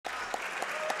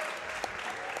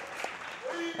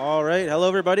All right, hello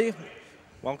everybody.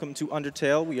 Welcome to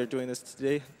Undertale. We are doing this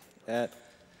today at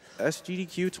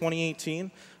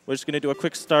SGDQ2018. We're just going to do a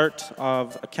quick start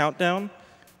of a countdown.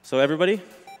 So everybody,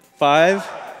 5,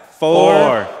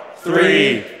 4,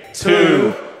 3,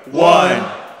 2,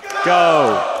 1,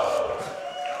 go.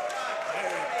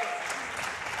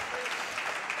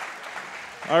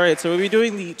 All right, so we'll be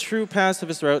doing the true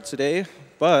pacifist route today,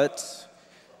 but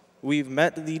we've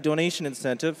met the donation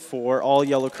incentive for all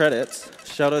yellow credits.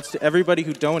 Shoutouts to everybody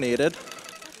who donated.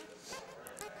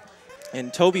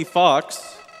 And Toby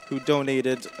Fox, who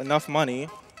donated enough money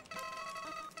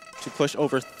to push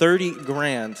over 30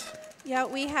 grand. Yeah,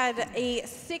 we had a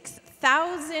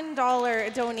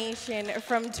 $6,000 donation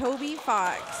from Toby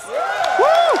Fox. Woo!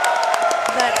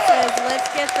 That says, let's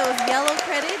get those yellow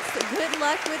credits. Good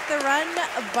luck with the run.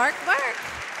 Bark, bark.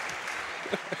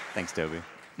 Thanks, Toby.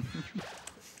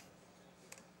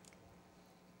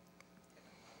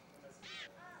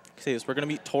 Okay, so we're going to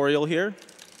meet Toriel here.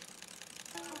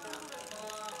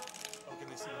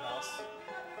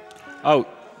 Oh,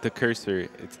 the cursor.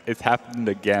 It's happened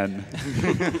again.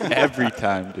 Every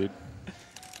time, dude.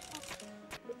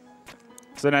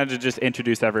 So now to just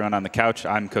introduce everyone on the couch,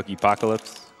 I'm Cookie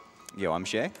Apocalypse. Yo, I'm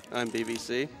Shay. I'm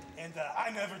BBC. And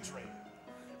I never trade.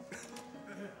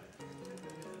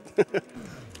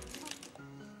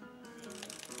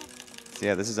 So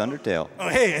yeah, this is Undertale. Oh,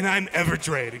 hey, and I'm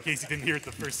Evertrade, in case you didn't hear it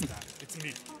the first time. It's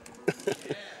me.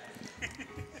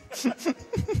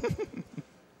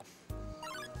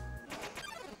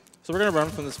 So we're going to run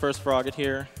from this first frogget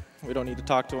here. We don't need to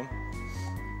talk to him.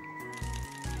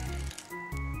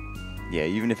 Yeah,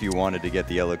 even if you wanted to get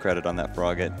the yellow credit on that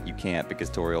frogget, you can't because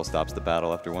Toriel stops the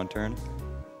battle after one turn.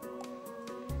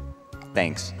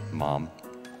 Thanks, Mom.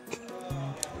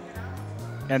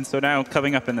 And so now,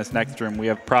 coming up in this next room, we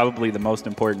have probably the most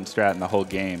important strat in the whole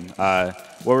game.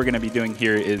 What we're going to be doing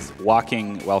here is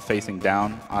walking while facing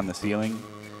down on the ceiling.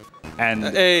 And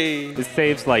this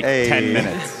saves like 10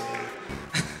 minutes.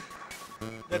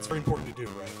 That's very important to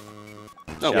do, right?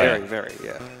 Oh, very, very,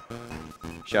 yeah.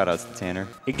 Shoutouts to Tanner.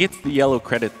 It gets the yellow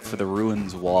credit for the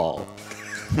ruins wall.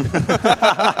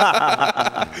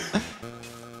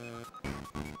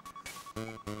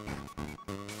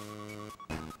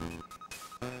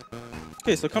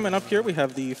 Okay, so coming up here, we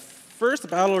have the first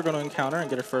battle we're going to encounter and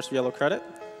get our first yellow credit.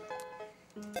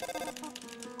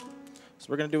 So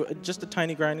we're going to do just a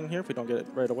tiny grinding here if we don't get it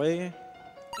right away.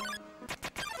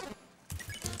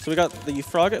 So we got the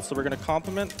frogget, so we're going to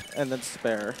compliment and then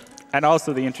spare. And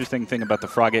also the interesting thing about the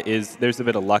frogget is there's a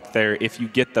bit of luck there. If you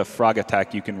get the frog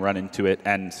attack, you can run into it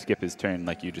and skip his turn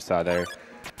like you just saw there.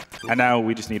 And now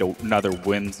we just need another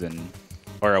Whimsin,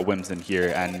 or a Whimsin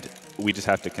here, and we just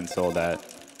have to console that.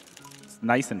 It's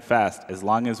nice and fast as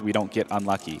long as we don't get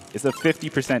unlucky. It's a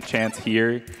 50% chance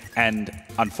here, and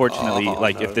unfortunately,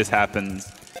 if this happens,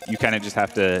 you kind of just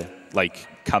have to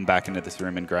come back into this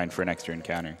room and grind for an extra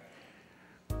encounter.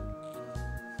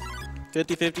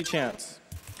 50-50 chance.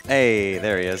 Hey,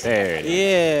 there he is. There it is.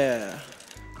 Yeah.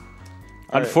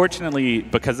 Unfortunately,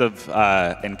 because of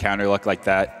encounter luck like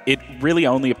that, it really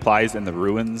only applies in the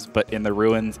ruins, but in the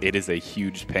ruins, it is a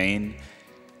huge pain.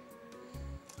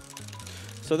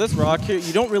 So this rock here,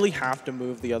 you don't really have to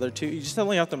move the other two. You just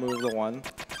only have to move the one.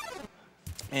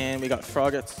 And we got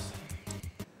froggets.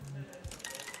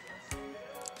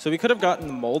 So we could have gotten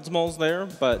the molds moles there,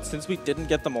 but since we didn't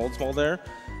get the molds mole there,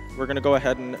 we're going to go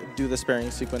ahead and do the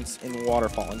sparing sequence in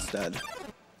Waterfall instead.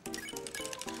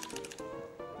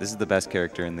 This is the best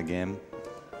character in the game.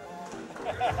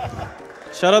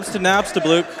 Shoutouts to Naps to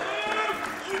Bluke.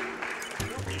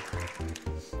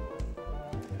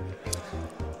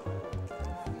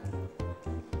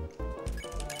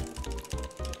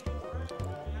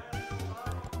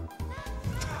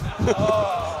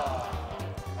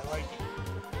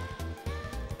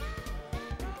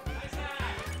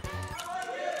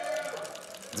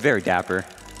 It's very dapper.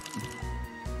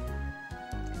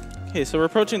 Okay, so we're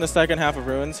approaching the second half of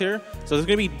Ruins here. So there's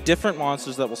going to be different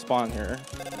monsters that will spawn here.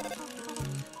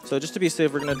 So just to be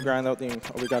safe, we're going to grind out the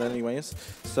what we got anyways.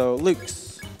 So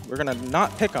Luke's, we're going to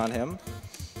not pick on him.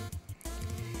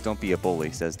 Don't be a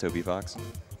bully, says Toby Fox.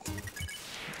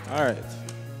 All right.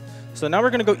 So now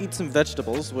we're going to go eat some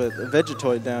vegetables with a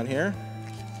Vegetoid down here.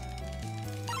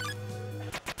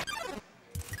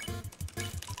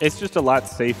 It's just a lot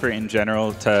safer in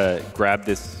general to grab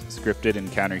this scripted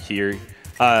encounter here.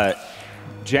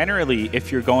 Generally,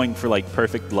 if you're going for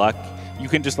perfect luck, you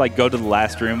can just go to the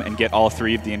last room and get all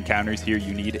 3 of the encounters here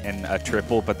you need in a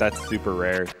triple, but that's super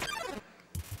rare.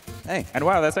 Hey. And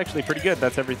wow, that's actually pretty good.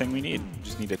 That's everything we need.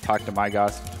 Just need to talk to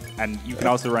Mygost. And you can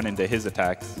also run into his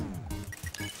attacks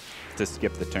to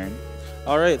skip the turn.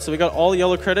 All right, so we got all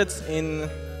yellow credits in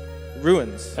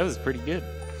ruins. That was pretty good.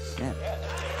 Yeah.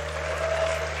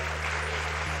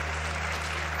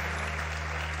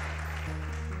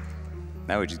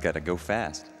 Now we just got to go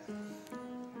fast.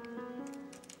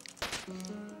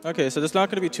 Okay, so there's not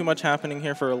going to be too much happening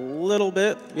here for a little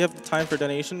bit. We have time for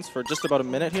donations for just about a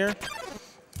minute here.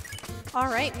 All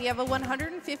right, we have a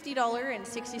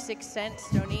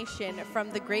 $150.66 donation from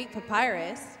the Great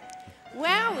Papyrus.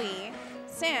 Wowie!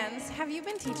 Sans, have you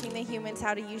been teaching the humans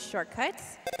how to use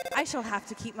shortcuts? I shall have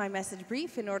to keep my message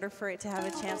brief in order for it to have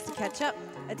a chance to catch up.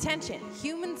 Attention,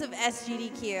 humans of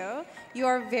SGDQ, you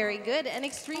are very good and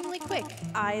extremely quick.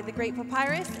 I, the Great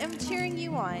Papyrus, am cheering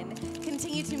you on.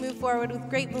 Continue to move forward with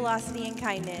great velocity and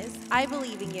kindness. I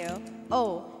believe in you.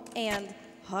 Oh, and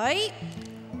hi.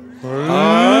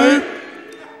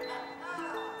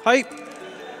 Hype!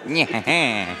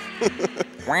 Yeah.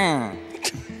 Wow.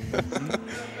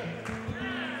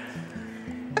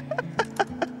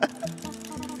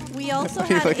 We also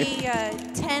had a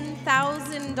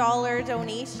 $10,000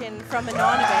 donation from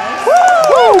Anonymous.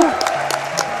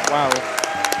 Wow.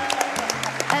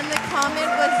 And the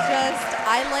comment was just,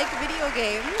 I like video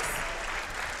games.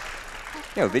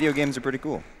 Yeah, video games are pretty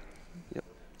cool.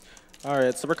 All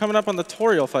right, so we're coming up on the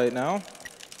tutorial fight now.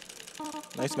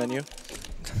 Nice menu.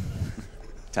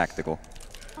 Tactical.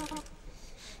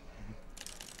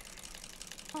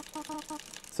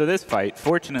 So this fight,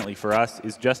 fortunately for us,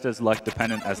 is just as luck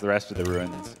dependent as the rest of the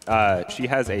ruins. She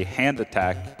has a hand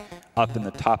attack up in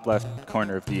the top left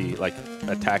corner of the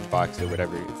attack box or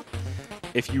whatever.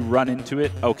 If you run into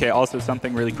it, okay, also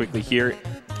something really quickly here,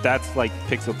 that's like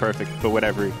pixel perfect, but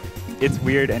whatever. It's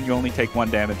weird and you only take 1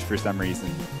 damage for some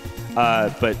reason.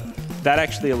 But that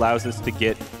actually allows us to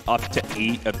get up to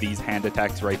 8 of these hand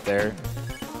attacks right there.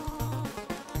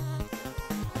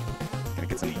 Gonna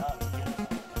get some.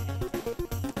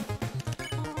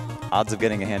 Odds of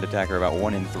getting a hand attack are about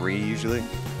 1 in 3 usually.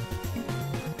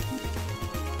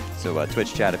 So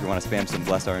Twitch chat if you want to spam some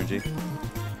blessed RNG.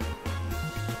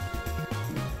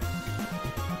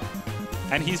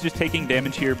 And he's just taking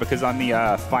damage here because on the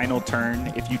final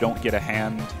turn, if you don't get a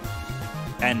hand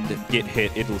and get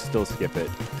hit, it'll still skip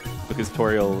it because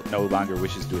Toriel no longer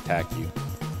wishes to attack you.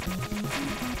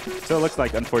 So it looks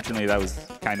like, unfortunately, that was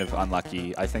kind of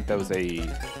unlucky. I think that was a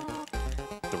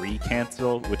 3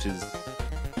 cancel, which is...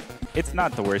 It's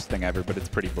not the worst thing ever, but it's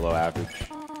pretty below average.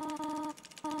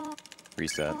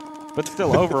 Reset. But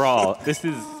still, overall, this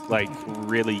is like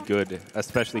really good,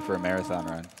 especially for a marathon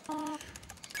run.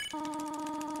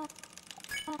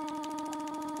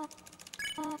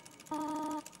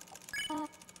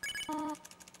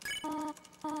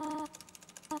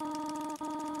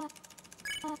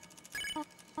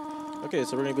 Okay,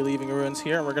 so we're going to be leaving ruins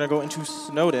here, and we're going to go into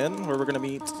Snowden, where we're going to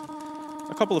meet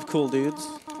a couple of cool dudes.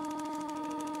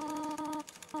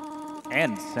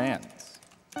 And Sans.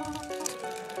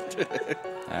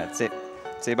 Alright,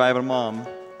 say bye to Mom.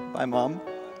 Bye, Mom.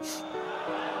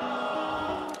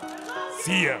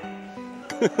 See ya.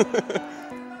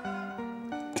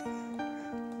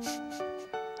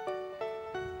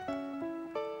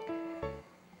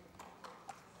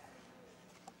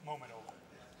 Moment over.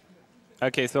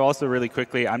 Okay, so also really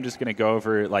quickly, I'm just going to go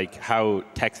over like how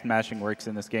text mashing works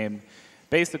in this game.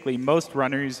 Basically, most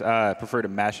runners prefer to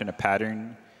mash in a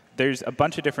pattern. There's a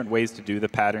bunch of different ways to do the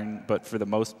pattern, but for the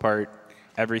most part,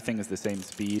 everything is the same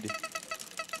speed.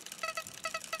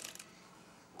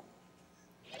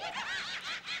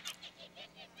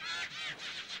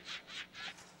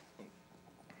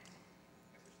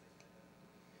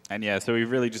 And yeah, so we've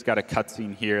really just got a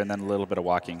cutscene here and then a little bit of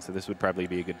walking, so this would probably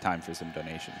be a good time for some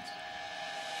donations.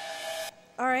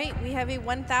 All right, we have a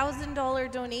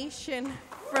 $1,000 donation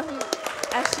from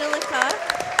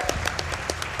Ashilika.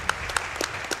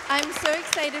 I'm so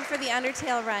excited for the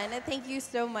Undertale run. Thank you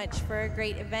so much for a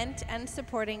great event and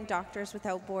supporting Doctors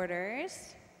Without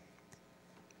Borders.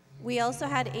 We also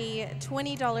had a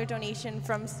 $20 donation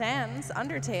from Sans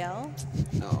Undertale.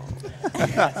 No.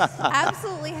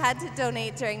 Absolutely had to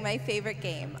donate during my favorite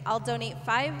game. I'll donate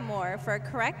 5 more for a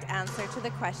correct answer to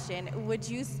the question, would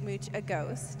you smooch a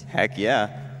ghost? Heck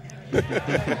yeah.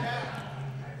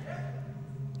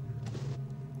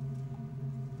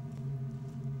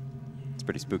 It's a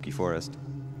pretty spooky forest.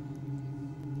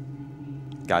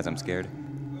 Guys, I'm scared.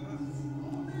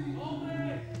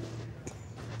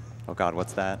 Oh God,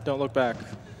 what's that? Don't look back.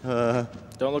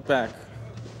 Don't look back.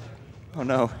 Oh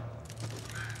no.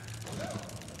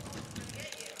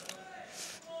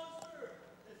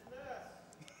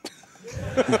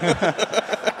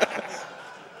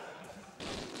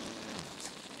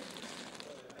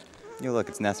 Yo, look,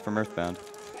 it's Ness from Earthbound.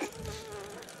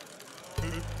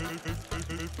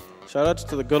 Shout outs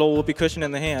to the good old whoopee cushion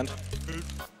in the hand.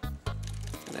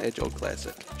 An age-old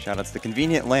classic. Shoutouts to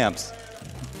convenient lamps.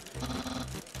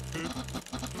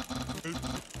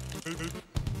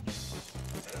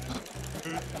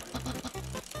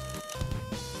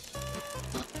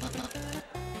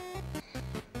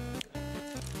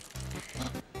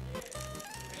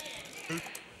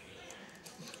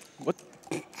 What?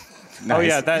 Nice. Oh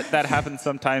yeah, that happens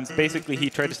sometimes. Basically, he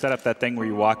tried to set up that thing where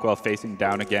you walk while facing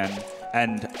down again,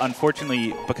 and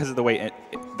unfortunately, because of the way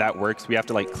that works, we have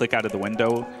to like click out of the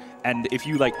window. And if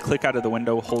you like click out of the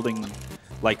window holding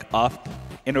like up,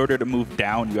 in order to move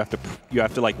down, you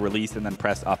have to like release and then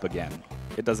press up again.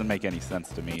 It doesn't make any sense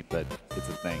to me, but it's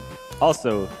a thing.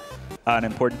 Also, an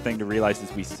important thing to realize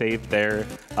is we saved there.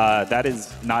 That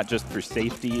is not just for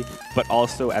safety, but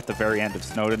also at the very end of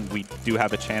Snowden, we do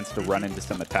have a chance to run into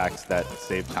some attacks that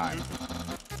save time.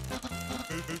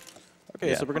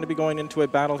 Okay, so we're going to be going into a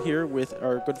battle here with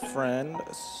our good friend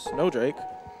Snowdrake.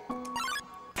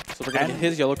 So we're going to get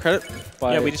his yellow credit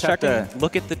by we just checking. have to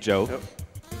look at the joke.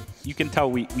 You can tell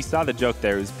we saw the joke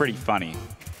there. It was pretty funny.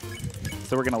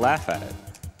 So we're going to laugh at it.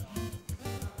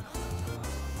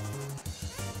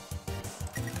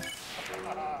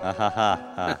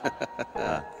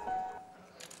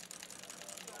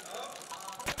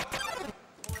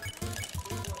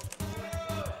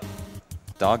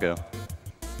 Doggo.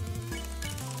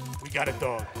 We got a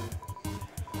dog.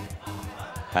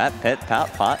 Pat, pet,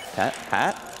 pat, pot, pat,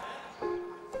 pat.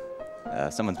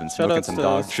 Someone's been smoking Shoutouts some to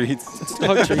dog treats.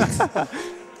 Dog treats. All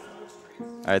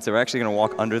right, so we're actually going to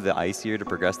walk under the ice here to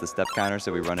progress the step counter,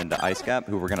 so we run into Ice Cap,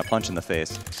 who we're going to punch in the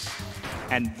face.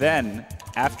 And then,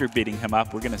 after beating him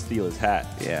up, we're going to steal his hat.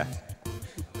 Yeah.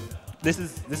 This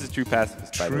is true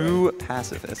pacifist, by the way. True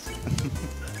pacifist.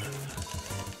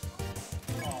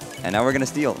 And now we're going to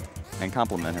steal and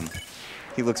compliment him.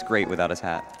 He looks great without his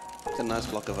hat. It's a nice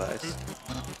block of ice.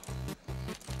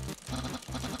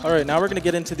 All right, now we're going to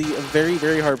get into the very,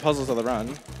 very hard puzzles of the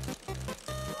run.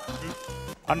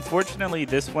 Unfortunately,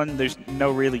 this one, there's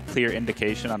no really clear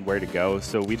indication on where to go,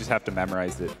 so we just have to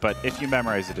memorize it. But if you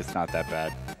memorize it, it's not that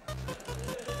bad.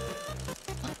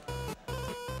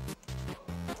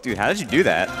 Dude, how did you do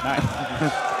that?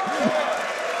 Nice.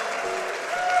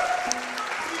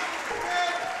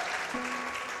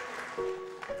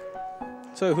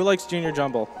 So who likes Junior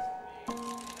Jumble?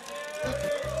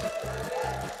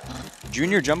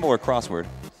 Junior Jumble or crossword?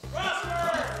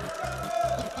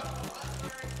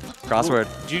 Crossword.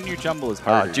 Junior Jumble is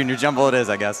harder. Junior Jumble it is,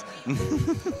 I guess.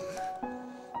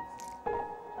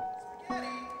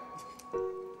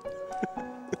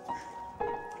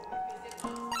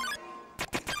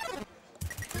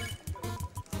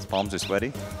 His palms are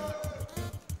sweaty.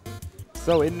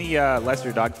 So in the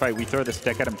lesser dogfight, we throw the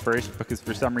stick at him first because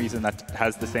for some reason that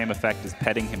has the same effect as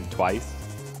petting him twice.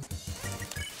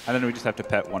 And then we just have to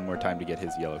pet one more time to get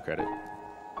his yellow credit.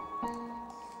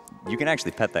 You can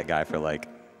actually pet that guy for like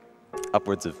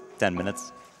upwards of 10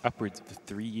 minutes. Upwards of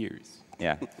 3 years.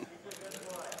 Yeah.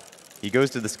 He goes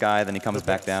to the sky, then he comes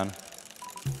back down.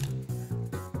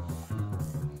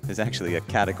 There's actually a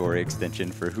category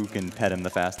extension for who can pet him the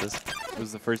fastest. It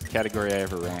was the first category I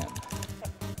ever ran.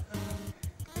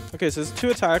 Okay, so there's 2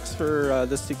 attacks for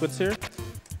this sequence here.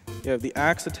 You have the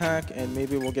axe attack, and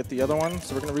maybe we'll get the other one.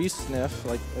 So we're going to re-sniff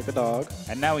like a dog.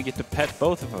 And now we get to pet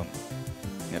both of them.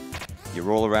 Yep. You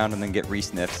roll around and then get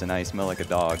re-sniffs, and now you smell like a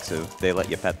dog, so they let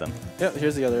you pet them. Yeah,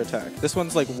 here's the other attack. This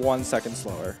one's like 1 second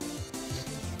slower.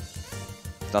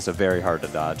 It's also very hard to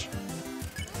dodge.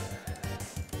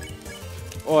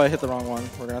 Oh, I hit the wrong one.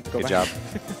 We're going to have to go Good back.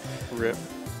 job. Rip.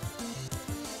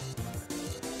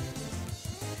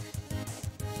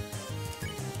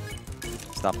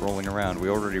 Stop rolling around. We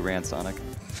already ran Sonic.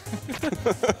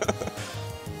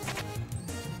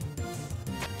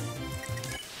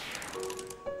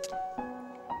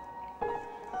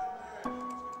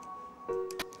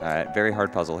 All right, very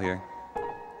hard puzzle here.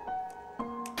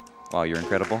 Wow, you're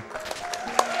incredible.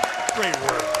 Great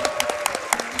work.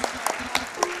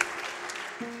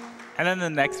 And then in the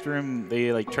next room,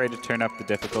 they like try to turn up the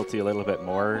difficulty a little bit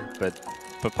more, but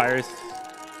Papyrus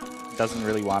doesn't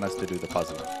really want us to do the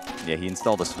puzzle. Yeah, he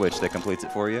installed a switch that completes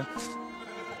it for you.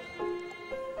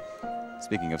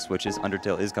 Speaking of switches,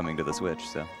 Undertale is coming to the Switch,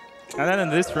 so. And then in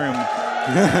this room,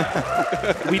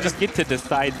 we just get to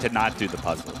decide to not do the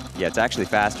puzzle. Yeah, it's actually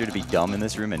faster to be dumb in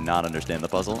this room and not understand the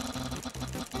puzzle.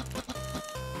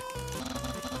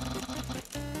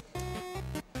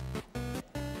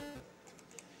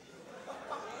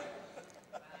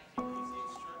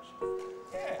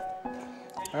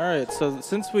 All right, so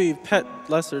since we pet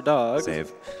lesser dog,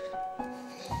 Save.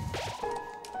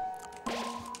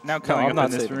 Now coming I'm up not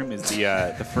in this saving. room is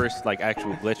the first like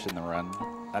actual glitch in the run,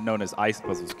 known as ice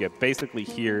puzzle skip. Basically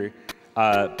here,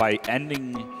 by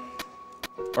ending,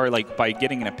 or like by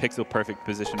getting in a pixel perfect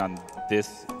position on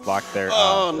this block there.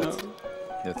 Oh, no.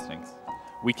 That stinks.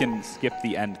 We can skip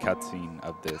the end cutscene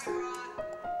of this.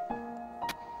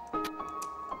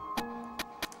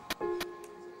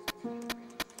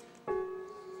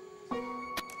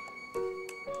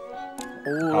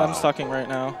 Oh, I'm sucking right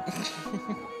now.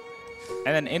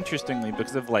 And then interestingly,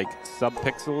 because of like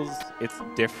sub-pixels, it's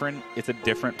different. It's a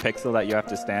different pixel that you have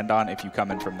to stand on if you come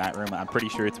in from that room. I'm pretty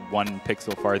sure it's 1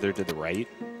 pixel farther to the right.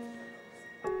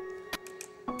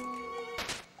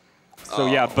 So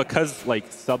yeah, because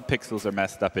like sub-pixels are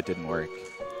messed up, it didn't work.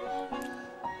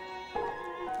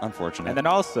 Unfortunate. And then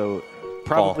also,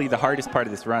 probably the hardest part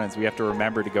of this run is we have to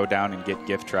remember to go down and get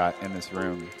Gift Trot in this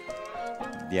room.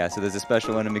 Yeah, so there's a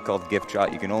special enemy called Gift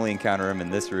Trot. You can only encounter him in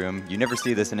this room. You never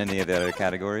see this in any of the other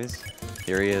categories.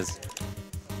 Here he is.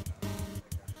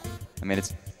 I mean,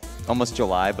 it's almost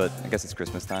July, but I guess it's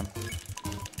Christmas time.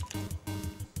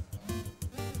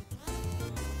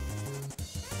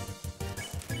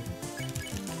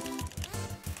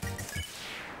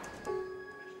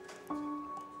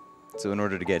 So in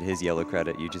order to get his yellow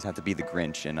credit, you just have to be the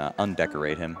Grinch and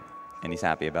undecorate him, and he's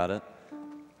happy about it.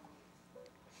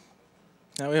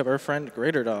 Now we have our friend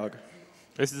Greater Dog.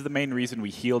 This is the main reason we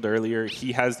healed earlier.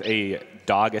 He has a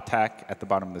dog attack at the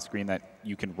bottom of the screen that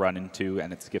you can run into,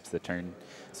 and it skips the turn.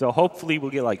 So hopefully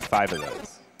we'll get like 5 of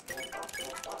those.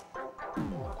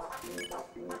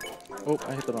 Oh,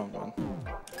 I hit the wrong one.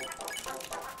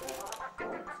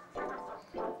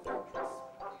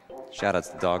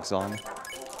 Shoutouts to Dog Song.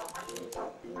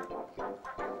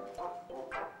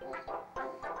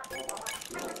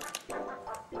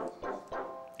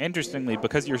 Interestingly,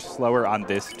 because you're slower on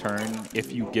this turn,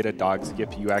 if you get a dog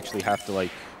skip, you actually have to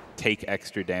like take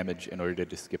extra damage in order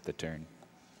to skip the turn.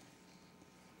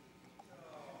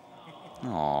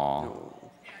 Aww.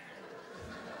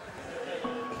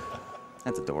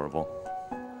 That's adorable.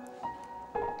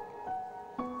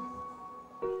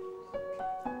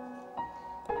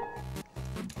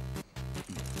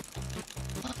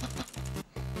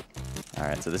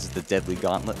 Alright, so this is the Deadly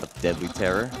Gauntlet of Deadly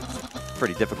Terror.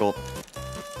 Pretty difficult.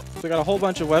 So we got a whole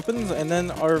bunch of weapons, and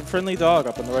then our friendly dog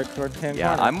up in the right-hand Yeah,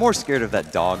 corner. I'm more scared of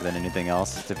that dog than anything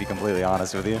else, to be completely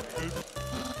honest with you.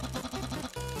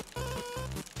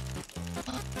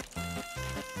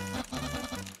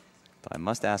 But I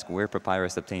must ask where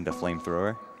Papyrus obtained a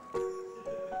flamethrower.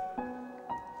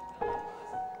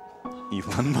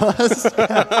 Elon Musk.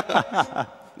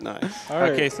 Nice. All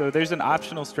right. Okay, so there's an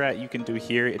optional strat you can do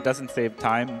here. It doesn't save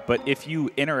time, but if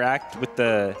you interact with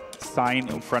the sign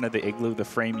in front of the igloo, the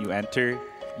frame you enter,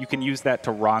 you can use that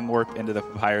to wrong warp into the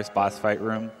Papyrus boss fight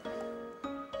room.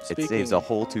 It saves a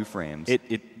whole 2 frames.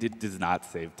 It does not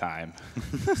save time.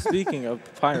 Speaking of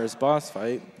Papyrus boss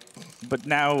fight, But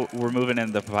now we're moving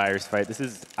into the Papyrus fight. This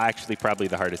is actually probably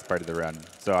the hardest part of the run,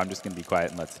 so I'm just going to be quiet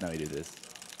and let SnowieY do this.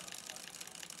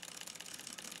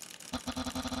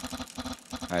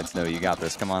 All right, SnowieY, you got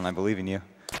this. Come on, I believe in you.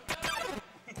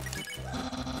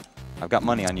 I've got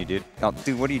money on you, dude. Oh,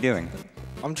 dude, what are you doing?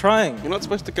 I'm trying. You're not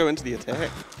supposed to go into the attack.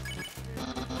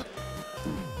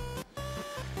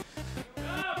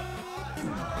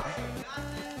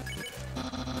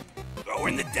 Throw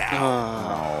in the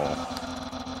down.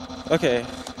 Okay,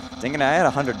 Dang it, I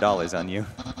had $100 on you.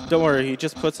 don't worry. He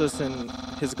just puts us in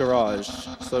his garage,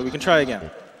 so we can try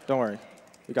again. Don't worry.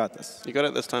 We got this. You got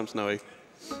it this time, SnowieY.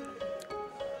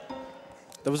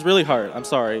 That was really hard. I'm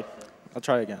sorry. I'll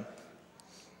try again.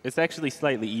 It's actually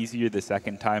slightly easier the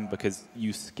second time because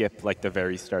you skip like the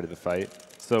very start of the fight.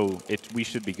 So we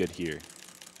should be good here.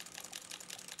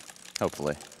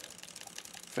 Hopefully.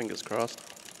 Fingers crossed.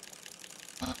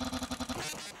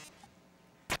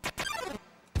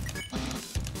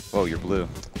 Whoa, you're blue.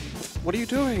 What are you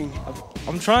doing?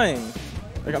 I'm trying.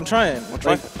 Like, I'm trying.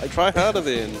 Try harder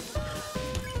then.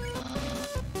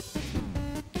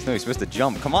 SnowieY's supposed to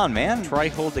jump. Come on, man. Try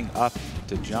holding up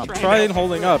to jump. Trying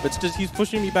holding up. It's just he's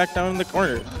pushing me back down in the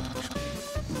corner.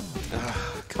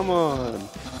 Come on.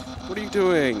 What are you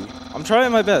doing? I'm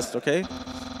trying my best, okay?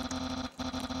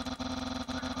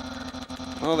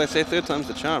 Oh, they say 3rd time's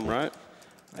the charm, right?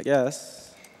 I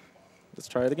guess. Let's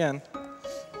try it again.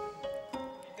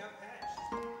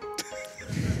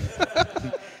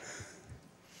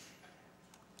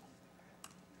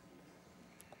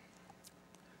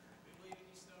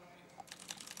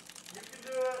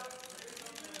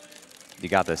 You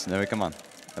got this, SnowieY. Come on.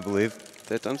 I believe.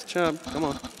 3rd time's the charm. Come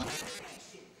on.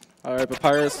 All right,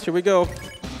 Papyrus, here we go.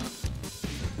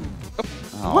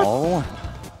 Oh.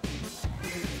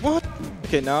 What?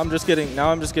 Okay, now I'm just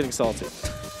getting salty.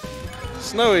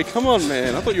 Snowy, come on,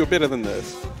 man. I thought you were better than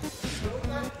this.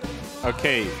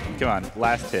 Okay, come on.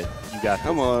 Last hit. You got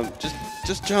Come on.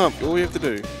 Just jump. All we have to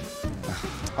do.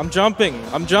 I'm jumping.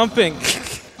 I'm jumping.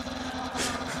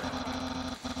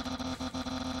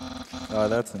 Oh,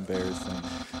 that's embarrassing.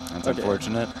 That's Okay.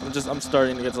 unfortunate. I'm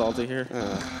starting to get salty here.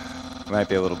 We might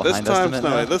be a little This behind time, estimate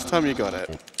Snowy, now. this time you got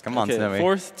it. Come on, Okay, Snowy.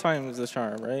 4th time's the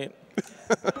charm, right?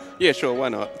 Yeah, sure, why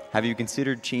not? Have you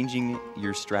considered changing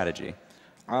your strategy?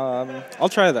 I'll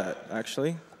try that,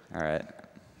 actually. All right.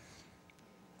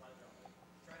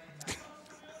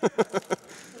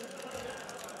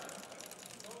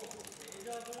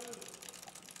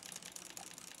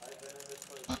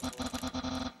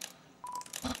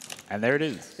 And there it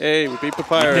is. Hey, we beat You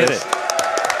Papyrus. did it.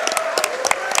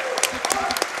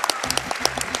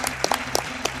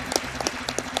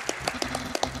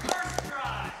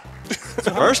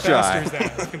 First Faster try. is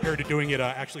that compared to doing it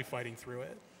actually fighting through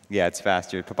it? Yeah, it's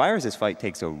faster. Papyrus's fight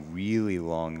takes a really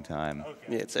long time.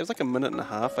 Yeah, it was like a minute and a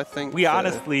half, I think. We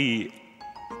honestly,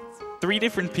 3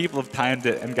 different people have timed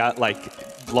it and got like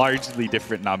largely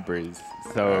different numbers.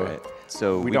 So, All right.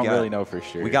 So we don't really know for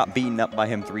sure. We got beaten up by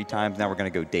him 3 times. Now we're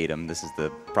going to go date him. This is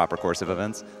the proper course of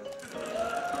events.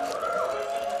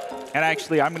 And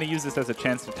actually, I'm going to use this as a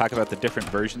chance to talk about the different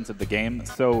versions of the game.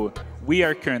 So we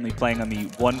are currently playing on the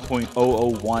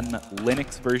 1.001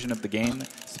 Linux version of the game,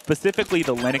 specifically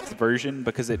the Linux version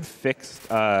because it fixed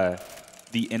the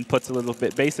inputs a little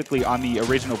bit. Basically, on the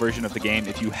original version of the game,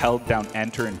 if you held down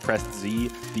Enter and pressed Z,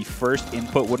 the first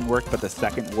input wouldn't work, but the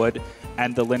second would,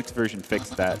 and the Linux version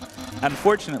fixed that.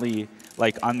 Unfortunately,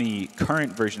 like on the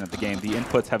current version of the game, the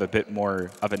inputs have a bit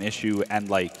more of an issue, and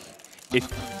like if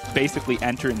basically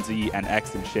Enter and Z and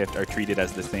X and Shift are treated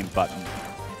as the same button.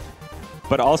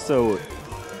 But also,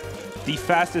 the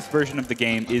fastest version of the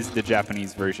game is the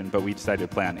Japanese version, but we decided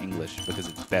to play on English because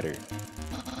it's better.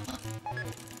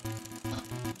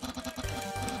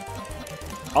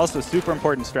 Also, super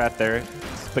important strat there.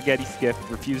 Spaghetti skip,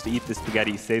 refuse to eat the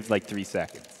spaghetti, saves like 3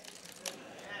 seconds.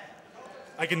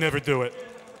 I can never do it.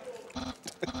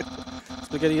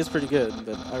 Spaghetti is pretty good,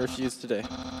 but I refuse today.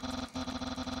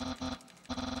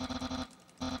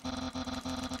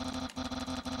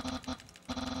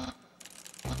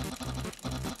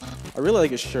 I really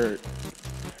like his shirt.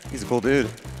 He's a cool dude.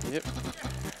 Yep.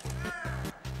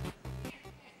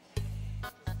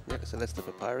 Yeah, so that's the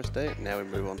Papyrus Day. Now we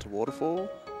move on to Waterfall.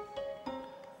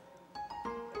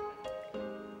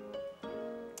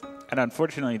 And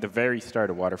unfortunately, the very start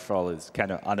of Waterfall is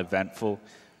kind of uneventful,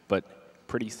 but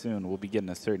pretty soon we'll be getting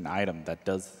a certain item that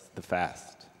does the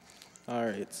fast. All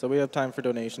right, so we have time for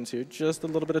donations here. Just a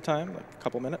little bit of time, like a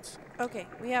couple minutes. Okay,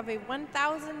 we have a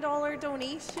 $1,000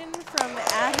 donation from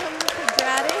Adam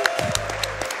Quadratic.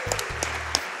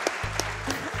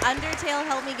 Undertale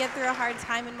helped me get through a hard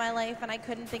time in my life, and I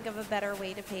couldn't think of a better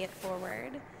way to pay it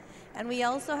forward. And we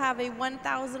also have a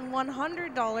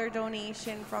 $1,100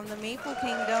 donation from the Maple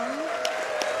Kingdom.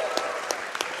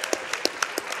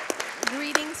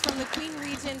 Greetings from the Queen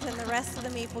Regent and the rest of the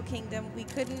Maple Kingdom. We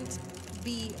couldn't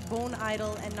be bone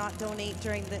idle and not donate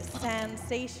during the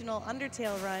sensational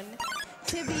Undertale run.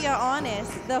 To be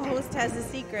honest, the host has a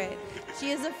secret. She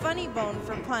is a funny bone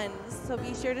for puns, so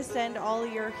be sure to send all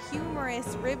your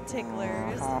humorous rib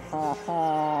ticklers.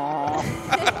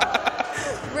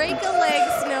 Break a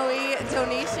leg, Snowy.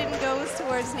 Donation goes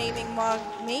towards naming Mog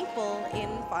Maple in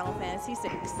Final Fantasy VI.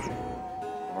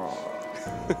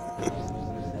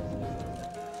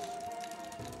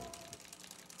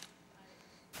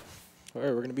 All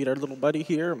right, we're gonna beat our little buddy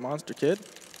here, Monster Kid.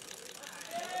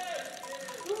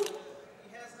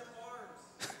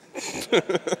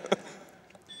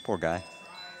 Poor guy.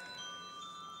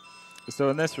 So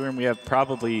in this room, we have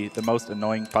probably the most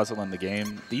annoying puzzle in the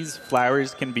game. These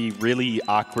flowers can be really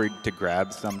awkward to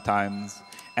grab sometimes.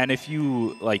 And if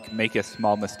you like make a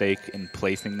small mistake in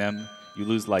placing them, you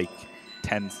lose like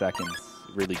 10 seconds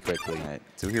really quickly. All right,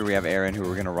 so here we have Aaron, who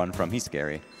we're going to run from. He's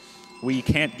scary. We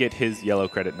can't get his yellow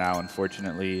credit now,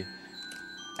 unfortunately.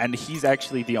 And he's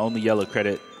actually the only yellow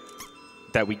credit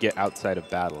that we get outside of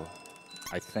battle,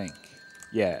 I think.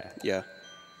 Yeah. Yeah.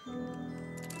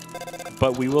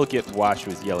 But we will get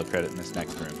Washua's yellow credit in this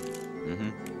next room. Mm-hmm.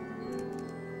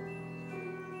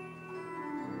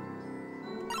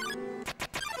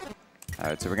 All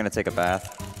right, so we're going to take a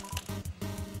bath.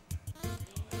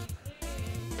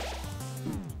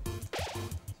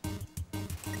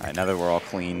 All right, now that we're all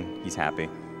clean, he's happy.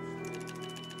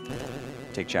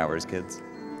 Take showers, kids.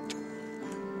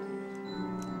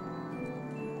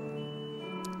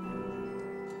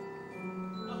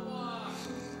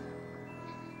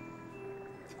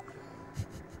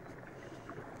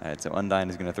 All right, so Undyne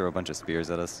is going to throw a bunch of spears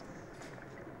at us.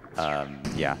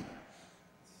 Yeah.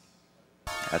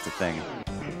 That's a thing.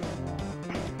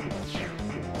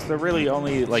 So really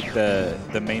only like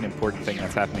the main important thing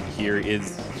that's happening here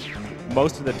is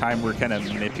most of the time we're kind of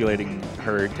manipulating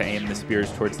her to aim the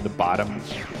spears towards the bottom.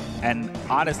 And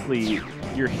honestly,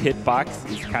 your hitbox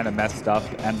is kind of messed up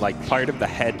and like part of the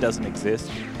head doesn't exist.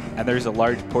 And there's a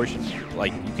large portion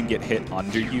like you can get hit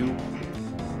under you.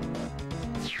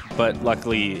 But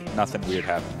luckily nothing weird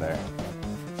happened there.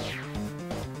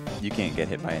 You can't get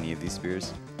hit by any of these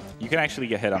spears. You can actually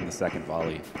get hit on the second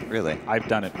volley. Really? I've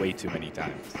done it way too many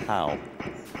times. How?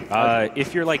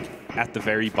 If you're like at the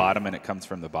very bottom and it comes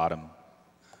from the bottom.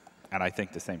 And I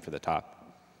think the same for the top.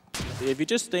 If you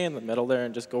just stay in the middle there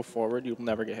and just go forward, you'll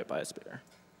never get hit by a spear.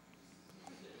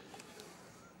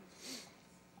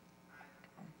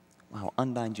 Wow,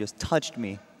 Undyne just touched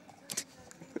me.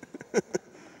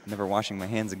 Never washing my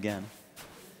hands again.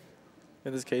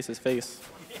 In this case, his face.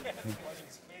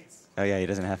 Oh yeah, he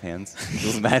doesn't have hands.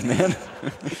 He's a bad man.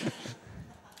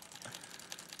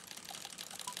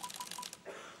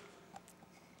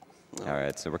 All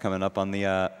right, so we're coming up on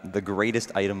the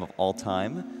greatest item of all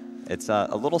time. It's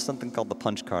a little something called the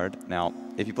punch card. Now,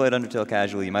 if you played Undertale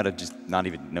casually, you might have just not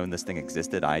even known this thing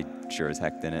existed. I sure as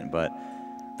heck didn't, but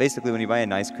basically when you buy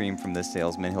an ice cream from this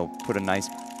salesman, he'll put a nice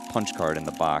punch card in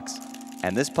the box.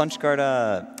 And this punch card,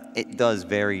 it does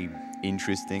very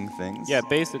interesting things. Yeah,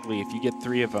 basically, if you get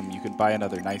 3 of them, you can buy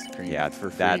another ice cream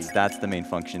for free. That's the main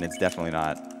function. It's definitely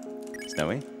not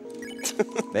Snowy.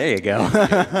 There you go.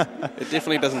 It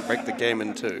definitely doesn't break the game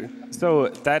in two. So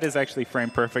that is actually frame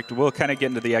perfect. We'll kind of get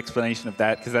into the explanation of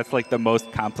that because that's like the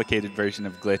most complicated version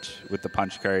of glitch with the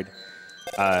punch card.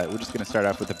 We're just going to start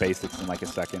off with the basics in like a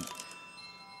second.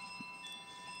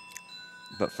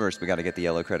 But first, we got to get the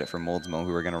yellow credit from Moldsmo,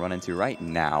 who we're going to run into right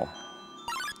now.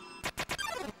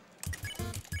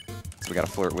 So we got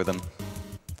to flirt with him.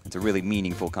 It's a really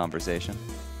meaningful conversation.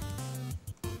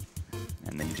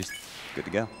 And then you just good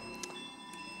to go.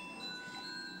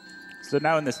 So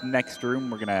now in this next room,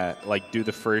 we're gonna like do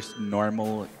the first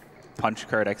normal punch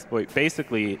card exploit.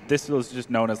 Basically, this was just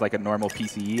known as like a normal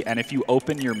PCE, and if you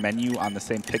open your menu on the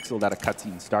same pixel that a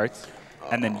cutscene starts,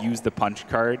 and then use the punch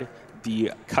card,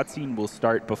 the cutscene will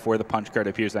start before the punch card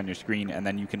appears on your screen, and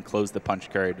then you can close the punch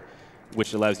card,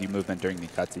 which allows you movement during the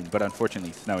cutscene. But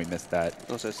unfortunately, Snowy missed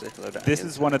that. Also, say hello to This Ian.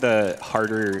 is one of the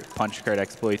harder punch card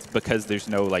exploits because there's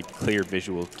no like clear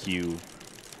visual cue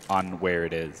on where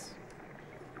it is.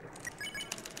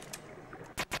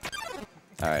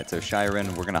 All right, so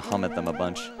Shiren, we're going to hum at them a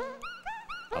bunch.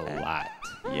 A lot.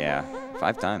 Yeah,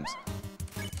 5 times.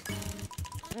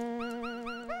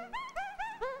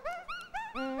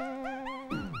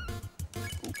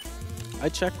 I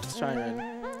checked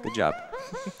Shiren. Good job.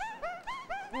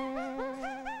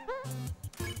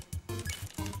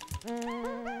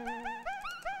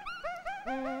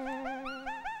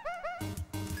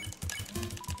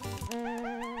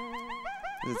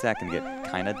 This attack can get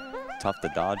kind of tough to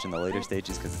dodge in the later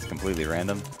stages because it's completely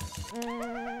random.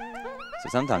 So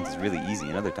sometimes it's really easy,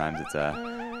 and other times it's a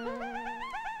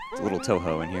little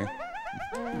Toho in here.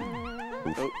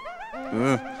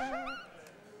 Oof.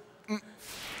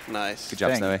 Nice. Good job,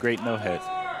 Dang, Snowy. great no hit.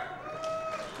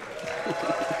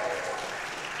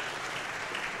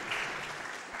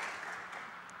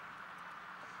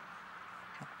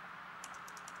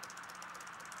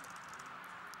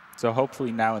 So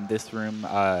hopefully now in this room,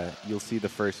 you'll see the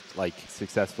first like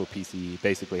successful PCE,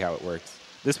 basically how it works.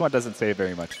 This one doesn't save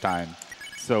very much time.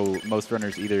 So most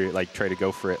runners either like try to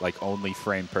go for it like only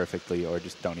frame perfectly or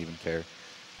just don't even care.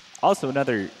 Also,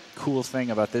 another cool thing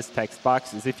about this text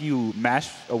box is if you mash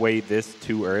away this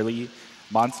too early,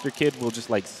 Monster Kid will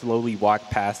just like slowly walk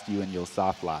past you and you'll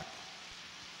soft lock.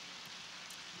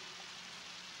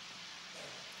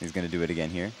 He's going to do it again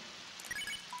here.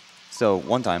 So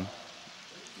one time.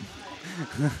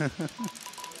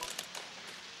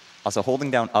 Also,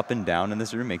 holding down up and down in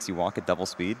this room makes you walk at double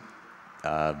speed.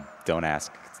 Don't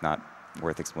ask. It's not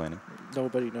worth explaining.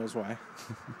 Nobody knows why.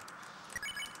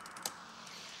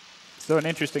 So an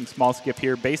interesting small skip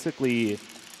here. Basically,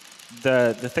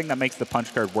 the thing that makes the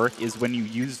punch card work is when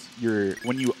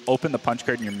you open the punch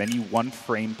card in your menu, 1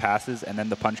 frame passes and then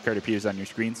the punch card appears on your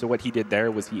screen. So what he did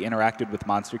there was he interacted with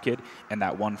Monster Kid in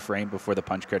that 1 frame before the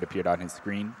punch card appeared on his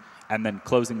screen. And then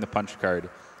closing the punch card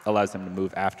allows him to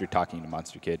move after talking to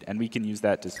Monster Kid. And we can use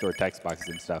that to store text boxes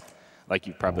and stuff, like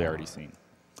you've probably already seen.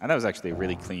 And that was actually a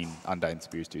really clean Undyne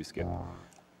Spears 2 skip.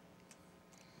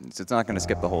 So it's not going to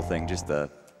skip the whole thing, just the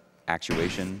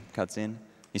actuation cutscene.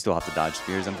 You still have to dodge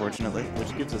spears, unfortunately.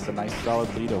 Which gives us a nice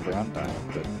solid lead over Undyne.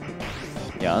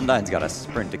 But Yeah, Undyne's got a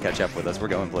sprint to catch up with us. We're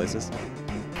going places.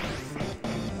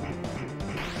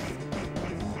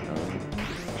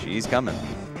 She's coming.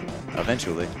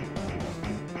 Eventually.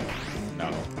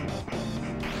 No.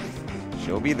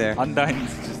 She'll be there.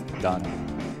 Undyne's just done.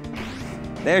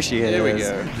 There she is. There we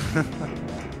go.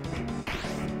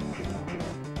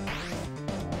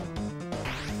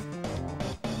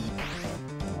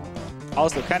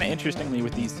 Also, kind of interestingly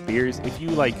with these spears, if you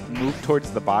like move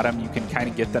towards the bottom, you can kind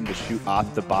of get them to shoot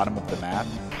off the bottom of the map.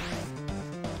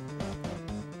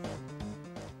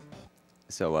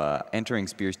 So entering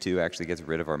Spears 2 actually gets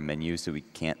rid of our menu, so we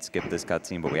can't skip this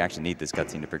cutscene, but we actually need this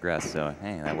cutscene to progress, so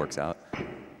hey, that works out.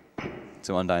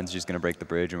 So Undyne's just going to break the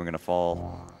bridge, and we're going to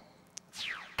fall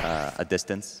a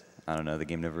distance. I don't know, the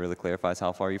game never really clarifies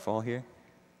how far you fall here.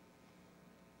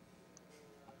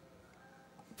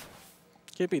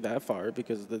 Can't be that far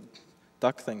because the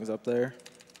duck thing's up there.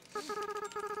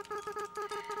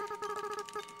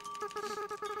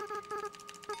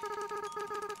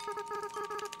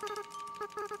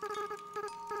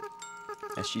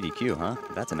 SGDQ, huh?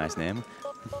 That's a nice name.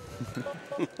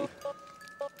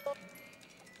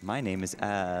 My name is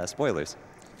Spoilers.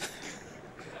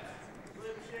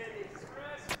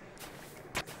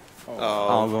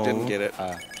 Oh, didn't get it.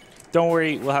 Don't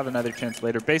worry, we'll have another chance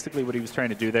later. Basically, what he was trying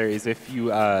to do there is if you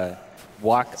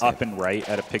walk up and right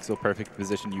at a pixel-perfect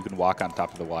position, you can walk on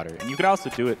top of the water. And you could also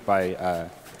do it by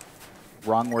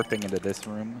wrong warping into this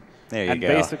room. There you and go.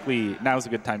 Basically, now's a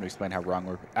good time to explain how wrong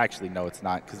warp. Actually, no, it's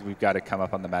not, because we've got to come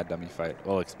up on the Mad Dummy fight.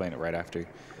 We'll explain it right after.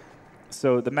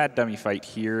 So the Mad Dummy fight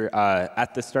here,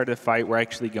 at the start of the fight, we're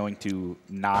actually going to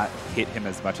not hit him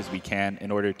as much as we can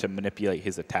in order to manipulate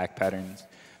his attack patterns.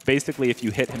 Basically, if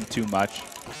you hit him too much,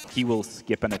 he will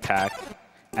skip an attack,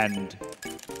 and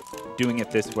doing it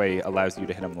this way allows you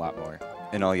to hit him a lot more.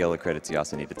 In all yellow credits, you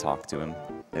also need to talk to him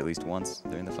at least once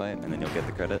during the fight, and then you'll get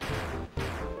the credit.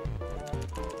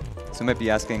 So you might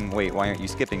be asking, wait, why aren't you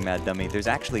skipping Mad Dummy? There's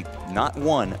actually not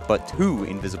one, but two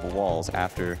invisible walls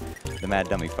after the Mad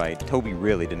Dummy fight. Toby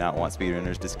really did not want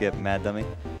speedrunners to skip Mad Dummy.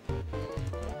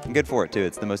 And good for it, too.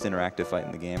 It's the most interactive fight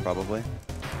in the game, probably.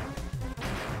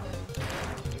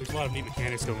 There's a lot of neat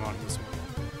mechanics going on in this one.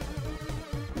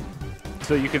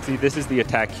 So you can see this is the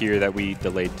attack here that we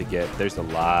delayed to get. There's a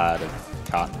lot of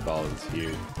cotton balls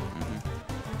here.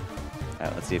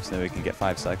 Let's see if Snowy can get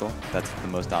 5 cycle. That's the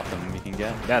most optimum you can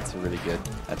get. That's really good.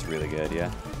 That's really good,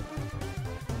 yeah.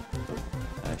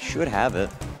 Should have it.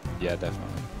 Yeah,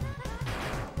 definitely.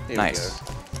 Here Nice. we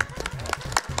go.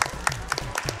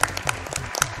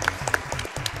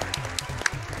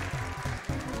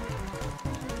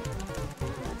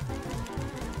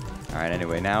 All right,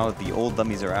 anyway, now the old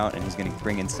dummies are out, and he's going to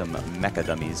bring in some mecha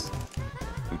dummies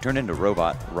who turn into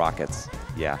robot rockets.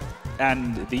 Yeah.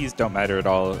 And these don't matter at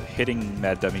all. Hitting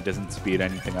Mad Dummy doesn't speed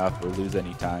anything up or lose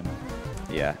any time.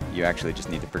 Yeah, you actually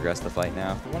just need to progress the fight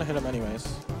now. I want to hit him anyways.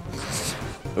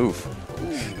 Oof.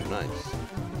 Ooh, nice.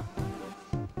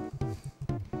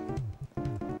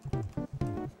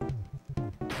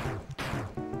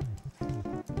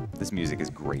 This music is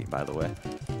great, by the way.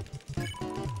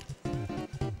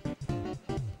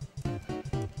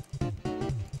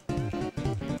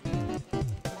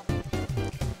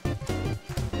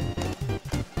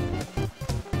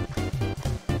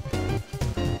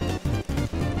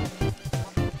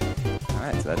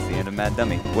 Alright, so that's the end of Mad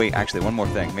Dummy. Wait, actually, one more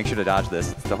thing. Make sure to dodge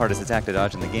this. It's the hardest attack to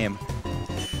dodge in the game.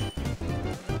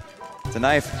 It's a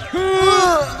knife.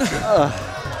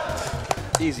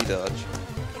 Easy dodge.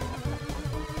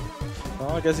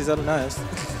 Well, I guess he's out of knives.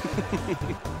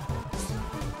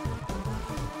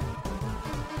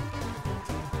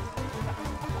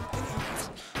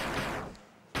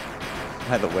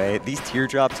 By the way, these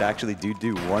teardrops actually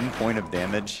do 1 point of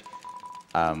damage.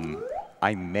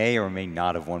 I may or may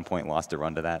not have 1 point lost a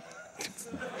run to that.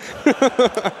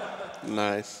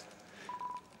 Nice.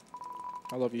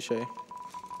 I love you, Shay.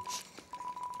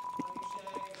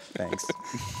 Thanks.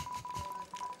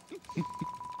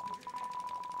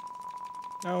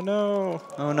 Oh no.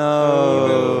 Oh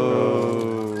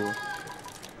no.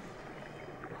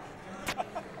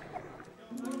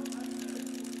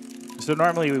 So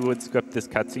normally we would skip this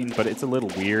cutscene, but it's a little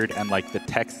weird, and like the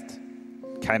text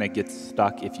kind of gets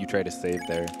stuck if you try to save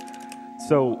there.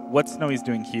 So what Snowy's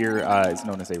doing here is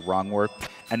known as a wrong warp,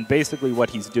 and basically what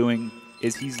he's doing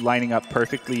is he's lining up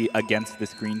perfectly against the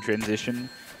screen transition,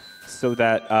 so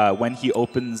that when he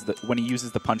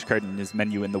uses the punch card in his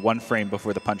menu in the one frame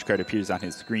before the punch card appears on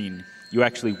his screen, you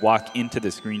actually walk into the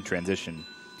screen transition,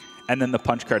 and then the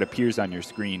punch card appears on your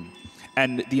screen.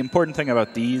 And the important thing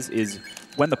about these is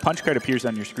when the punch card appears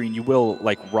on your screen, you will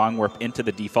like wrong warp into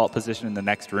the default position in the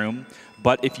next room.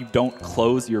 But if you don't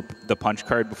close the punch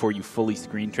card before you fully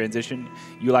screen transition,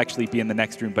 you'll actually be in the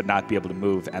next room but not be able to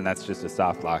move, and that's just a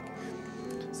soft lock.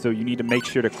 So you need to make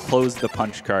sure to close the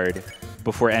punch card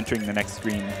before entering the next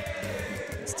screen.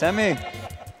 It's Timmy.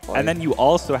 And then you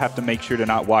also have to make sure to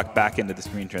not walk back into the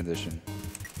screen transition.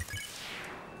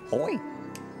 Hoi.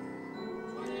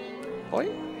 Hoi.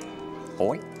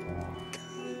 Hoi.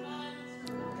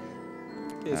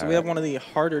 Okay, so we have one of the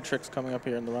harder tricks coming up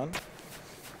here in the run.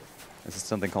 This is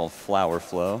something called flower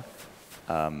flow.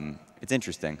 It's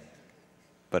interesting,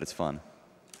 but it's fun.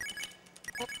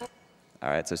 All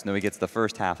right, so SnowieY gets the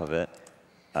first half of it.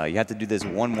 You have to do this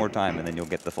one more time, and then you'll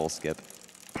get the full skip.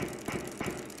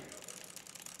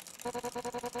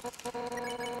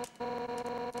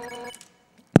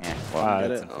 Well,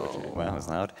 Get it. well, that was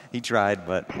loud. He tried,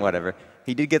 but whatever.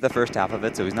 He did get the first half of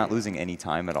it, so he's not losing any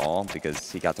time at all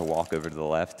because he got to walk over to the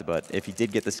left. But if he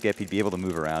did get the skip, he'd be able to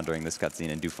move around during this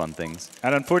cutscene and do fun things.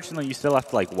 And unfortunately, you still have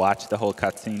to like watch the whole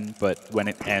cutscene, but when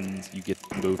it ends, you get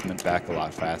movement back a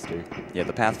lot faster. Yeah,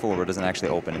 the path forward doesn't actually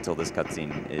open until this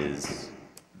cutscene is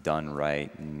done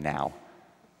right now.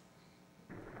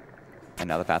 And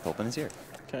now the path open is here.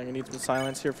 Okay, I'm gonna need some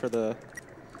silence here for the.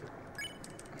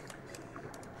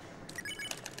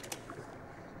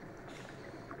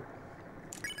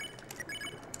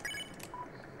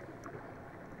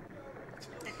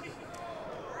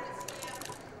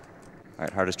 All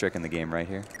right, hardest trick in the game right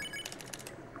here.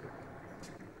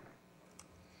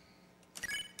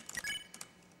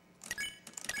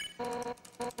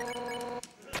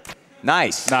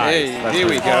 Nice. Nice. Hey, here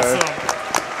we go. Awesome.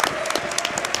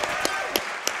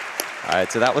 All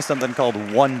right, so that was something called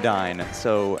One Dine.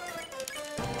 So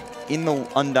in the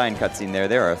Undine cutscene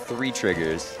there are 3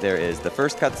 triggers. There is the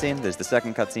first cutscene, there's the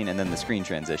second cutscene, and then the screen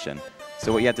transition.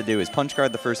 So what you have to do is punch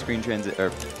card the first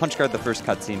punch card the first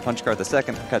cutscene, punch card the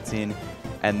second cutscene,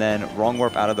 and then wrong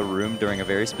warp out of the room during a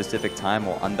very specific time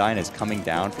while Undine is coming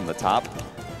down from the top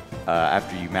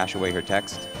after you mash away her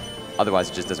text.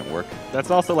 Otherwise, it just doesn't work. That's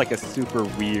also like a super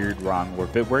weird wrong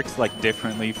warp. It works like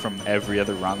differently from every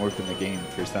other wrong warp in the game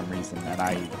for some reason, and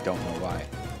I don't know why.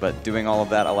 But doing all of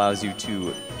that allows you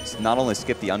to not only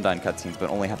skip the Undine cutscenes,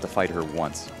 but only have to fight her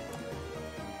once.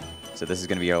 So this is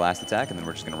going to be our last attack, and then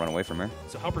we're just going to run away from her.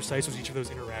 So how precise was each of those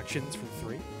interactions for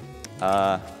the 3?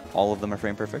 All of them are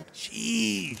frame perfect.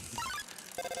 Jeez.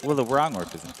 Well, the wrong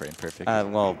warp isn't frame perfect.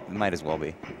 Well, it might as well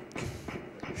be.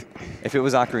 If it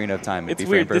was Ocarina of Time, it'd It's be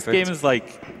frame weird. This perfect. game is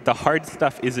like, the hard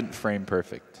stuff isn't frame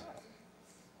perfect.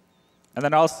 And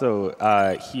then also,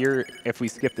 here, if we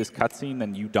skip this cutscene,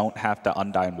 then you don't have to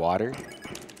undine water.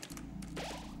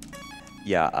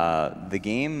 Yeah, the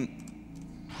game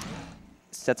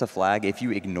sets a flag. If you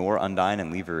ignore Undine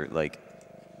and leave her, like,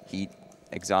 heat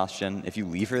exhaustion, if you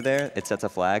leave her there, it sets a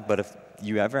flag. But if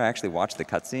you ever actually watch the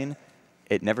cutscene,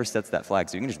 it never sets that flag.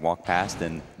 So you can just walk past,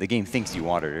 and the game thinks you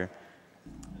watered her.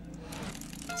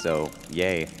 So,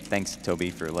 yay. Thanks,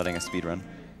 Toby, for letting us speedrun.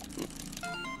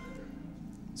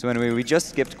 So anyway, we just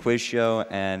skipped Quiz Show,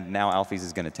 and now Alphys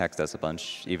is going to text us a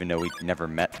bunch, even though we never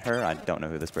met her. I don't know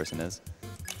who this person is.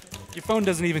 Your phone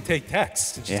doesn't even take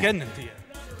text, and she's Yeah. getting them to you.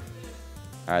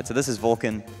 All right, so this is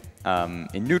Vulcan.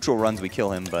 In neutral runs, we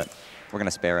kill him, but we're going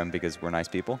to spare him because we're nice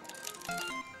people.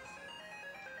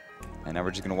 And now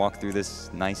we're just going to walk through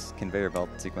this nice conveyor belt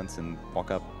sequence and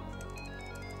walk up.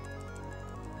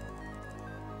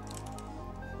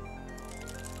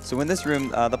 So in this room,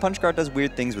 the punch card does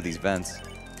weird things with these vents.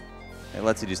 It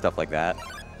lets you do stuff like that.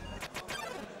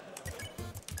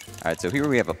 All right, so here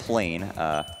we have a plane.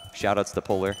 Shoutouts to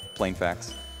Polar, plane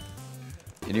facts.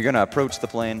 And you're going to approach the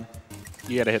plane.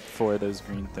 You gotta hit 4 of those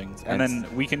green things. And And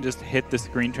then we can just hit the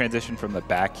screen transition from the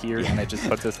back here, and it just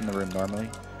puts us in the room normally.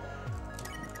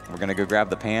 We're going to go grab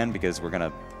the pan because we're going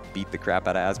to beat the crap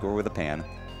out of Asgore with a pan.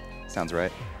 Sounds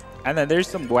right. And then there's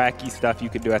some wacky stuff you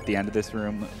could do at the end of this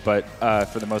room, but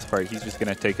for the most part, he's just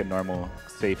gonna take a normal,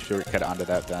 safe shortcut onto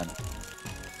that vent.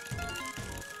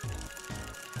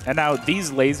 And now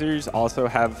these lasers also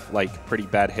have like pretty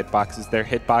bad hitboxes. Their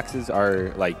hitboxes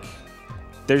are like,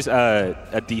 there's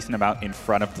a decent amount in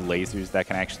front of the lasers that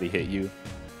can actually hit you.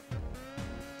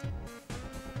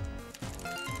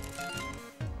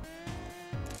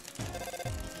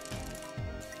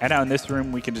 And now in this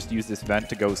room, we can just use this vent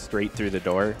to go straight through the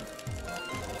door.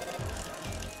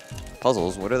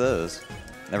 Puzzles, what are those?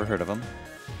 Never heard of them.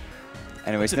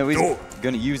 Anyway, SnowieY's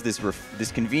going to use this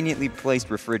this conveniently placed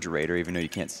refrigerator, even though you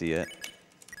can't see it.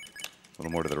 A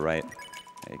little more to the right.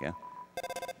 There you go.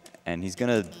 And he's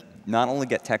going to not only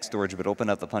get text storage, but open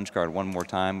up the punch card one more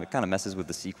time. It kind of messes with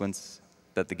the sequence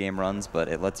that the game runs, but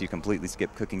it lets you completely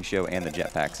skip cooking show and the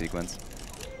jetpack sequence,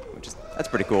 that's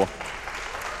pretty cool.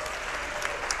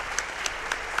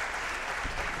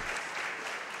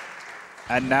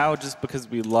 And now, just because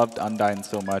we loved Undyne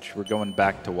so much, we're going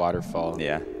back to Waterfall.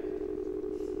 Yeah.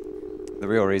 The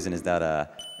real reason is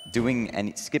that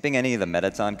skipping any of the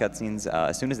Mettaton cutscenes,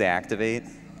 as soon as they activate,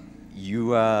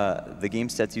 the game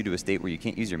sets you to a state where you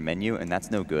can't use your menu, and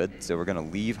that's no good. So we're going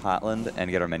to leave Hotland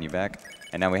and get our menu back.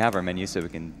 And now we have our menu, so we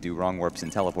can do wrong warps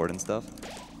and teleport and stuff.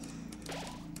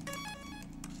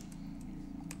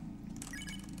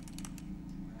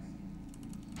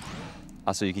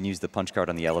 Also, you can use the punch card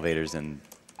on the elevators, and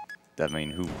I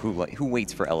mean, who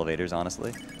waits for elevators,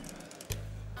 honestly?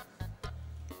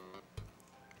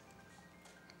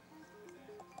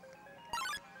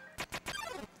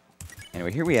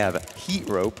 Anyway, here we have Heat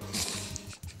Rope.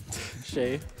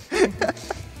 Shay.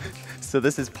 So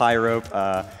this is Pie Rope.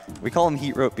 We call him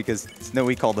Heat Rope because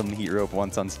SnowieY called him Heat Rope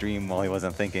once on stream while he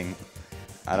wasn't thinking.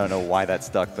 I don't know why that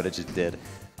stuck, but it just did.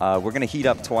 We're going to heat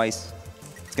up twice.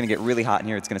 It's going to get really hot in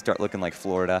here. It's going to start looking like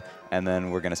Florida, and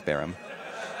then we're going to spare him.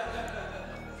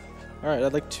 All right,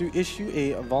 I'd like to issue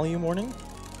a volume warning.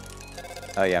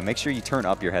 Oh yeah, make sure you turn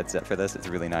up your headset for this. It's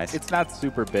really nice. It's not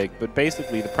super big, but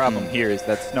basically the problem here is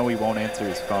that SnowieY won't answer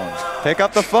his phone. Pick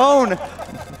up the phone!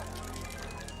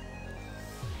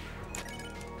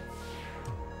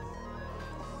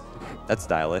 That's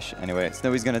stylish. Anyway,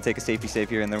 SnowieY's going to take a safety save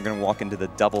here, and then we're going to walk into the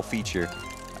double feature.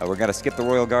 We're going to skip the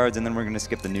Royal Guards, and then we're going to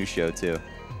skip the news show, too.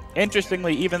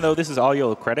 Interestingly, even though this is all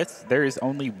yellow credits, there is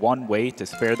only one way to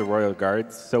spare the Royal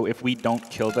Guards, so if we don't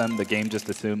kill them, the game just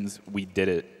assumes we did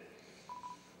it.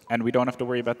 And we don't have to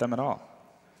worry about them at all.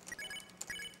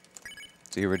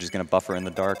 So here we're just going to buffer in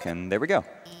the dark, and there we go.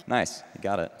 Nice. You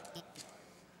got it.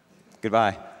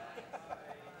 Goodbye.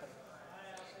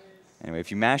 Anyway,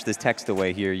 if you mash this text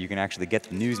away here, you can actually get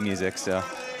the news music, so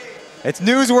it's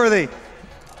newsworthy!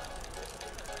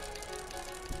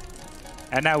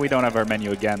 And now we don't have our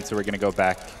menu again, so we're going to go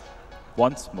back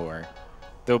once more.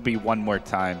 There'll be one more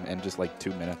time in just like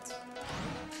 2 minutes.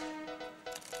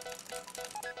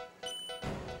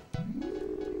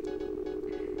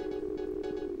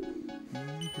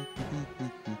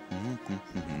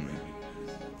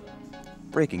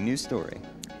 Breaking news story.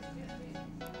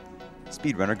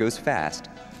 Speedrunner goes fast.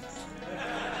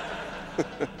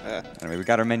 Anyway, we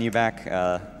got our menu back.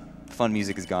 Fun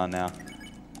music is gone now.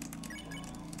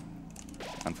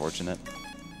 Unfortunate.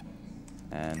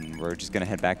 And we're just going to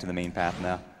head back to the main path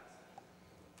now.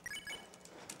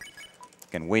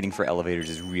 Again, waiting for elevators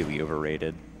is really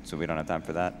overrated, so we don't have time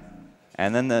for that.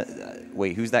 And then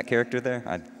wait, who's that character there?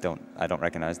 I don't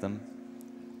recognize them.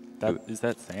 Is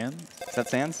that Sans? Is that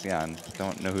Sans? Yeah, I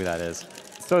don't know who that is.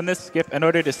 So in this skip, in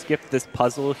order to skip this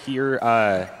puzzle here,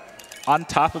 on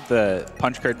top of the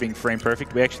punch card being frame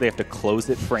perfect, we actually have to close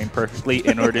it frame perfectly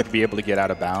in order to be able to get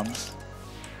out of bounds.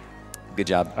 Good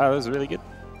job. Oh, that was really good.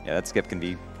 Yeah, that skip can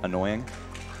be annoying.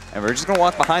 And we're just going to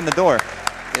walk behind the door.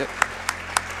 Yep.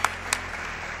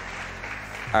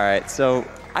 All right, so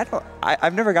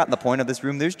I've never gotten the point of this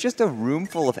room. There's just a room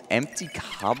full of empty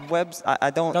cobwebs. I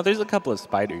don't. No, there's a couple of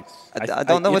spiders. I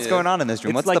don't know what's going on in this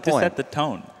room. It's What's like the point? to set the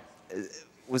tone.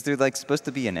 Was there like supposed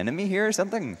to be an enemy here or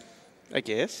something? I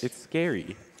guess. It's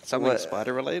scary. Something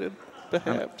spider related,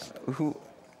 perhaps. Who?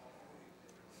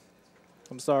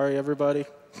 I'm sorry, everybody.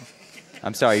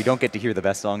 I'm sorry, you don't get to hear the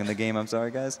best song in the game. I'm sorry,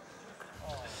 guys.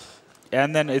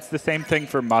 And then it's the same thing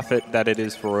for Muffet that it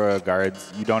is for Royal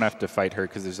Guards. You don't have to fight her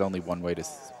because there's only one way to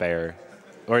spare.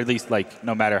 Or at least, like,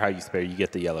 no matter how you spare, you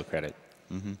get the yellow credit.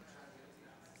 Mm-hmm.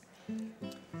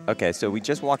 Okay, so we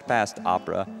just walked past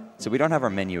Opera, so we don't have our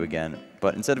menu again.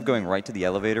 But instead of going right to the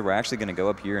elevator, we're actually going to go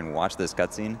up here and watch this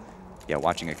cutscene. Yeah,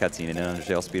 watching a cutscene in an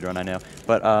Undertale speedrun, I know.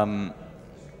 But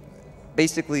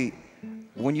basically,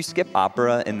 when you skip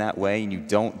Opera in that way and you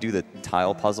don't do the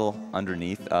tile puzzle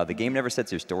underneath, the game never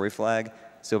sets your story flag.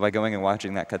 So by going and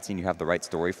watching that cutscene, you have the right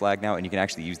story flag now, and you can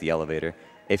actually use the elevator.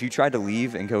 If you try to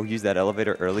leave and go use that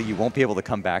elevator early, you won't be able to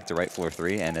come back to right floor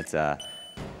 3, and it's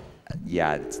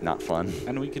yeah, it's not fun.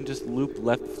 And we can just loop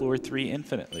left floor 3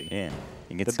 infinitely. Yeah,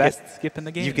 you can the best skip in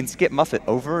the game. You can skip Muffet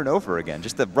over and over again,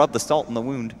 just to rub the salt in the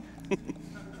wound.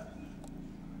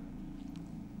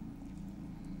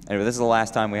 Anyway, this is the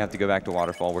last time we have to go back to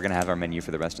Waterfall. We're going to have our menu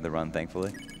for the rest of the run,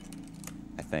 thankfully.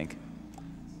 I think.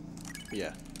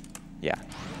 Yeah. Yeah.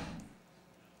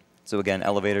 So again,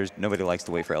 elevators. Nobody likes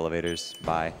to wait for elevators.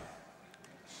 Bye.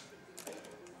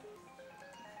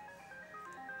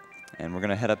 And we're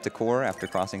going to head up to Core after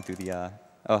crossing through the...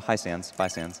 oh, hi, Sans. Bye,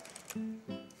 Sans.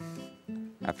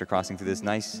 After crossing through this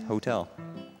nice hotel.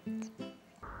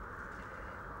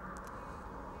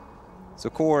 So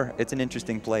core, it's an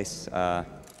interesting place. A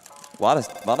lot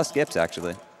of skips,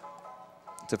 actually.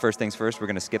 So first things first, we're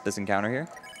going to skip this encounter here.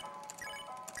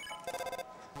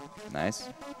 Nice.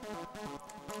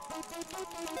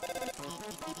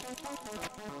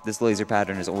 This laser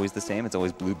pattern is always the same. It's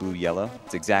always blue, blue, yellow.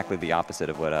 It's exactly the opposite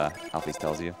of what Alphys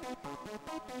tells you.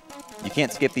 You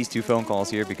can't skip these 2 phone calls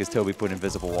here because Toby put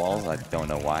invisible walls. I don't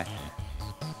know why.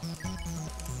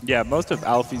 Yeah, most of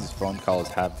Alphys' phone calls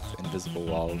have invisible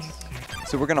walls.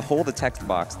 So we're going to hold a text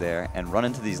box there and run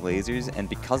into these lasers, and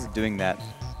because of doing that,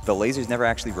 the lasers never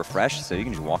actually refresh, so you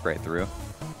can just walk right through.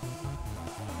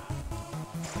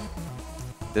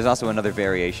 There's also another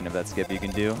variation of that skip you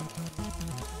can do.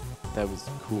 That was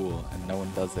cool, and no one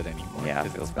does it anymore. Yeah,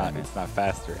 it because feels bad. it's not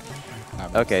faster.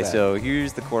 I'm Okay, upset. so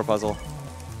here's the core puzzle.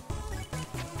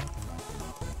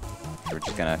 We're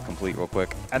just going to complete real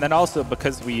quick. And then also,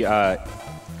 because we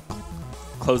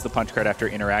close the punch card after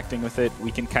interacting with it,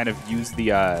 we can kind of use the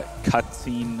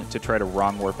cutscene to try to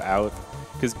wrong warp out.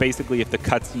 Because basically, if the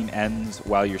cutscene ends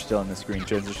while you're still in the screen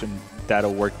transition,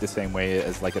 that'll work the same way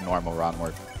as like a normal wrong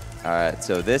warp. All right,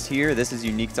 so this is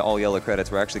unique to all yellow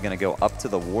credits. We're actually going to go up to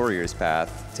the Warriors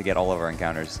path to get all of our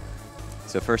encounters.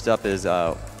 So first up is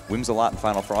Whimsalot and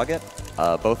Final Frogget.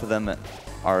 Both of them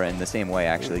are in the same way,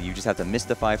 actually. You just have to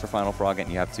mystify for Final Frogget,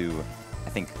 and you have to, I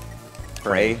think,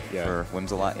 pray for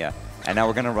Whimsalot. Yeah. And now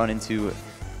we're going to run into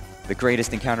the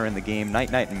greatest encounter in the game,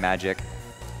 Night Knight and Magic.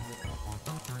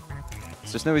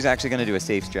 So SnowieY's actually going to do a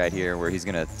safe strat here where he's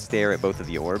going to stare at both of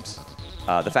the orbs.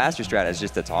 The faster strat is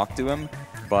just to talk to him,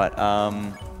 but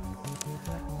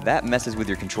that messes with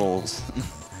your controls.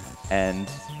 And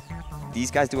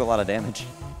these guys do a lot of damage.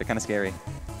 They're kind of scary.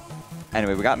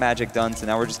 Anyway, we got Magic done, so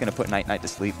now we're just going to put Night Knight to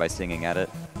sleep by singing at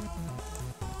it.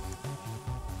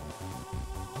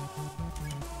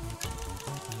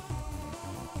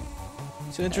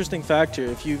 It's an interesting fact here.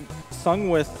 If you sung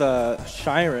with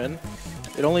Shiren,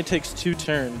 it only takes 2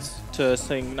 turns to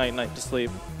sing Night Night to sleep.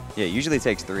 Yeah, it usually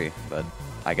takes 3, but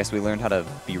I guess we learned how to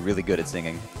be really good at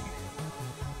singing.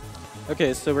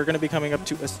 Okay, so we're going to be coming up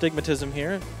to Astigmatism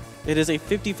here. It is a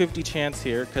 50-50 chance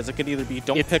here, because it could either be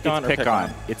pick on or pick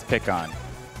on. It's pick on.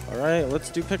 All right, let's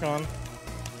do pick on.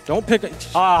 Don't pick on.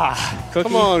 Ah, Cookie.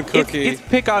 Come on, Cookie. It's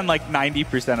pick on like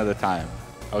 90% of the time.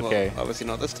 Okay. Well, obviously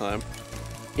not this time.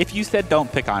 If you said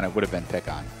don't pick on, it would have been pick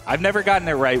on. I've never gotten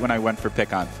it right when I went for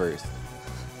pick on first.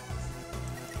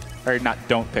 Or not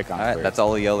don't pick on All right, first. that's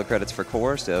all the yellow credits for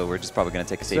core, so we're just probably going to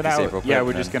take a safety save real quick. Yeah,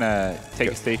 we're just going to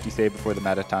take a safety save before the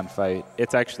Metaton fight.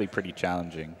 It's actually pretty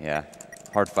challenging. Yeah,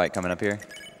 hard fight coming up here.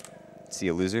 See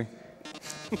a loser.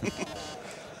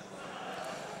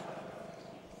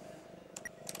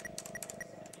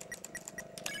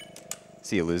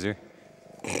 See a loser.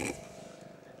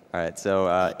 All right,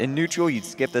 so in neutral, you'd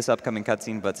skip this upcoming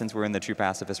cutscene, but since we're in the true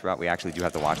pacifist route, we actually do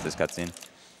have to watch this cutscene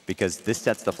because this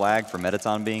sets the flag for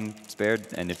Metaton being spared,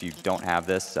 and if you don't have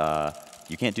this,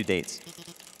 you can't do dates.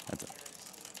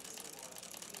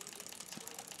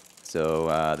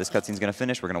 So this cutscene's gonna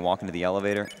finish. We're gonna walk into the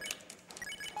elevator.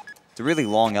 It's a really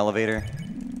long elevator.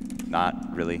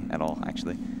 Not really at all,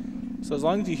 actually. So as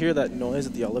long as you hear that noise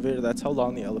at the elevator, that's how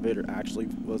long the elevator actually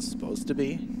was supposed to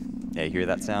be. Yeah, you hear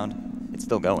that sound? It's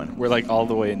still going. We're like all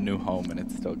the way in New Home and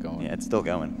it's still going. Yeah, it's still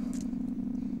going.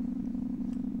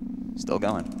 Still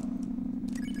going.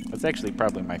 That's actually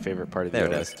probably my favorite part of There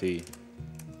the it is. OST.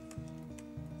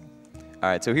 All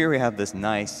right, so here we have this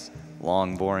nice,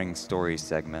 long, boring story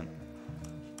segment.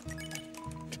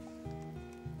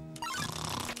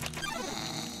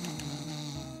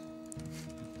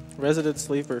 Resident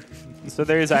sleeper. So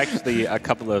there is actually a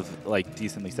couple of like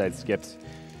decently sized skips.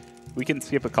 We can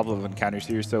skip a couple of encounters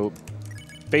here. So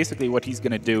basically what he's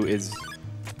going to do is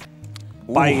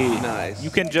Nice. you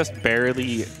can just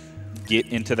barely get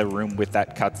into the room with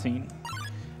that cutscene.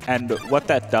 And what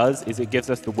that does is it gives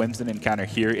us the Whimsin encounter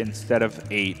here instead of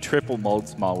a triple mold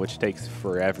small, which takes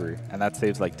forever. And that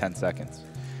saves like 10 seconds.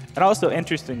 And also,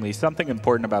 interestingly, something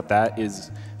important about that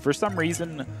is, for some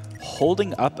reason,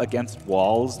 holding up against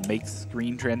walls makes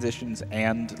screen transitions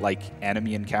and like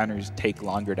enemy encounters take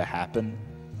longer to happen.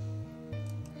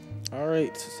 All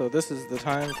right, so this is the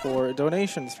time for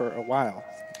donations for a while.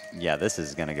 Yeah, this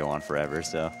is going to go on forever,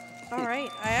 so. All right,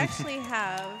 I actually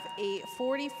have a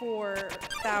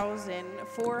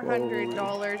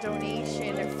 $44,400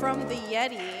 donation from the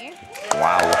Yeti.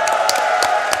 Wow.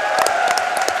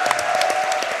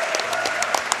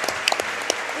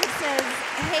 It says,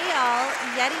 "Hey y'all,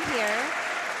 Yeti here.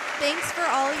 Thanks for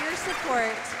all your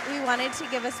support. We wanted to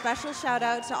give a special shout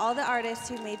out to all the artists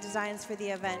who made designs for the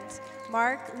event.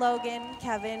 Mark, Logan,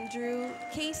 Kevin, Drew,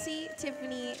 Casey,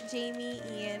 Tiffany, Jamie,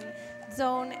 Ian,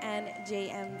 Zone, and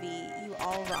JMV. You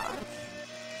all rock.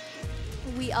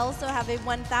 We also have a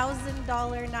 $1,000,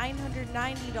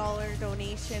 $990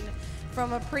 donation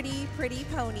from a pretty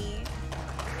pony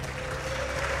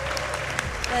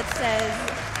that says,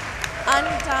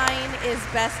 Undyne is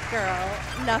best girl.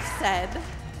 Nuff said.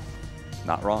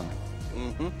 Not wrong.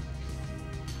 Mm-hmm.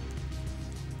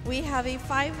 We have a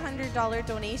 $500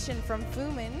 donation from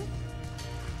Fumin.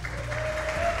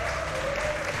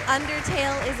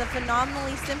 Undertale is a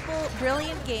phenomenally simple,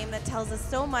 brilliant game that tells us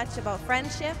so much about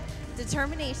friendship,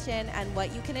 determination, and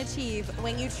what you can achieve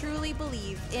when you truly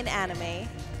believe in anime.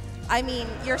 I mean,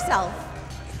 yourself.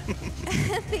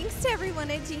 Thanks to everyone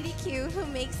at GDQ who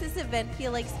makes this event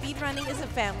feel like speedrunning is a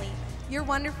family. You're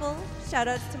wonderful.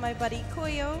 Shoutouts to my buddy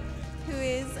Koyo, who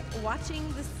is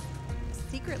watching this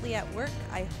secretly at work.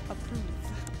 I approve.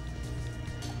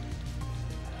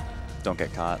 Don't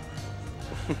get caught.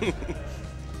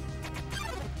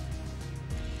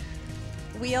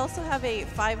 We also have a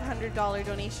 $500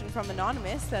 donation from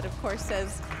Anonymous that, of course,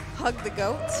 says, hug the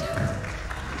goat.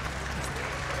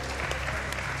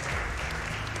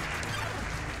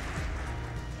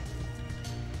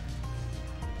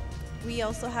 We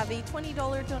also have a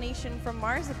 $20 donation from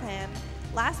Marzipan.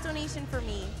 Last donation for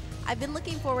me. I've been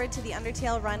looking forward to the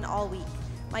Undertale run all week.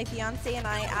 My fiance and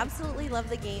I absolutely love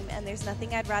the game, and there's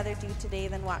nothing I'd rather do today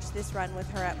than watch this run with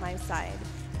her at my side.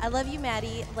 I love you,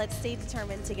 Maddie. Let's stay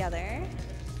determined together.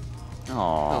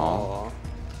 Aww.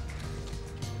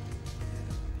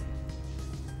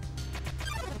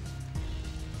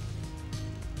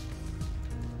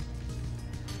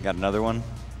 Got another one?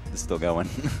 It's still going.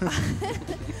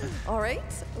 All right,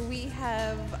 we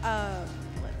have,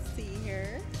 let's see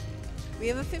here. We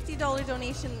have a $50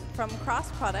 donation from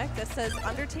Cross Product that says,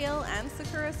 Undertale and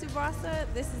Sakura Tsubasa,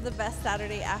 this is the best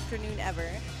Saturday afternoon ever.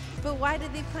 But why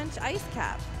did they punch Ice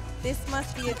Cap? This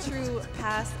must be a true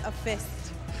pass a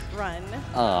fist run.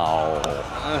 Oh.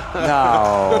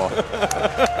 No.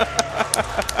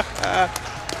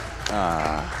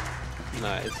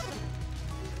 Nice.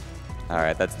 All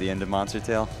right, that's the end of Monster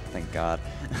Tale. Thank God.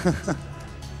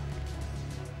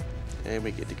 And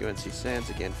we get to go and see Sans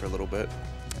again for a little bit.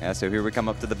 Yeah, so here we come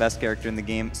up to the best character in the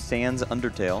game, Sans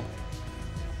Undertale.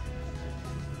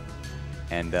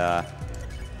 And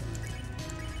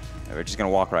we're just gonna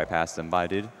walk right past him. Bye,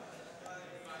 dude.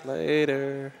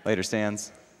 Later. Later,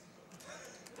 Sans.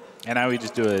 And now we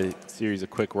just do a series of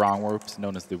quick wrong warps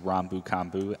known as the Rambu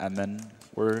Kambu, and then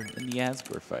we're in the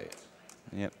Asgore fight.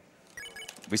 Yep.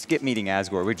 We skip meeting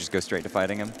Asgore, we just go straight to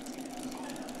fighting him.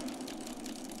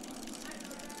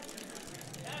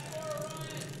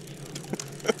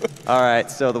 All right,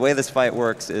 so the way this fight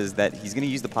works is that he's going to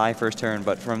use the pie first turn,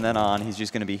 but from then on, he's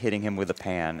just going to be hitting him with a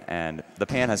pan. And the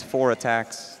pan has 4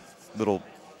 attacks, little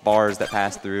bars that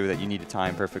pass through that you need to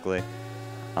time perfectly.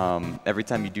 Every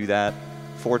time you do that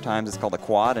 4 times, it's called a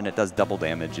quad, and it does double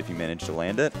damage if you manage to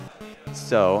land it.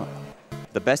 So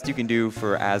the best you can do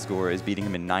for Asgore is beating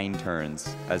him in 9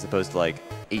 turns, as opposed to like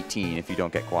 18 if you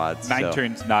don't get quads. 9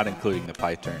 turns, not including the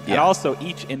pie turn. Yeah. And also,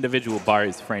 each individual bar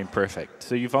is frame perfect.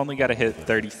 So you've only got to hit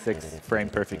 36 frame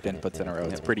perfect inputs in a row.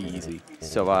 It's pretty easy.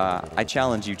 So I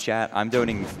challenge you, chat. I'm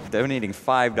donating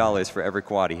 $5 for every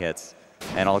quad he hits,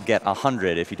 and I'll get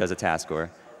 100 if he does a task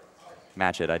score.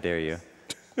 Match it, I dare you.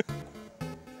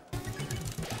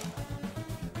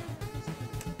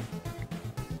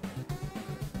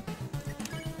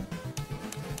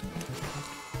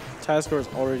 Taskor is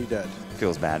already dead.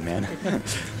 Feels bad, man.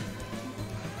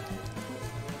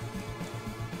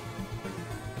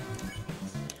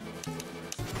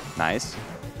 Nice.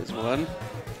 There's one.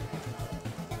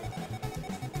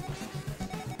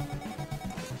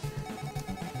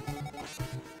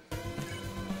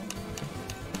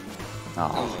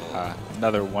 Oh.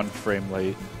 Another 1 frame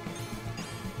late.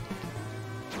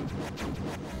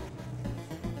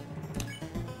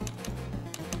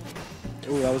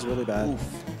 Ooh, that was really bad.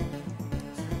 Oof.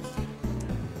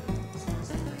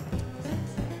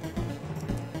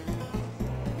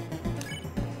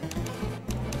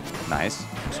 Nice.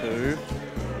 2.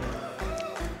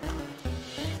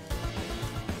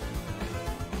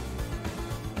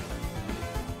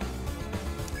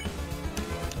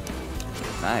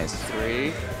 Nice.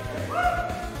 3.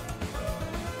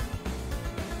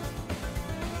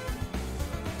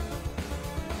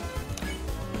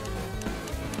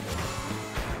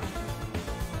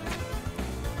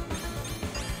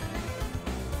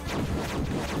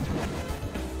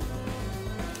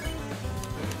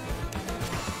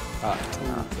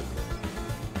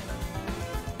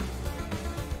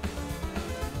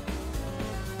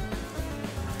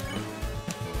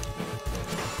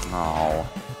 Oh.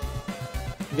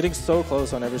 I'm getting so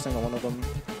close on every single one of them.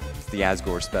 It's the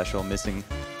Asgore special, missing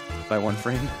by 1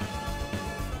 frame.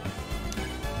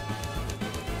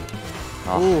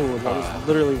 Ooh, that was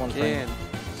literally 1 frame.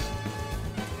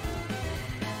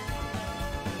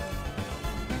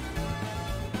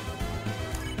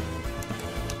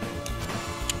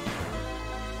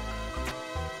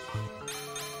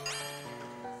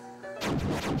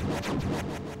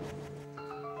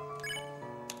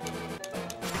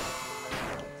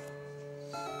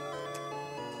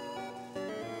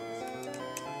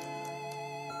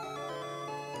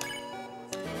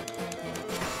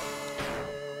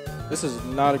 This is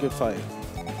not a good fight.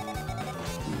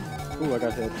 Ooh, I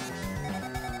got hit.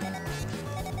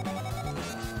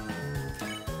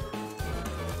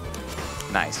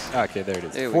 Nice. Okay, there it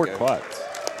is. There we 4 go. quads.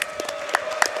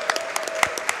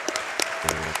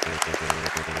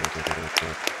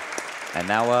 And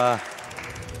now,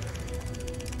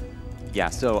 yeah,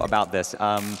 so about this.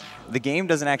 The game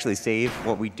doesn't actually save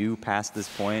what we do past this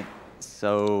point,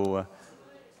 so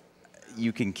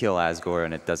you can kill Asgore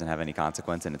and it doesn't have any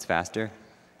consequence and it's faster.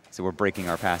 So we're breaking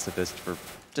our pacifist for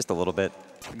just a little bit.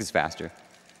 It's faster.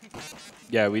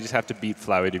 Yeah, we just have to beat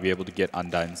Flowey to be able to get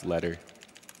Undyne's letter.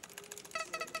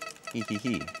 Hee hee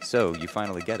hee. So you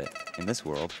finally get it in this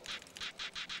world.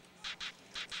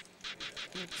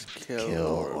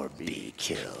 Kill or be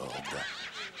killed.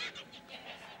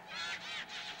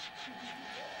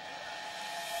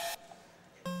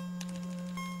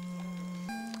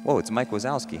 Whoa, it's Mike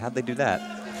Wazowski. How'd they do that?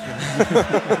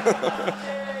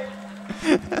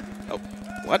 Oh,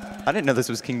 what? I didn't know this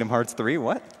was Kingdom Hearts 3.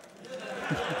 What?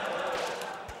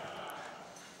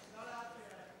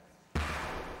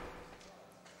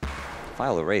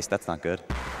 File erased. That's not good.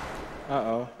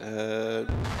 Uh-oh.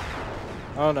 Uh,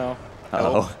 Oh, no.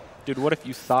 Uh-oh. Dude, what if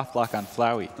you soft lock on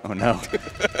Flowey? Oh, no.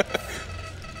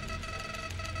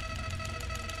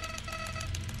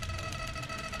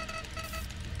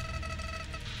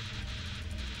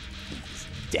 he's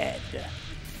dead.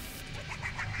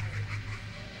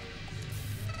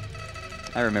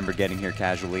 I remember getting here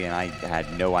casually and I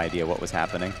had no idea what was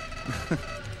happening.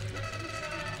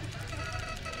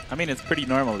 I mean, it's pretty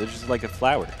normal. There's just like a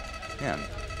flower. Yeah.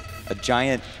 A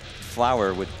giant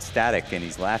flower with static and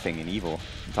he's laughing and evil.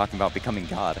 I'm talking about becoming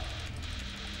God.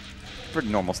 Pretty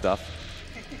normal stuff.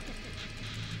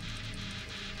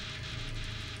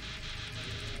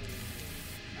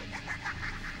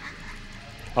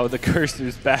 Oh, the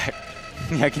cursor's back.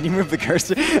 Yeah, can you move the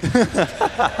cursor?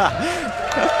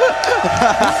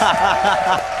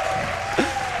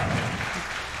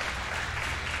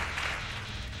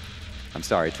 I'm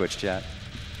sorry, Twitch chat.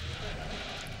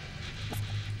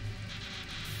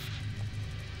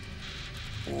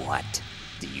 What?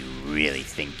 Do you really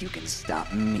think you can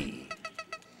stop me?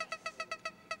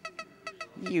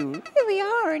 You really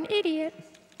are an idiot.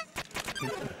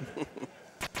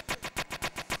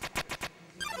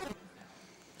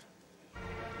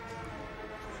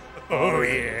 Oh,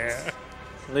 yeah.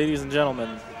 Ladies and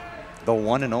gentlemen, The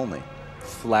one and only.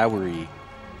 Flowery.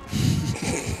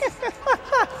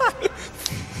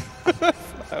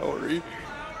 Flowery.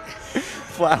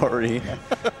 Flowery.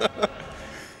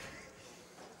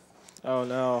 oh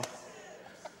no.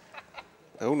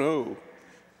 Oh no.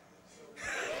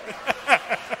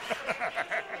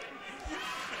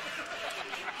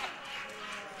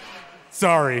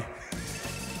 Sorry.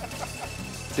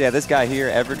 So yeah, this guy here,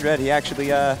 Everdread, he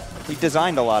actually he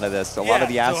designed a lot of this, a lot of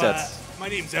the assets. My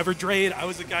name's Everdrade. I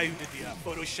was the guy who did the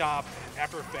Photoshop and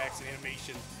After Effects and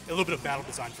animation, a little bit of battle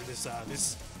design for this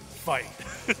this fight.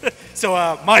 So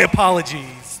my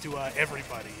apologies to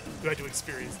everybody who had to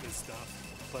experience this stuff.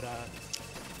 But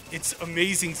it's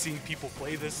amazing seeing people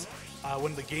play this.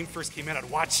 When the game first came out, I'd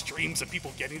watch streams of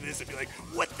people getting this and be like,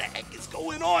 what the heck is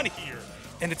going on here?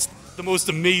 And it's the most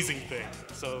amazing thing.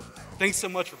 So thanks so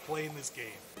much for playing this game.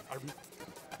 I'm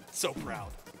so proud.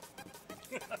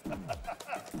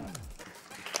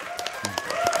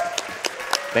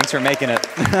 Thanks for making it.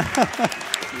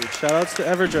 Dude, shoutouts to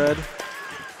Everdread.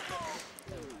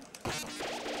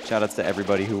 Shoutouts to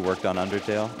everybody who worked on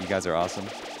Undertale. You guys are awesome.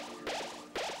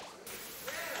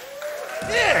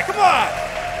 Yeah, come on!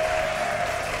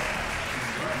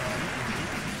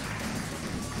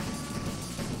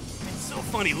 It's so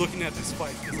funny looking at this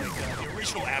fight because like the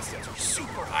original assets are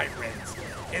super high res,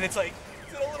 and it's like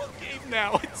it's in a little game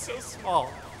now. It's so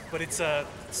small, but it's so.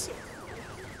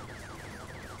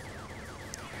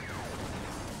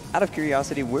 Out of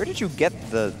curiosity, where did you get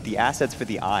the assets for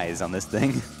the eyes on this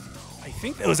thing? I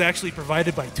think that was actually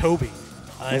provided by Toby,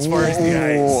 as far as the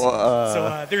eyes.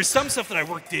 So there's some stuff that I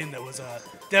worked in that was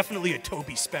definitely a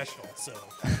Toby special. So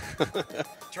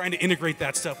trying to integrate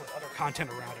that stuff with other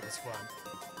content around it was fun.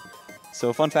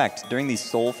 So fun fact, during these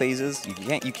soul phases,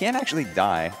 you can't actually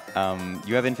die.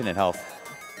 You have infinite health.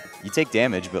 You take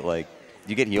damage, but like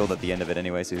you get healed at the end of it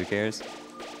anyway, so who cares?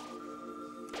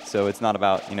 So it's not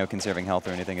about, you know, conserving health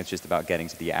or anything, it's just about getting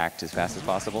to the act as fast as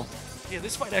possible. Yeah,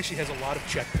 this fight actually has a lot of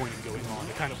checkpointing going on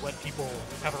to kind of let people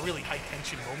have a really high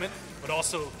tension moment, but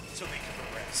also so they can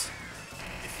progress.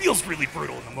 It feels really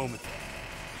brutal in the moment, though.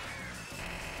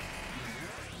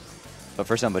 But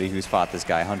for somebody who's fought this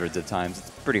guy hundreds of times, it's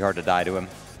pretty hard to die to him.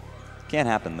 Can't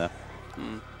happen, though.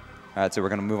 All right, so we're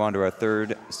going to move on to our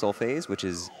third soul phase, which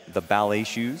is the ballet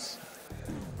shoes.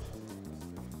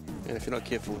 And if you're not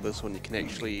careful with this one, you can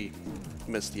actually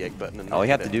miss the egg button. And All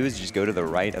you have to do is just go to the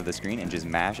right of the screen and just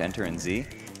mash Enter and Z.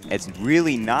 It's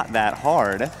really not that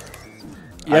hard.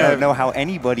 Yeah. I don't know how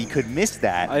anybody could miss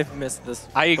that. I've missed this.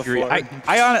 I agree. Before.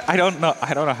 I don't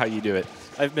know how you do it.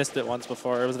 I've missed it once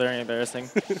before. It was very embarrassing.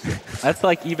 That's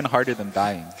like even harder than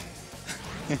dying.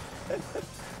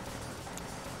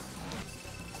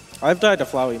 I've died to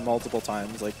Flowey multiple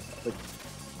times, like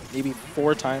maybe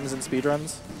 4 times in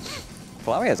speedruns.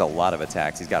 Flowey has a lot of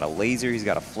attacks. He's got a laser, he's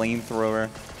got a flamethrower.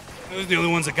 Those are the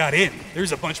only ones that got in.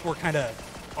 There's a bunch more kind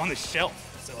of on the shelf.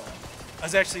 So I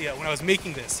was actually, when I was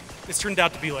making this turned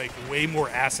out to be like way more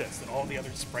assets than all the other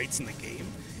sprites in the game.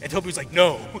 And Toby was like,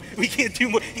 no, we can't do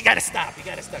more. You gotta stop, you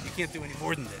can't do any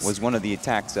more than this. Was one of the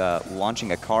attacks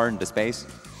launching a car into space?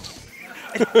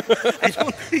 I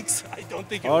don't think so. I don't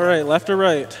think it All was. right, left or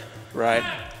right? Right.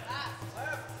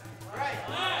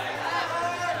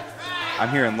 I'm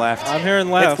hearing left. I'm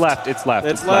hearing left. It's left. It's left.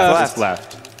 It's It's left.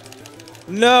 left. It's left.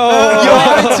 No! You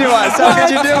lied to us. How could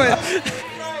you do it?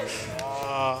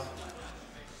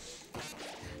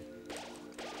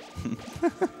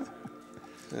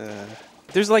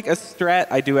 There's like a strat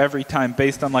I do every time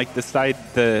based on like the side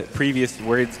the previous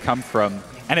words come from,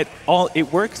 and it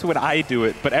works when I do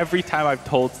it, but every time I've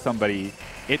told somebody,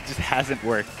 it just hasn't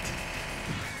worked.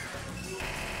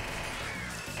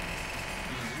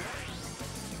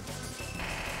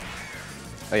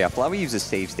 Oh yeah, Flowey uses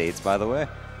save states, by the way.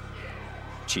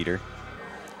 Cheater.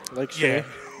 Like Yeah. Shay.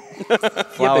 Yeah,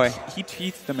 Flowey. but he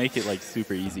cheats to make it like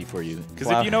super easy for you. Because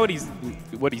Wow. if you know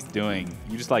what he's doing,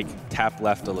 you just like tap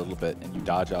left a little bit and you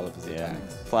dodge all of his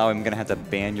attacks. Flowey, I'm gonna have to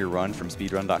ban your run from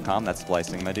speedrun.com. That's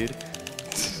splicing, my dude.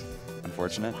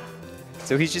 Unfortunate.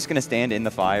 So he's just gonna stand in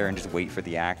the fire and just wait for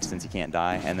the act since he can't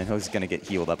die, and then he's gonna get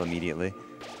healed up immediately.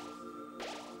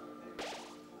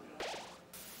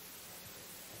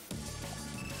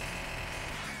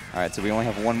 All right, so we only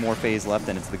have one more phase left,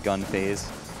 and it's the gun phase.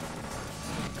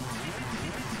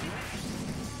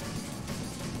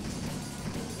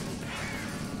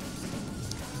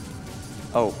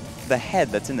 Oh, the head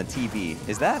that's in the TV,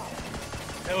 is that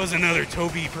That was another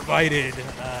Toby provided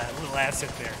little asset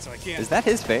there, so is that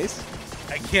his face?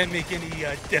 I can't make any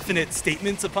definite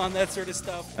statements upon that sort of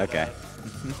stuff. but, Okay.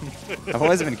 I've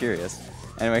always been curious.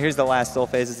 Anyway, here's the last soul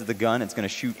phase. This is the gun. It's going to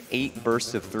shoot 8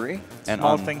 bursts of 3. And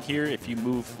Small thing here, if you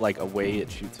move like away,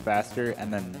 it shoots faster,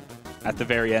 and then at the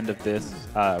very end of this,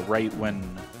 right when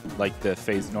like the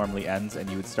phase normally ends and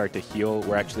you would start to heal,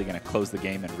 we're actually going to close the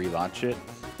game and relaunch it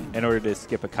in order to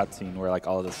skip a cutscene where like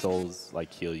all of the souls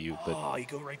like heal you. But Oh, you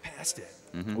go right past it.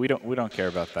 we don't care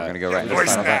about that. we're going to go right into Of the course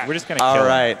final not. phase. We're just going to kill All him.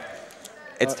 right.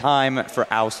 It's time for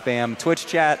OW spam. Twitch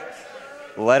chat,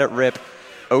 let it rip.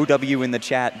 OW in the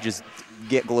chat, just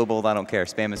get global. I don't care.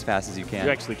 Spam as fast as you can.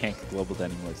 You actually can't get global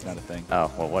anymore. It's not a thing.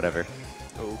 Oh, well, whatever.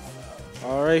 Oh.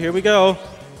 All right, here we go.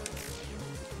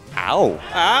 Ow.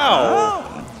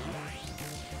 Ow!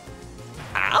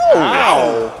 Ow.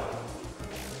 Ow.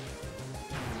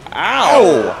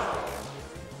 Ow.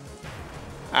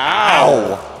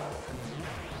 Ow.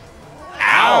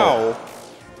 Ow.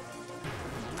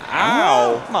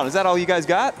 Ow. Come on, is that all you guys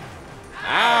got?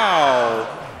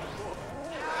 Ow.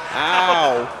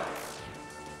 Ow.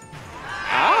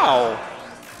 Ow.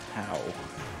 How?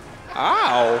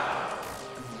 Ow.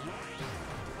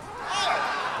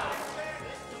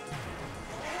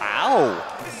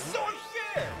 Ow. This is so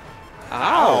unfair.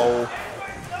 Ow.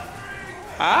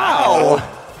 Ow.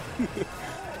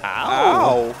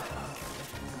 Ow.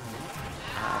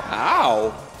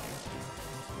 Ow.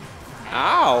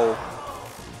 Ow.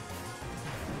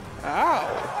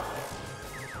 Ow.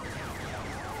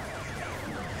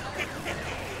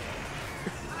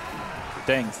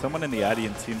 Dang, someone in the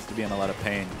audience seems to be in a lot of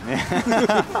pain.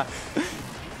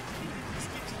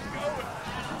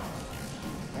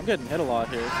 I'm getting hit a lot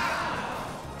here.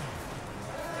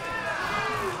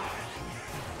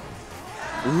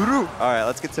 Uru. All right,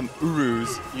 let's get some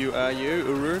urus. You are you,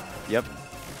 Uru? Yep.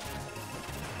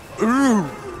 Uru.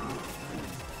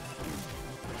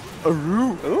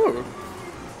 Ooh. Ooh.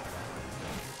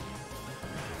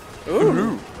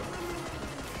 Ooh.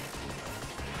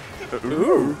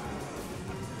 Ooh.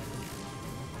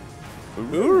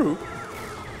 Ooh.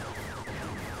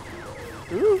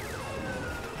 Ooh.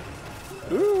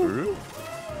 Ooh.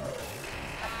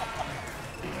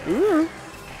 Ooh.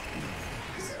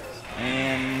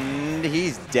 And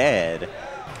he's dead.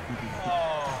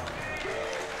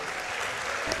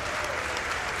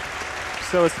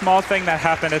 So a small thing that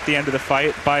happened at the end of the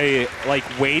fight, by like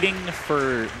waiting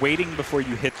before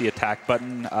you hit the attack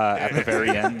button at the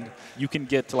very end, you can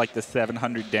get to like the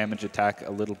 700 damage attack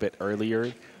a little bit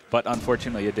earlier, but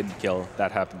unfortunately it didn't kill.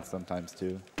 That happens sometimes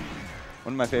too.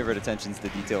 One of my favorite attentions to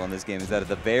detail in this game is that at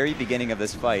the very beginning of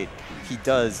this fight, he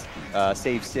does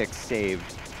save 6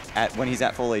 saved when he's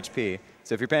at full HP.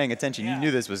 So if you're paying attention, you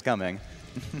knew this was coming.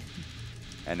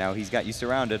 And now he's got you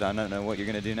surrounded. I don't know what you're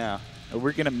going to do now.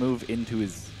 We're going to move into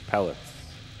his pellets.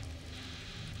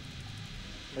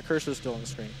 My cursor's still on the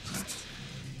screen.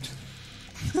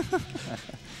 So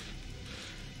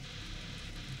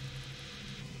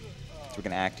we're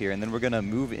going to act here, and then we're going to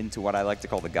move into what I like to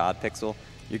call the God Pixel.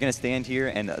 You're going to stand here,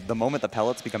 and the moment the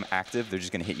pellets become active, they're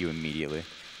just going to hit you immediately.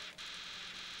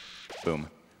 Boom.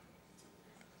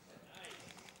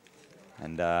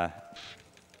 And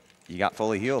you got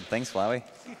fully healed. Thanks, Flowey.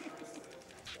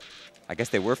 I guess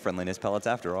they were friendliness pellets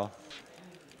after all.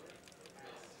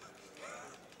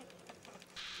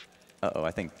 Uh-oh,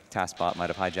 I think TaskBot might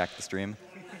have hijacked the stream.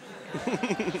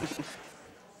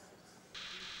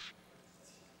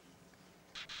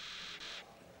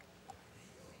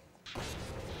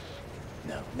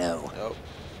 No, no. Oh.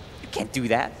 You can't do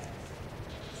that.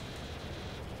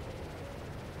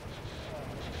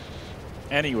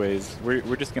 Anyways,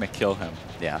 we're just going to kill him.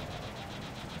 Yeah.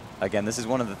 Again, this is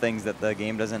one of the things that the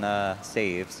game doesn't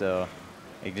save, so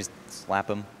you can just slap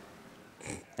him,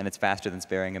 and it's faster than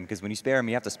sparing him, because when you spare him,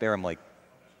 you have to spare him like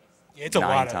Yeah, it's a 9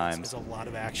 lot times. It's a lot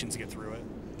of action to get through it.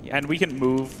 Yeah. And we can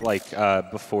move like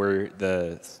before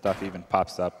the stuff even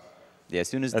pops up. Yeah, as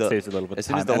soon as That saves a little bit of as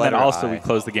soon time. as the And then letter also I, we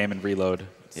close the game and reload.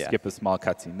 Yeah. Skip a small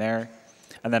cutscene there.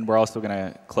 And then we're also going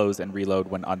to close and reload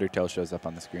when Undertale shows up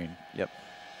on the screen. Yep.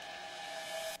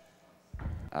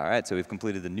 All right, so we've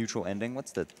completed the neutral ending.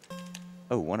 What's the...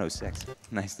 Oh, 106.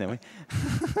 Nice, Snowy.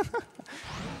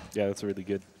 Yeah, that's really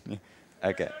good. Yeah.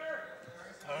 Okay.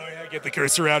 Oh yeah, get the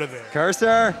cursor out of there.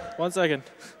 Cursor! 1 second.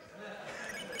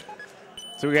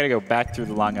 So we got to go back through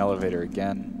the long elevator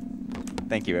again.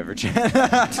 Thank you, Everchat.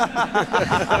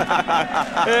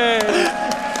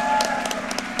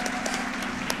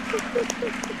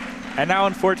 And now,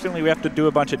 unfortunately, we have to do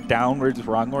a bunch of downwards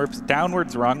wrong warps.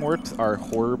 Downwards wrong warps are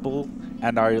horrible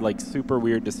and are like super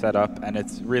weird to set up, and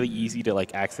it's really easy to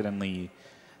like accidentally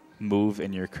move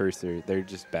in your cursor. They're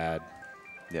just bad.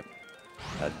 Yep.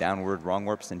 A downward wrong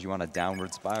warp sends you on a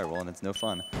downward spiral, and it's no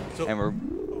fun. So And we're...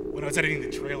 when I was editing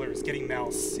the trailers, getting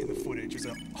Mouse in the footage was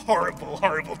a horrible,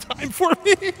 horrible time for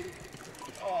me.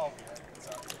 Oh,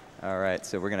 man. All right,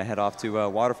 so we're going to head off to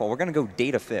Waterfall. We're going to go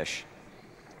date a fish.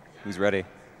 Who's ready?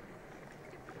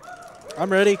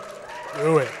 I'm ready.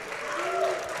 Do it.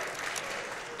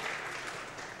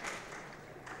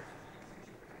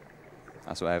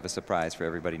 Also, I have a surprise for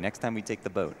everybody. Next time we take the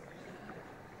boat.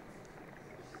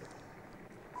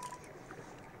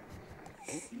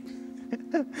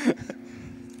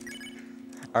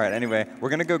 All right, anyway, we're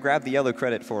going to go grab the yellow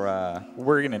credit for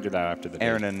We're going to do that after the date.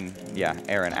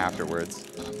 Aaron afterwards,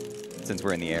 since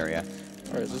we're in the area.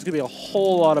 All right, so there's gonna be a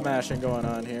whole lot of mashing going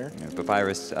on here. Yeah,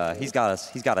 Papyrus, he's got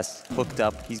us hooked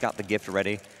up. He's got the gift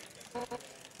ready.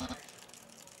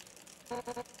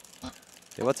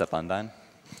 Hey, what's up, Undyne?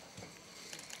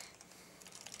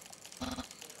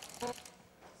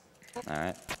 All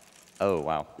right. Oh,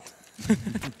 wow.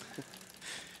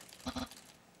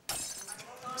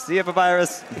 See ya,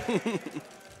 Papyrus.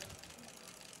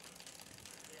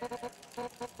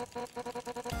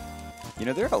 You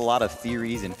know, there are a lot of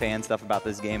theories and fan stuff about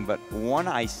this game, but one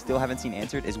I still haven't seen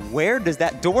answered is, where does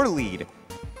that door lead?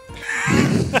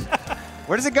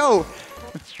 Where does it go?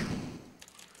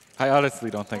 I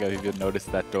honestly don't think I've even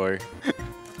noticed that door.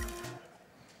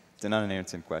 It's an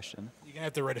unanswered question. You're gonna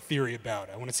have to write a theory about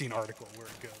it. I want to see an article where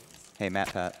it goes. Hey,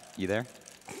 Matt Pat, you there?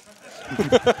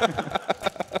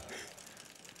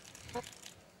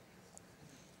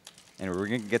 And we're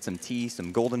going to get some tea,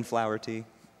 some golden flower tea.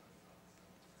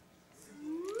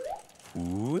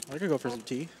 Ooh. I could go for some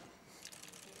tea.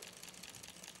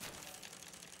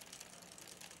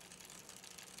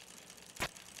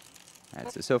 All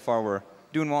right, so far we're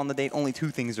doing well on the date. Only 2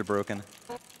 things are broken.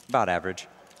 About average.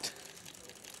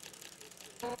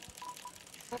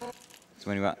 So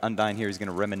when Undyne here is going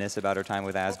to reminisce about her time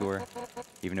with Asgore,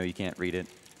 even though you can't read it.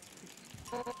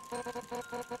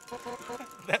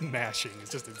 That mashing is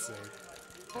just insane.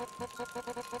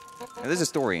 Now, there's a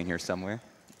story in here somewhere.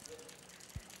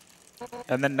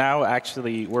 And then now,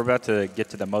 actually, we're about to get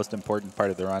to the most important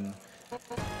part of the run.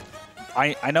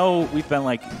 I know we've been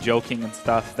like joking and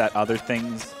stuff that other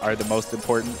things are the most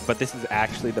important, but this is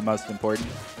actually the most important.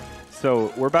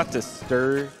 So we're about to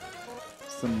stir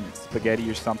some spaghetti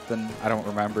or something. I don't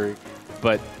remember.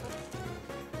 But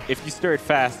if you stir it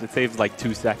fast, it saves like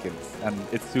 2 seconds, and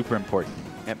it's super important.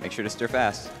 Yep, make sure to stir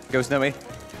fast. Go, Snowy.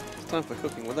 It's time for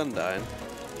cooking with Undyne.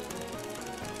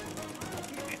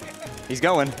 He's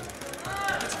going.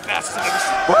 It's fast as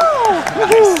I've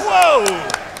ever seen. Whoa!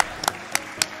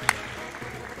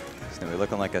 Snowy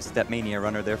looking like a Stepmania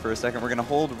runner there for a second. We're going to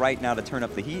hold right now to turn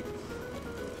up the heat.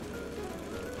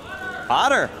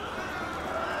 Hotter.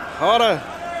 Hotter.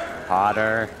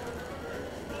 Hotter.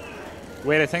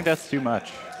 Wait, I think that's too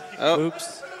much. Oh.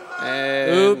 Oops.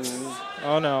 And Oops.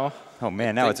 Oh no. Oh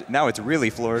man, now it's really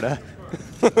Florida.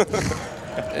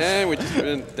 And we just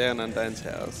went down Undyne's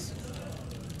house.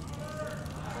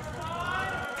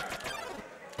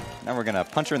 Now we're gonna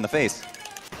punch her in the face.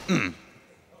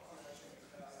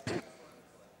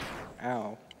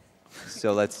 Ow.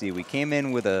 So let's see. We came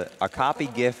in with a copy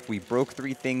gift. We broke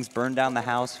 3 things, burned down the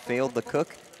house, failed to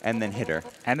cook, and then hit her.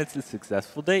 And it's a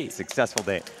successful date. Successful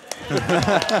date.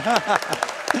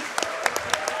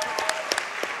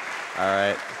 All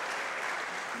right.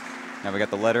 Now we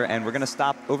got the letter, and we're gonna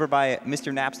stop over by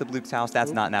Mr. Napstabloop's house.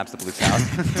 That's not Napstabloop's house.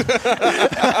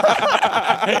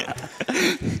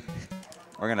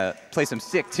 We're gonna play some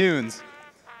sick tunes.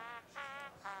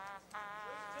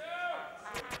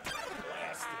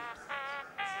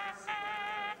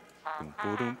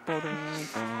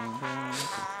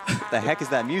 What the heck is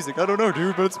that music? I don't know,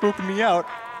 dude, but it's spoken me out.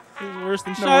 This is worse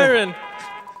than No Shiren.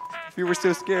 If you were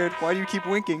so scared, why do you keep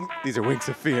winking? These are winks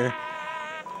of fear.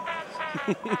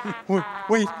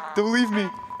 Wait, don't leave me.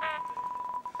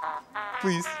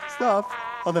 Please, stop.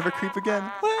 I'll never creep again.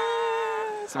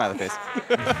 Smiley face.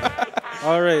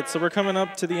 All right, so we're coming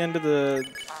up to the end of the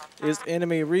Is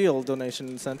Anime Real donation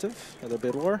incentive, or the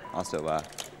bid war. Also,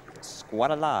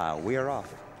 squadala, we are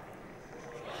off.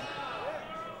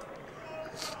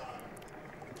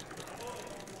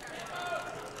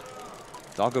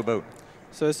 Doggo boat.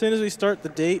 So as soon as we start the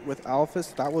date with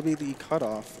Alphys, that will be the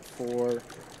cutoff for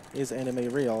Is Anime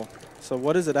Real. So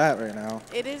what is it at right now?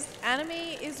 It is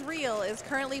Anime is Real is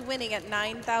currently winning at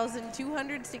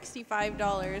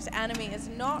 $9,265. Anime is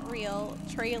Not Real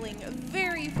trailing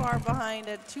very far behind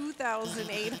at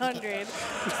 $2,800.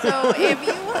 So if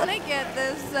you want to get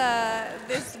this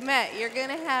this met, you're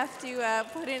gonna have to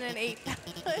put in an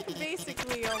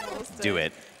basically almost Do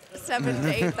it. $7,000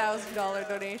 to $8,000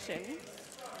 donation.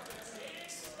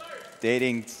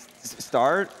 Dating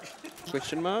start?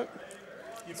 Question mark?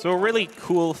 So a really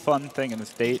cool, fun thing in the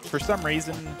state, for some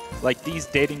reason, like these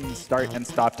dating start and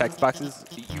stop text boxes,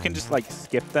 you can just like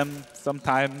skip them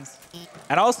sometimes.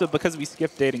 And also because we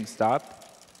skip dating stop,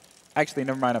 actually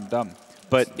never mind, I'm dumb.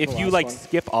 But if you like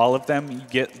skip all of them, you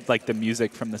get like the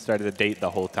music from the start of the date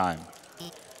the whole time.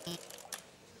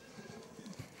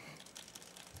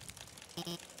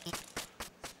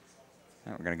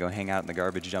 All right, we're gonna go hang out in the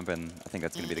garbage dump, and I think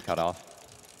that's gonna be the cutoff.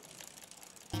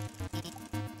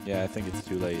 Yeah, I think it's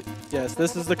too late. Yes,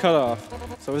 this is the cutoff.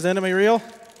 So is Anime Real?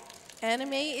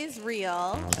 Anime is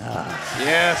Real.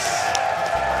 Yes.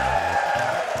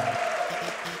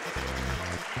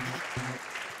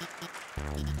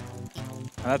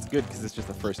 And that's good because it's just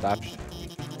the first option.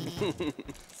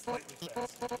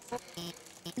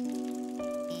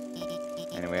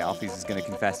 Anyway, Alphys is gonna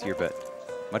confess here, but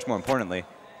much more importantly,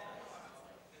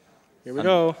 Here we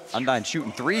go. Undyne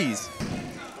shooting 3s.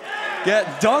 Get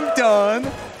dunked on.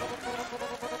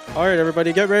 All right,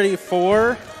 everybody, get ready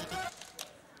for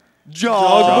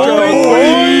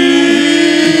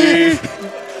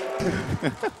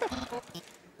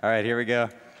All right, here we go.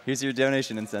 Here's your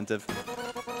donation incentive.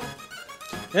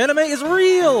 Anime is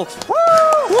Real. Woo!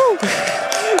 Woo!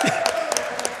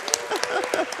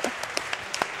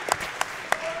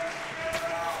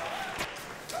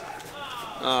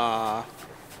 Ah.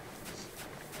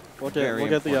 We'll Very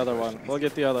get the other important one. We'll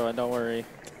get the other one. Don't worry.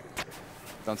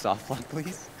 Don't soft lock,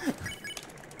 please.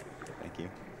 Thank you.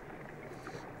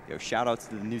 Yo, shout outs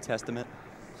to the New Testament.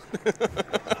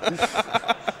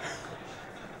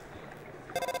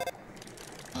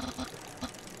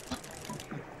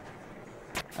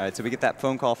 All right, so we get that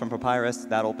phone call from Papyrus.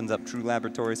 That opens up True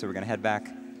Laboratory, so we're going to head back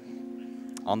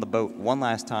on the boat one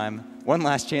last time. One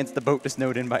last chance the boat to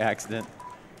snowed in by accident.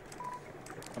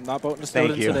 I'm not voting to Thank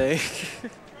Snowden you. today.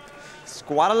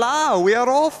 Squadala, we are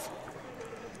off.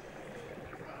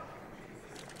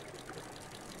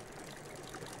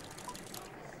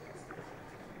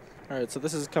 All right, so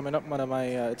this is coming up one of my,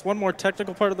 it's one more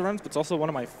technical part of the runs, but it's also one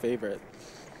of my favorite.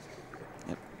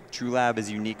 Yep. True Lab is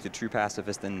unique to True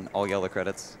Pacifist in all yellow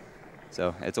credits.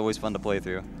 So it's always fun to play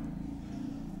through.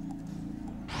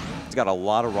 It's got a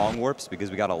lot of wrong warps because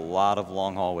we got a lot of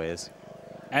long hallways.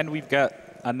 And we've got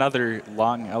another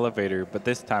long elevator, but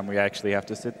this time we actually have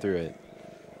to sit through it.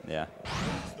 Yeah.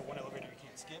 It's the one elevator you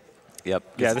can't skip. Yep.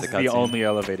 Yeah, this this is the only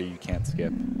elevator you can't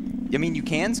skip. I mean, you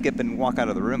can skip and walk out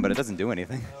of the room, but it doesn't do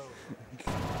anything.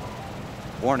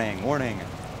 Warning, warning.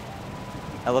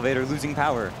 Elevator losing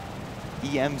power.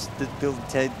 EM's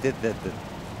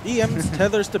EM's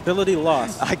tether stability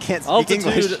loss. I can't speak Altitude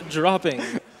English. dropping.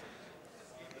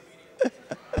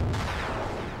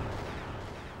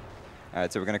 All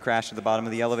right, so we're going to crash to the bottom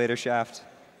of the elevator shaft.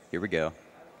 Here we go.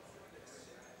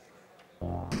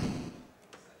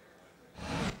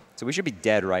 So we should be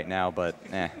dead right now, but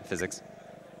physics.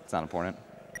 It's not important.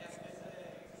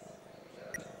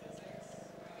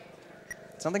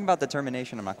 Something about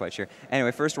determination, I'm not quite sure.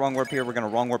 Anyway, first wrong warp here. We're going to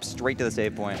wrong warp straight to the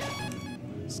save point.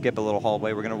 Skip a little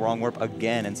hallway. We're going to wrong warp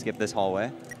again and skip this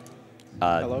hallway.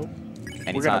 Hello?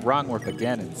 We're going to wrong warp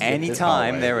again and skip this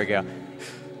Anytime. hallway. There we go.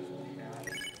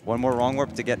 One more wrong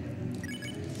warp to get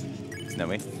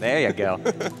Snowy. There you go.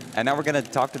 And now we're going to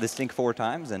talk to the Sync 4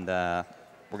 times, and we're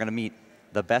going to meet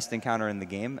the best encounter in the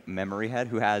game, Memory Head,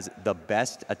 who has the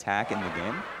best attack in the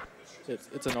game.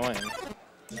 It's annoying.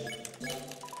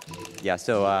 Yeah,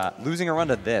 so losing a run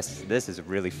to this is a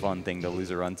really fun thing to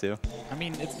lose a run to. I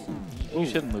mean, you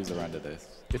shouldn't lose a run to this.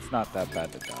 It's not that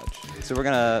bad to dodge. So we're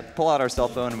going to pull out our cell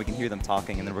phone, and we can hear them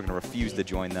talking, and then we're going to refuse to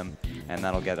join them, and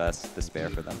that'll get us the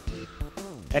spare for them.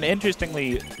 And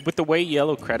interestingly, with the way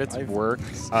yellow credits work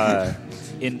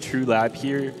in True Lab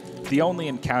here, the only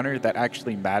encounter that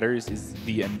actually matters is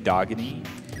the endogeny.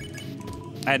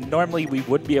 And normally we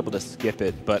would be able to skip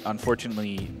it, but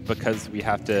unfortunately, because we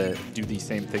have to do the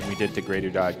same thing we did to Greater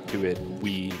Dog to it,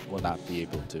 we will not be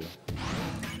able to.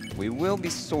 We will be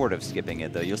sort of skipping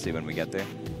it, though. You'll see when we get there.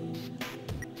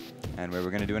 And we're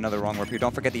going to do another wrong warp here.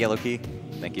 Don't forget the yellow key.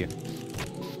 Thank you.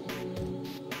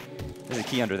 There's a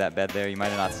key under that bed there. You might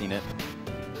have not seen it.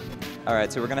 All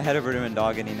right, so we're going to head over to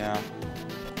Endogeny now.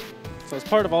 So as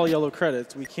part of all yellow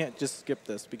credits, we can't just skip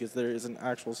this because there is an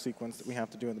actual sequence that we have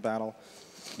to do in the battle.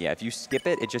 Yeah, if you skip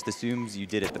it, it just assumes you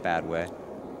did it the bad way.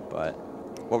 But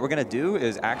what we're going to do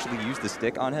is actually use the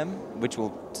stick on him, which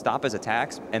will stop his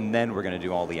attacks, and then we're going to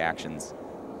do all the actions.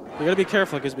 We got to be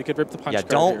careful because we could rip the punch card.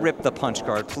 Yeah, don't here. rip the punch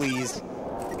card, please.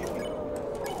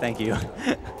 Thank you.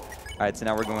 All right, so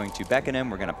now we're going to beckon him.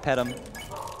 We're going to pet him.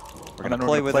 We're going to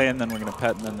play with him. And then we're going to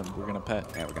pet, and then we're going to pet.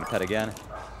 Yeah, we're going to pet again.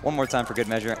 One more time for good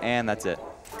measure, and that's it.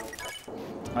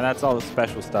 And that's all the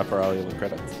special stuff for all yellow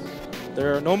credits.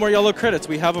 There are no more yellow credits.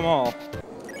 We have them all.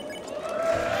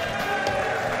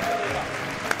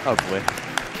 Hopefully.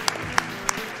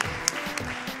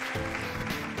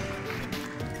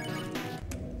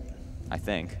 I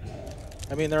think.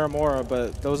 I mean, there are more,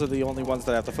 but those are the only ones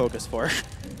that I have to focus for.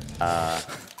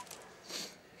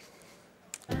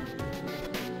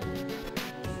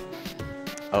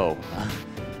 Oh.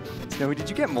 Snowy, did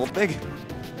you get mold big?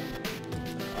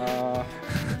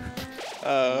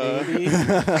 Maybe.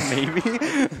 Maybe?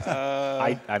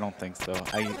 I don't think so.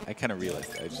 I kind of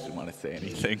realized that. I just didn't want to say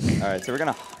anything. All right, so we're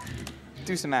going to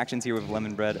do some actions here with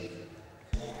Lemon Bread.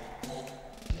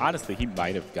 Honestly, he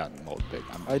might have gotten mold big.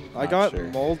 I got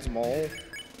Mold's Mole.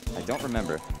 I don't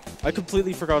remember. I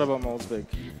completely forgot about Mold's Big.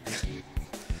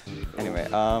 Anyway,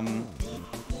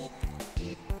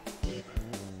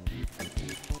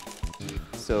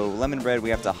 so Lemon Bread, we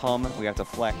have to hum, we have to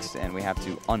flex, and we have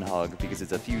to unhug because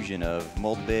it's a fusion of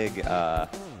Mold Big, I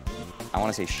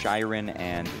want to say Shiren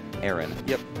and Aaron.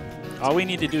 Yep. All we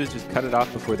need to do is just cut it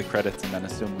off before the credits and then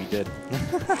assume we did.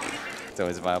 It's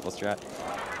always a viable strat.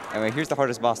 Anyway, here's the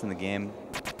hardest boss in the game.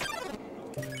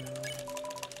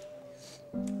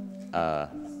 Oh,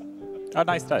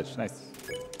 nice touch. Nice.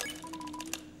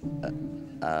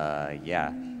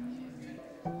 Yeah.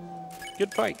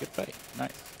 Good fight. Good fight.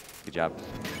 Nice. Good job.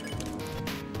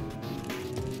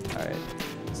 All right.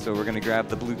 So we're going to grab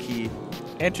the blue key.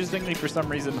 Interestingly, for some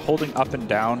reason, holding up and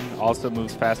down also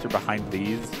moves faster behind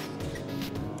these.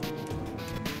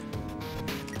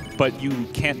 But you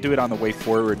can't do it on the way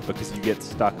forward because you get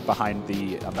stuck behind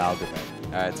the amalgamate.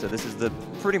 All right, so this is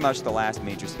pretty much the last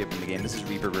major skip in the game. This is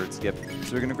Reaper Bird skip.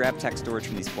 So we're going to grab tech storage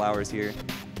from these flowers here,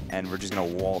 and we're just going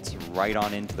to waltz right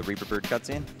on into the Reaper Bird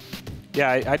cutscene.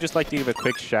 Yeah, I just like to give a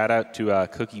quick shout out to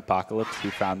Cookie Apocalypse who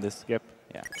found this skip.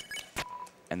 Yeah.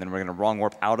 And then we're going to wrong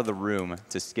warp out of the room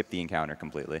to skip the encounter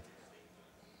completely.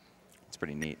 It's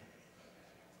pretty neat.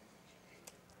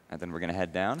 And then we're going to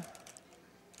head down.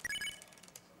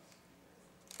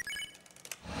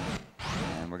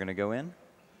 And we're going to go in.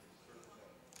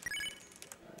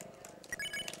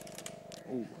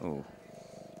 Ooh.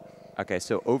 Okay,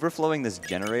 so overflowing this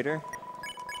generator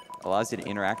allows you to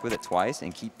interact with it twice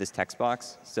and keep this text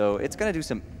box. So it's going to do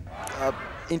some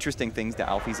interesting things to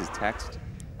Alphys' text.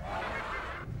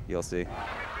 You'll see.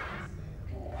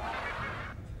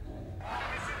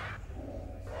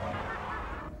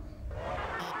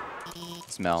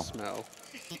 Smell. Smell.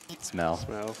 Smell.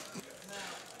 Smell.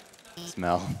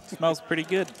 Smell. Smells pretty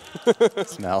good.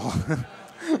 Smell.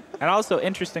 And also,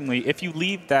 interestingly, if you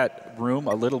leave that room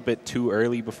a little bit too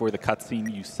early before the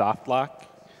cutscene, you soft lock.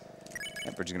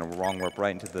 And we're just going to wrong warp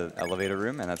right into the elevator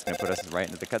room, and that's going to put us right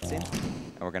into the cutscene.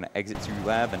 And we're going to exit through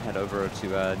lab and head over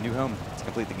to New Home to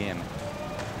complete the game.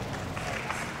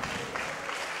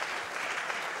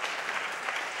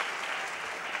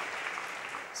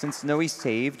 Since Snowy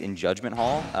saved in Judgment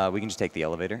Hall, we can just take the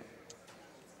elevator.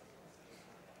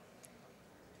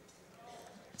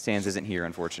 Sans isn't here,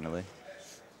 unfortunately.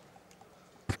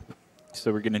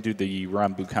 So we're going to do the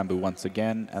Rambu Kambu once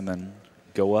again, and then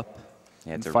go up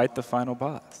and fight the final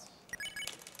boss.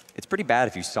 It's pretty bad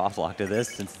if you soft lock to this,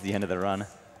 since it's the end of the run. I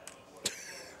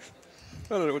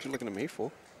don't know what you're looking at me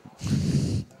for.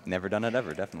 Never done it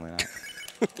ever, definitely not.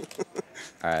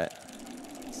 All right.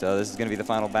 So this is going to be the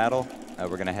final battle.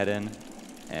 We're going to head in,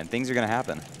 and things are going to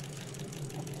happen.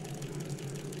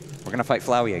 We're going to fight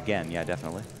Flowey again. Yeah,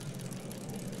 definitely.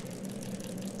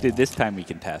 Dude, this time we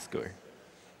can task her.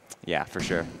 Yeah, for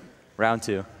sure. Round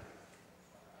 2.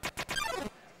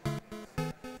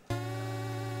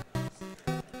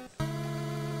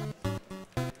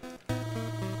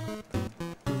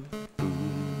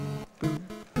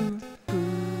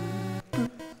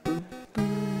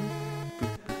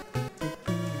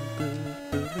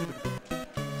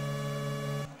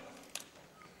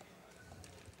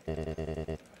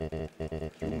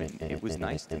 It was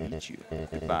nice to meet you.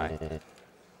 Goodbye.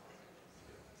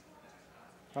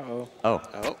 Uh-oh. Oh.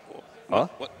 Oh. Huh?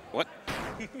 What?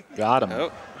 Got him.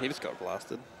 Oh, he just got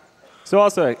blasted. So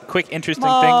also a quick interesting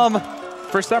thing.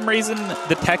 For some reason,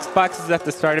 the text boxes at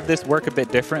the start of this work a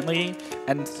bit differently.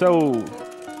 And so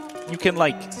you can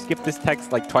like skip this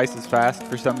text like twice as fast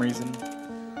for some reason.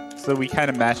 So we kind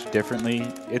of match differently.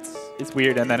 It's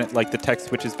weird, and then it like the text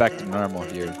switches back to normal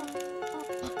here.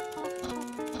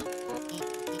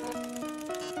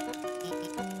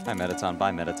 Hi, Metaton.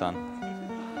 Bye, Metaton.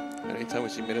 Anytime we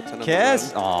see Metaton.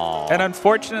 Kiss! Aww. And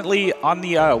unfortunately, on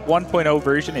the 1.0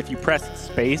 version, if you pressed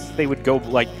space, they would go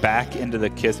like back into the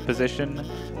kiss position.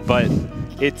 But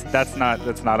that's not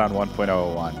on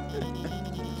 1.001.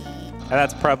 And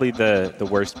that's probably the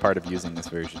worst part of using this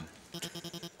version.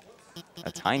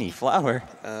 A tiny flower.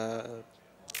 Oh,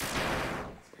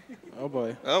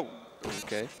 boy. Oh,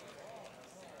 okay.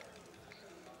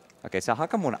 Okay, so how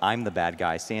come when I'm the bad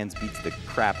guy, Sans beats the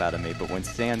crap out of me, but when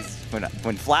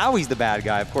Flowey's the bad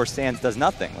guy, of course Sans does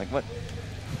nothing? Like what?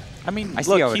 I mean, I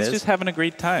see how look, it he's is. just having a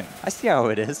great time. I see how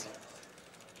it is.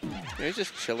 Yeah, he's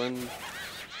just chilling.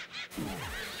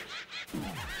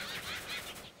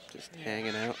 Just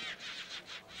hanging out.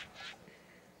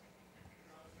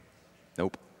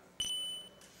 Nope.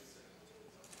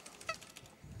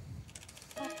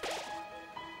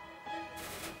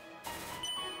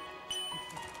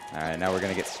 All right, now we're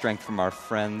going to get strength from our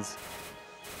friends.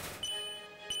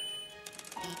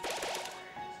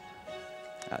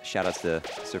 Shout-outs to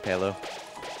Sir Palo.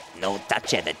 No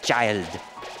touch the child.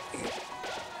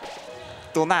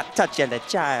 Do not touch the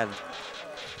child.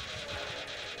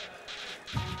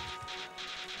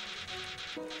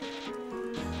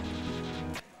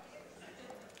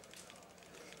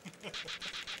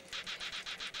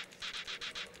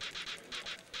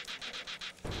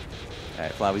 All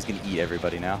right, Flowey's going to eat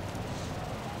everybody now.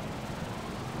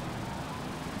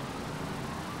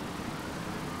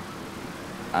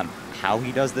 How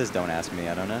he does this, don't ask me.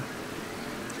 I don't know.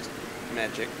 Just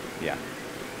magic. Yeah.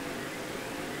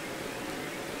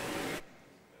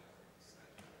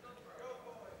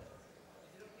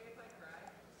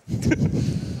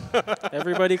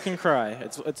 Everybody can cry.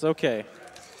 It's okay.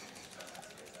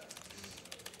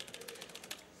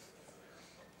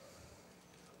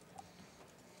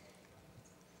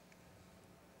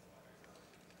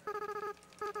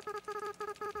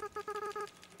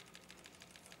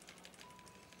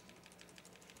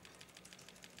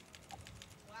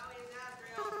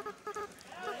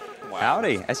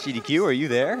 Howdy, SGDQ, are you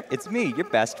there? It's me, your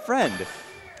best friend.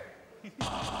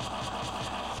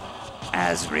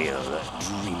 Asriel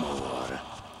Dreamor.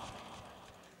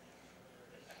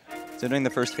 So during the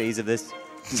first phase of this,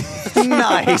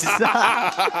 nice.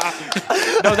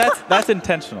 No, that's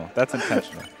intentional. That's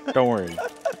intentional. Don't worry.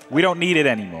 We don't need it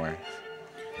anymore.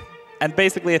 And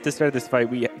basically, at the start of this fight,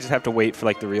 we just have to wait for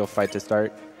like the real fight to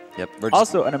start. Yep.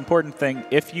 Also, an important thing: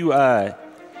 if you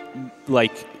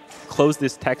like close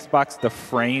this text box, the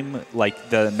frame, like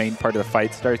the main part of the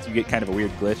fight starts, you get kind of a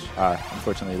weird glitch.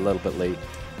 Unfortunately, a little bit late.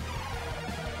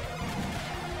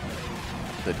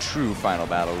 The true final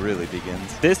battle really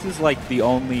begins. This is like the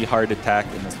only hard attack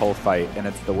in this whole fight, and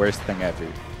it's the worst thing ever.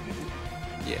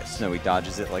 Yes. Snowy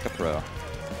dodges it like a pro.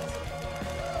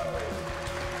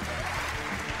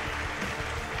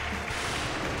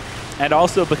 And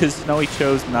also, because Snowy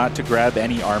chose not to grab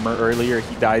any armor earlier,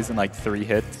 he dies in like 3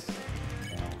 hits.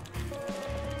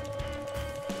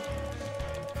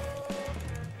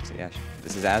 So yeah,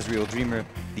 this is Asriel Dreamer,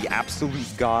 the absolute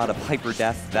god of hyper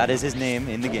death. That is his name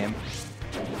in the game.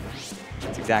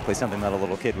 It's exactly something that a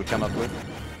little kid would come up with.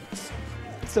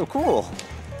 It's so cool.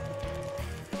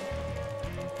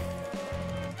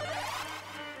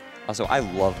 Also, I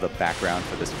love the background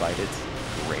for this fight. It's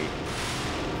great.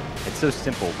 It's so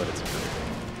simple, but it's great.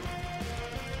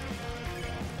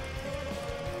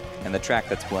 And the track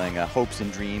that's playing, Hopes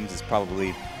and Dreams, is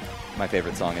probably my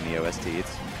favorite song in the OST.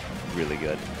 It's really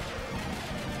good.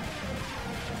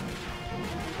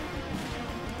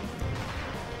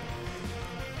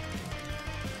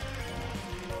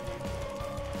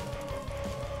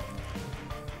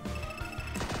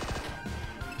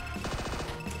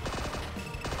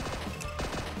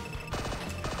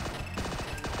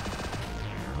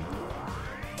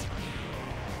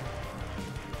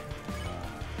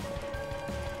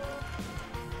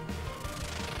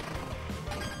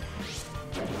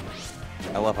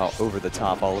 I love how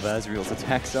over-the-top all of Asriel's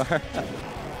attacks are.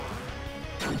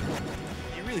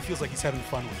 He really feels like he's having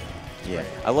fun with it. Yeah,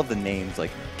 I love the names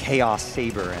like Chaos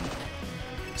Saber and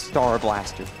Star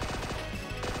Blaster.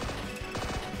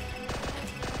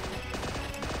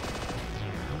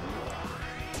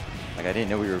 Like, I didn't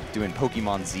know we were doing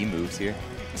Pokemon Z moves here.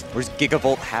 Where's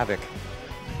Gigavolt Havoc?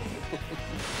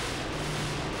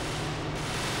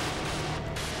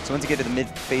 So once you get to the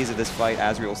mid-phase of this fight,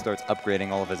 Asriel starts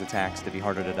upgrading all of his attacks to be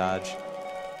harder to dodge.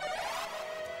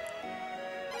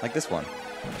 Like this one.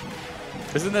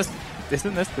 Isn't this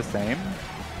the same?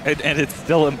 And it's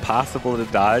still impossible to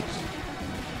dodge?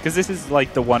 Because this is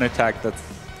like the one attack that's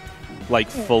like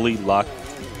fully luck.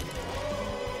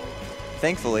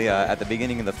 Thankfully, at the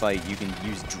beginning of the fight, you can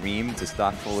use Dream to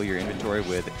stock full your inventory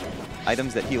with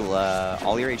items that heal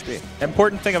all your HP.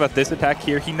 Important thing about this attack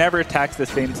here, he never attacks the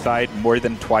same side more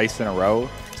than twice in a row.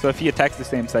 So if he attacks the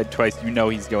same side twice, you know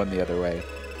he's going the other way.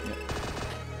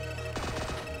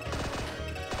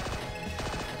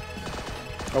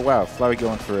 Oh wow, Flowey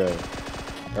going for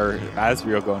or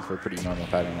Asriel going for a pretty normal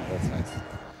pattern. That's nice.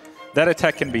 That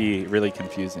attack can be really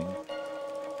confusing.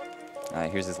 All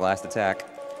right, here's his last attack.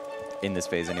 In this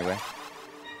phase, anyway.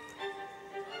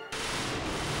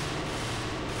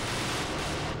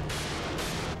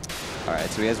 All right,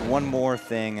 so he has one more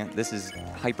thing. This is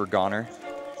Hyper Goner.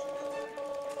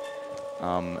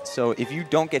 So if you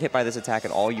don't get hit by this attack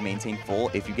at all, you maintain full.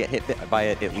 If you get hit by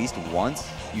it at least once,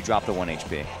 you drop to 1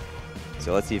 HP.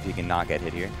 So let's see if you can not get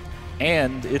hit here.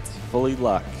 And it's fully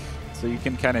luck. So you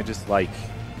can kind of just like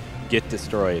get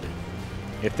destroyed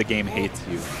if the game hates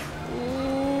you.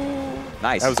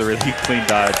 Nice. That was a really clean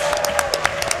dodge.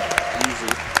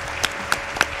 Easy.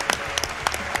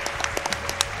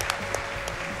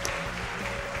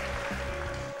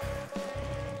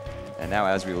 And now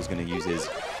Asriel's going to use his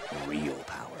real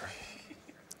power.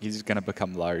 He's going to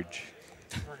become large.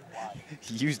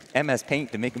 He used MS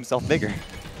Paint to make himself bigger.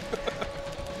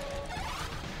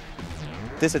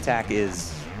 This attack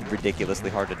is ridiculously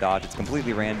hard to dodge. It's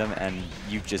completely random, and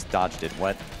you just dodged it.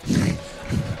 What?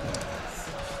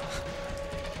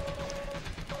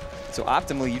 So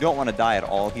optimally, you don't want to die at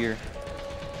all here,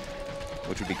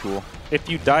 which would be cool. If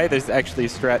you die, there's actually a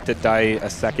strat to die a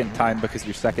second time because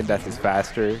your second death is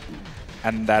faster,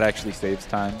 and that actually saves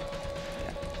time.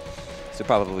 Yeah. So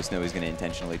probably Snowy's going to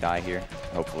intentionally die here,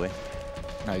 hopefully.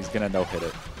 No, he's going to no-hit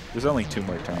it. There's only 2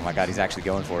 more turns. Oh my god, he's actually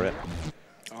going for it.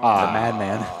 Ah. The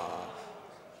madman.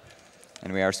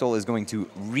 Anyway, our soul is going to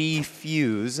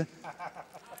refuse.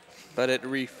 But it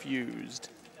refused.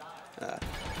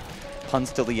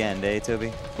 Puns till the end, eh,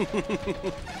 Toby? All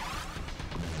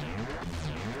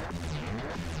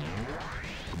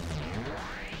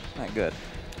right, good.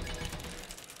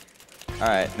 All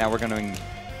right, now we're going to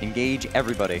engage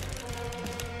everybody.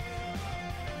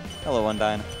 Hello,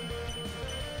 Undyne.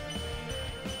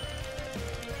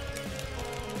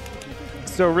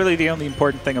 So really the only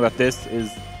important thing about this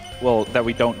is, well, that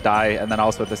we don't die, and then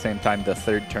also at the same time the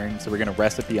third turn, so we're going to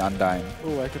Recipe Undying.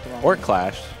 Ooh, I hit the wrong Or one.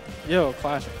 Clash. Yo,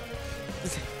 Clash.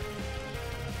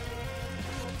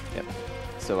 Yep.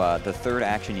 So the third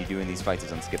action you do in these fights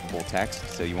is unskippable text,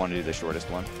 so you want to do the shortest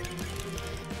one.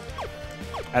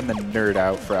 And then Nerd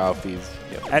Out for Alphys.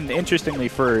 Yep. And interestingly,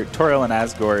 for Toriel and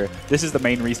Asgore, this is the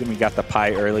main reason we got the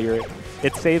pie earlier.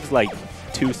 It saves like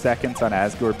 2 seconds on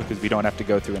Asgore because we don't have to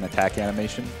go through an attack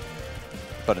animation.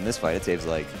 But in this fight, it saves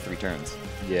like 3 turns.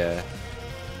 Yeah.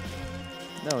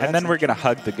 No, And then we're going to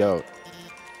hug the goat.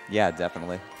 Yeah,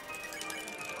 definitely.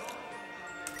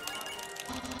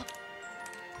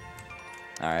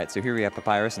 All right, so here we have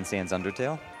Papyrus and Sans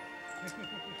Undertale.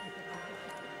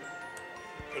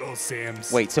 Good old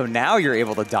Sam's. Wait, so now you're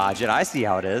able to dodge it. I see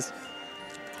how it is.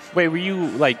 Wait, were you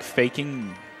like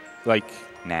faking, like,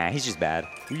 Nah, he's just bad.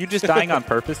 were you just dying on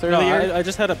purpose No, earlier? I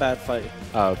just had a bad fight.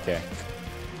 Oh, okay.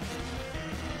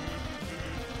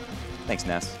 Thanks,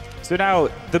 Ness. So now,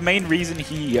 the main reason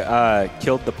he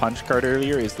killed the punch card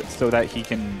earlier is so that he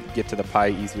can get to the pie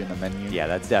easier in the menu. Yeah,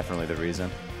 that's definitely the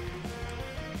reason.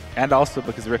 And also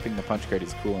because ripping the punch card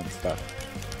is cool and stuff.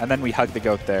 And then we hug the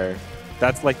goat there.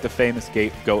 That's like the famous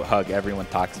goat hug everyone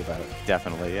talks about.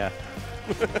 Definitely, yeah.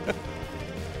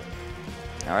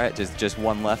 All right, just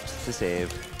one left to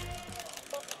save.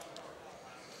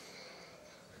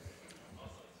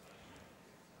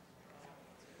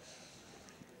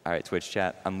 All right, Twitch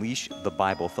chat, unleash the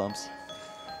Bible thumps.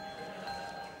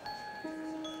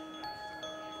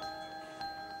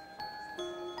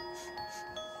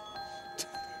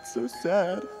 So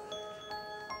sad.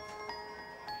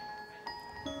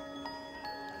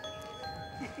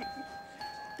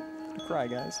 Cry,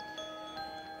 guys.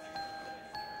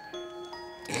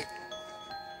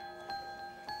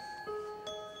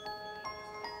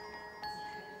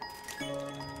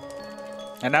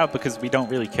 And now, because we don't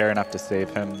really care enough to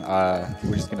save him,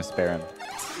 we're just going to spare him.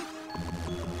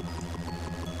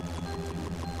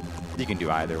 You can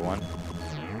do either one.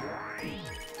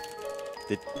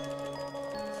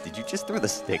 Did you just throw the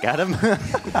stick at him?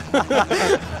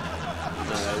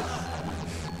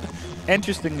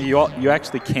 Interestingly, you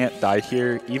actually can't die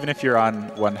here. Even if you're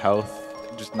on 1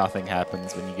 health, just nothing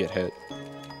happens when you get hit.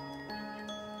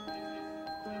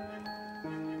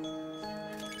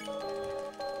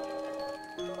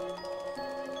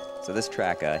 So this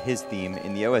track, his theme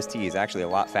in the OST is actually a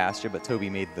lot faster, but Toby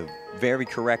made the very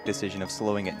correct decision of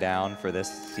slowing it down for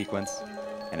this sequence,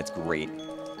 and it's great.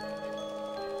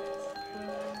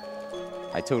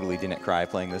 I totally didn't cry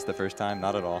playing this the first time,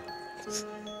 not at all.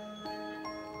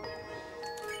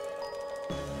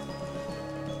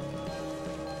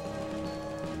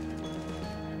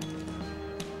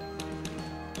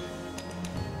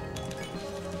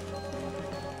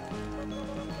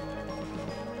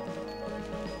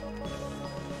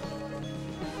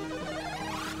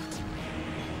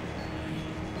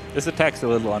 This attack's a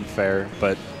little unfair,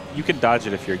 but you can dodge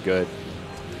it if you're good.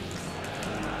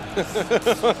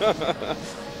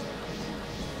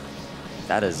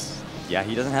 That is, yeah,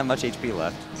 he doesn't have much HP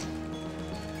left.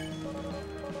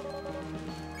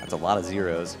 That's a lot of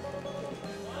zeros.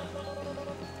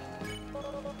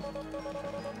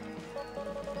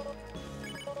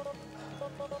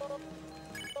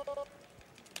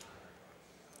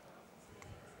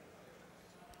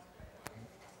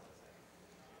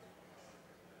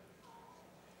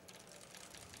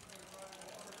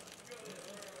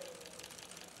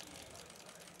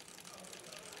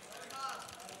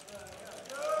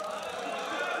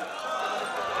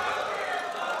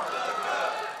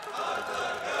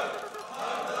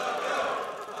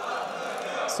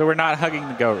 So we're not hugging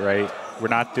the goat, right? We're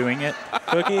not doing it?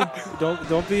 Cookie,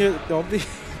 don't be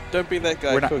Don't be that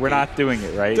guy, Cookie. We're not doing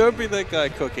it, right? Don't be that guy,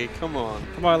 Cookie. Come on.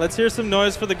 Come on, let's hear some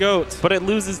noise for the goat. But it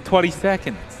loses 20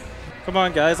 seconds. Come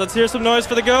on, guys, let's hear some noise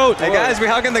for the goat. Hey guys, we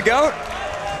hugging the goat?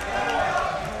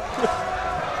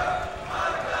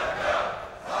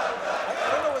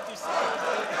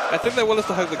 I think they want us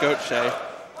to hug the goat, Shay.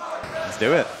 Let's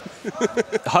do it.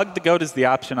 Hug the goat is the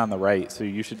option on the right, so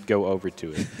you should go over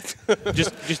to it.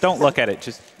 just don't look at it.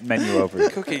 Just menu over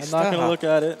it. Cookie, I'm stop. not going to look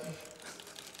at it.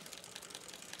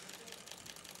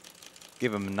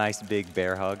 Give him a nice big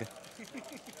bear hug.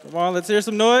 Come on, let's hear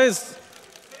some noise.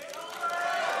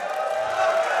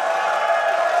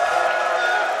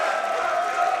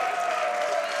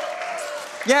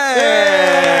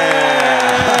 Yay!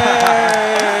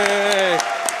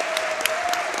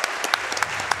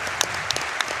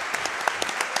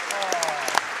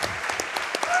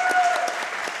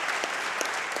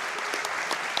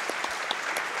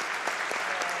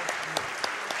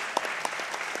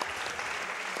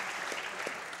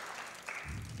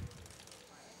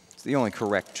 It's the only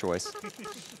correct choice.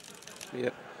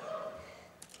 Yep.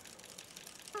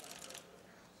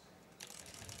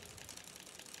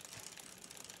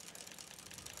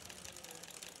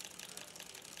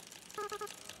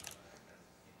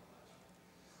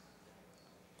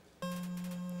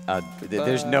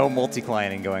 There's no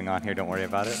multi-clienting going on here. Don't worry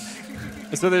about it.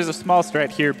 So there's a small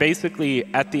strat here.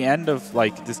 Basically, at the end of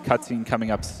like this cutscene coming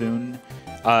up soon,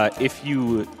 if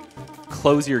you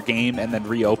close your game and then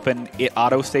reopen, it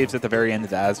auto-saves at the very end of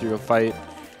the Azrael fight.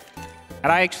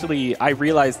 And I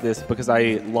realized this because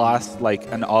I lost like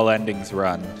an all endings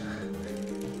run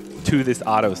to this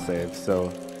autosave.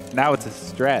 So now it's a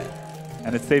strat,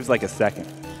 and it saves like a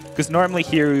second. Because normally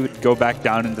here we would go back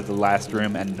down into the last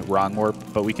room and wrong warp,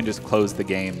 but we can just close the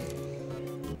game,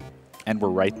 and we're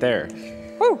right there.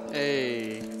 Woo!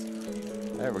 Hey.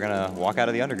 All right, we're gonna walk out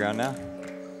of the underground now.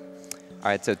 All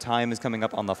right, so time is coming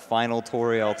up on the final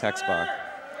Toriel text box.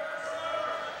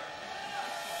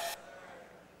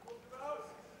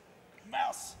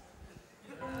 Mouse.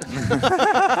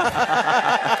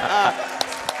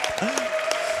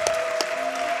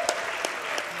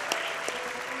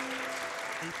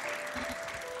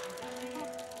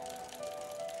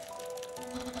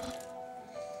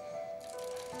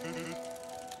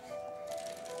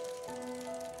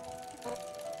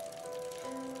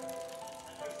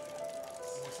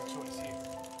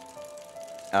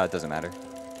 It doesn't matter.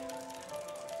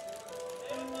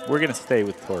 We're gonna stay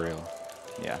with Toriel.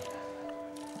 Yeah.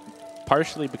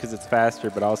 Partially because it's faster,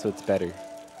 but also it's better.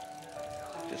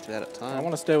 Just out of I time.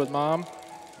 want to stay with Mom.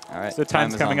 All right. So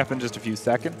time's is coming on. up in just a few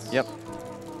seconds. Yep.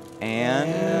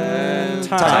 And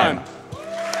Time.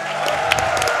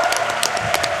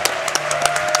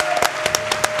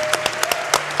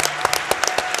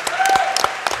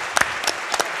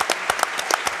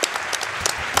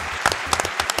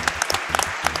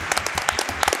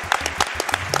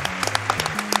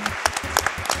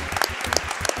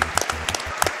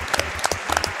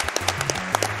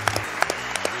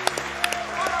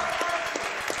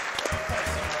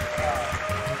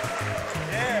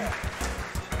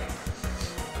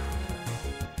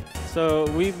 So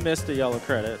we missed a yellow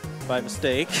credit by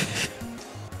mistake.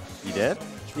 You did?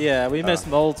 Yeah, we missed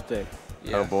Moldsbig.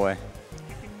 Yeah. Oh boy.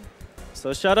 So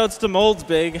shoutouts to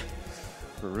Moldsbig.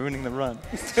 We're ruining the run.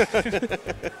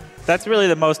 That's really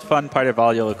the most fun part of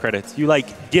all yellow credits. You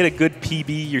like get a good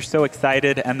PB, you're so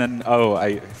excited, and then, oh,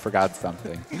 I forgot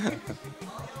something.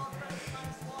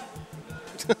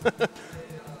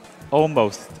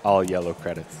 Almost all yellow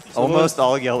credits. Almost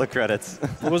all yellow credits.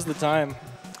 What was the time?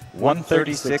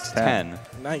 136.10.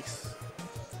 Nice.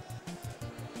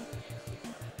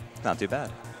 Not too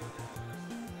bad.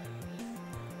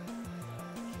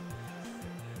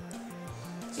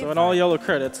 So in all yellow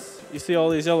credits, you see all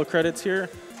these yellow credits here?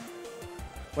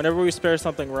 Whenever we spare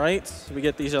something right, we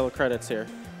get these yellow credits here.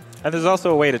 And there's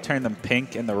also a way to turn them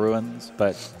pink in the ruins,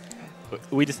 but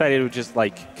we decided it would just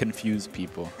like confuse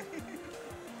people.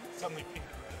 Suddenly pink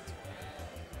credits.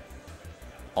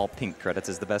 All pink credits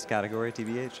is the best category,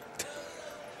 TBH.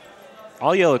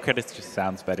 All yellow credits just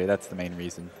sounds better. That's the main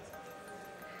reason.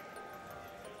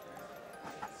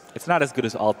 It's not as good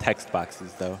as all text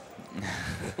boxes, though.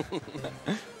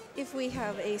 If we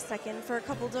have a second for a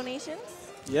couple donations.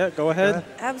 Yeah, go ahead.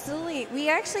 Absolutely. We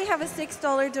actually have a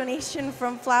 $6 donation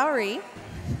from Flowery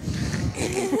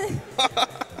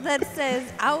that says,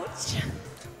 ouch.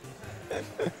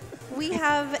 We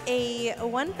have a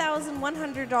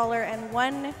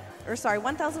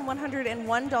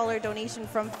 $1,101 donation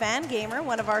from Fangamer,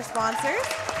 one of our sponsors,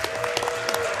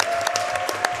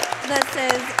 that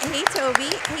says, hey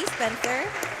Toby, hey Spencer.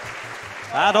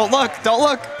 Ah, don't look! Don't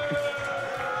look!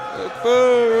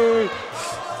 Boo!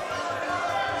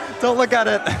 Don't look at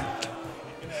it!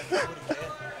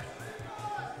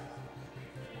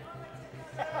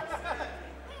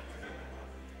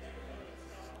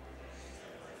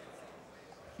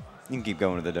 You can keep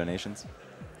going with the donations.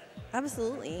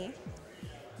 Absolutely.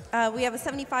 We have a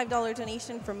 $75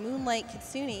 donation from Moonlight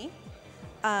Kitsune.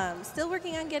 Still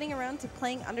working on getting around to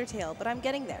playing Undertale, but I'm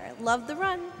getting there. Love the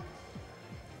run.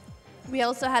 We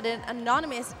also had an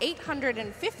anonymous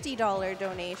 $850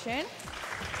 donation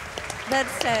that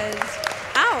says,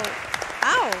 ow,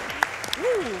 ow,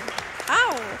 ooh,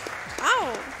 ow,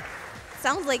 ow.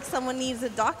 Sounds like someone needs a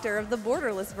doctor of the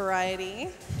borderless variety.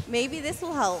 Maybe this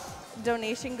will help.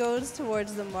 Donation goes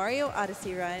towards the Mario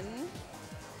Odyssey run.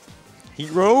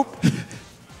 Heat rope?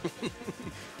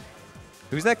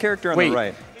 Who's that character on Wait. the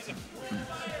right?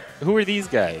 Who are these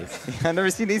guys? I've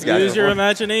never seen these guys Use your before.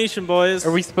 imagination, boys.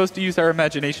 Are we supposed to use our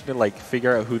imagination to like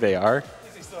figure out who they are?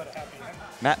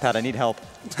 Matt, Pat, I need help.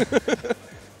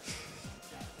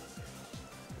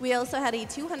 We also had a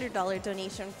 $200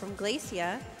 donation from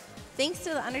Glacia. Thanks to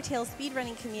the Undertale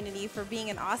speedrunning community for being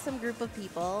an awesome group of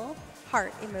people.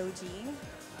 Heart emoji.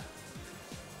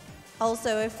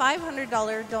 Also, a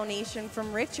 $500 donation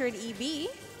from Richard EB,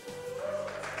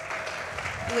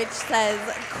 which says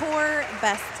Core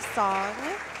Best Song.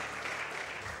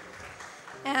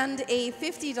 And a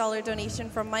 $50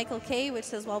 donation from Michael K, which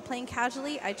says, while playing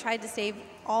casually, I tried to save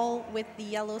all with the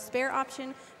yellow spare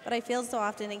option, but I failed so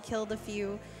often and killed a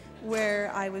few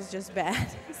where I was just bad.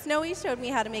 Snowy showed me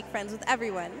how to make friends with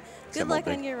everyone. Good luck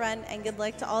on your run, and good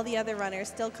luck to all the other runners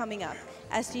still coming up.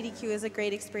 SGDQ is a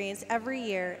great experience every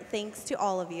year. Thanks to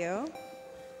all of you.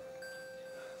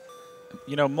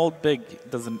 You know, mold big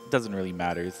doesn't really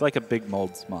matter. It's like a big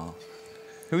mold small.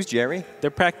 Who's Jerry?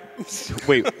 They're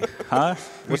Wait, huh?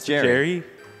 What's Jerry?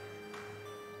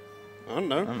 I don't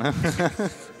know.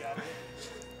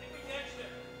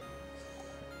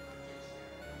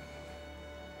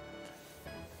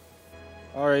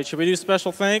 All right, should we do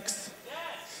special thanks?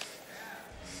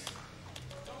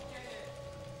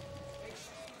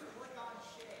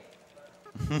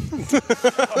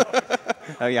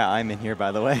 Oh yeah, I'm in here,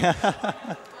 by the way.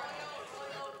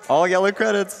 All yellow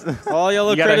credits. All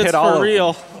yellow You gotta credits hit all for of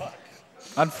real.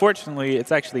 Unfortunately,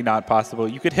 it's actually not possible.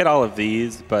 You could hit all of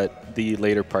these, but the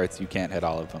later parts, you can't hit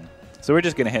all of them. So we're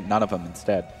just going to hit none of them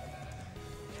instead.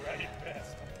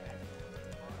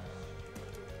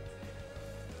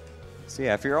 So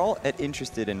yeah, if you're all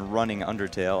interested in running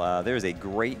Undertale, there's a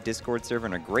great Discord server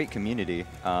and a great community.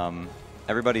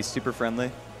 Everybody's super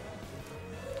friendly.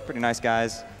 Pretty nice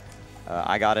guys.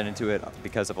 I got into it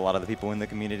because of a lot of the people in the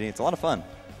community. It's a lot of fun.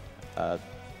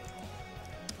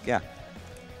 Yeah.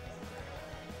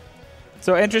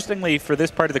 So interestingly, for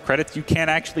this part of the credits, you can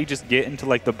actually just get into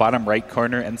like the bottom right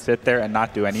corner and sit there and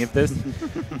not do any of this,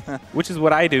 which is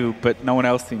what I do, but no one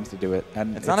else seems to do it.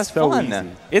 And it's not as so fun. Easy.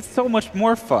 It's so much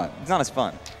more fun. It's not as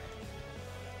fun.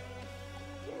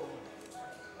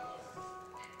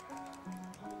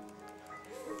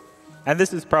 And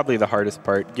this is probably the hardest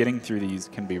part. Getting through these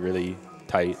can be really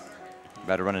tight. You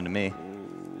better run into me.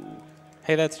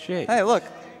 Hey, that's Jake. Hey, look.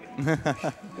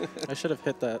 I should have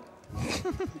hit that.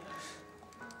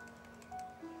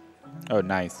 Oh,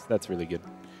 nice. That's really good.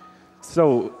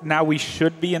 So now we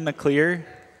should be in the clear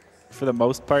for the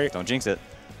most part. Don't jinx it.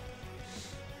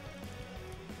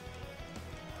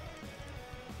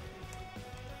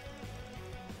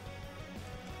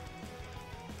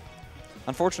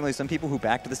 Unfortunately, some people who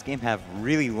back to this game have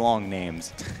really long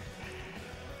names.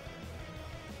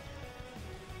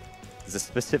 There's a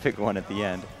specific one at the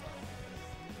end.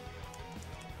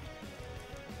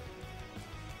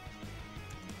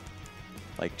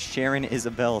 Like Sharon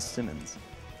Isabel Simmons.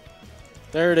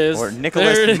 There it is. Or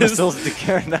Nicholas there it Missiles is.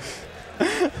 DeCarna.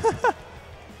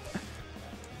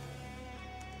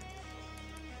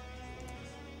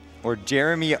 Or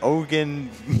Jeremy Ogan.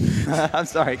 I'm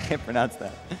sorry, I can't pronounce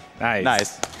that. Nice.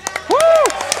 Nice.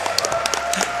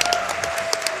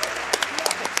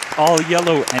 All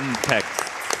yellow end text.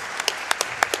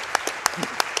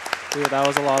 Dude, that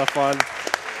was a lot of fun.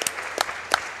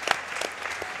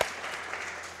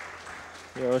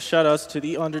 Yo, shout outs to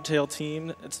the Undertale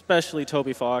team, especially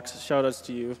Toby Fox. Shout outs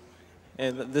to you.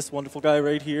 And this wonderful guy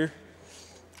right here.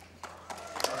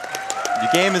 The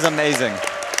game is amazing.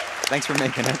 Thanks for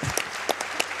making it.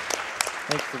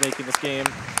 Thanks for making this game.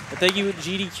 And thank you,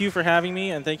 GDQ, for having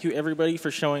me. And thank you, everybody, for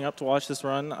showing up to watch this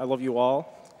run. I love you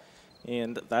all.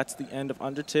 And that's the end of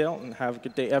Undertale. And have a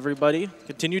good day, everybody.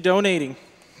 Continue donating.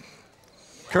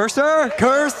 Cursor!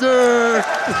 Cursor!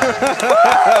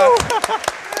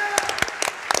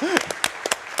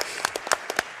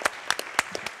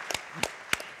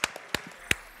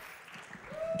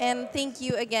 And thank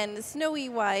you again,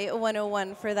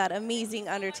 SnowieY101, for that amazing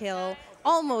Undertale,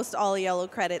 almost all yellow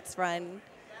credits run.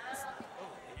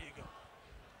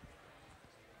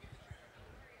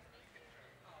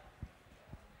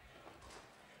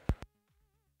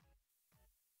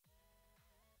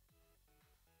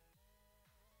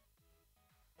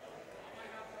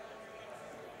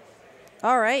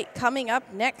 All right, coming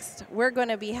up next, we're going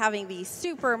to be having the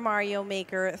Super Mario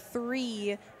Maker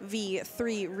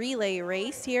 3v3 relay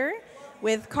race here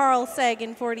with Carl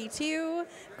Sagan 42,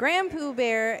 Graham Pooh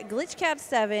Bear, Glitchcat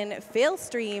 7,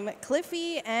 Failstream,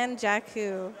 Cliffy, and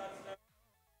Jakku.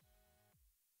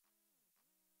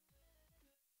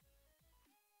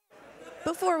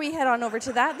 Before we head on over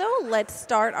to that, though, let's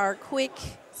start our quick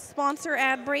sponsor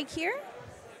ad break here.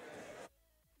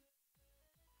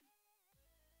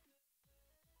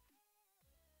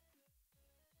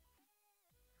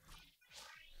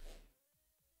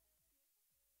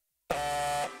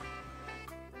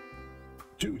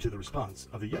 Due to the response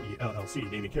of the Yeti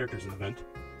LLC naming characters in the event,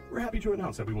 we're happy to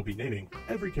announce that we will be naming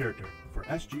every character for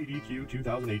SGDQ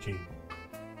 2018.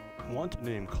 Want to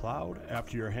name Cloud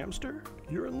after your hamster?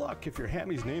 You're in luck if your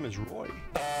hammy's name is Roy.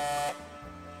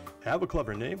 Have a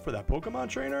clever name for that Pokemon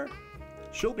trainer?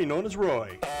 She'll be known as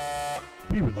Roy.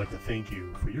 We would like to thank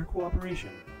you for your cooperation.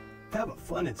 Have a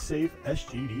fun and safe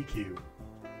SGDQ.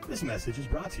 This message is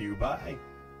brought to you by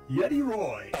Yeti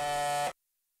Roy.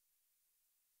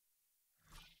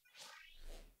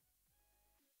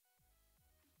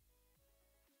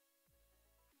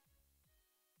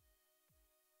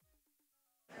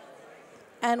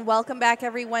 And welcome back,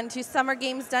 everyone, to Summer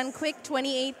Games Done Quick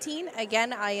 2018.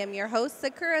 Again, I am your host,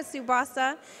 Sakura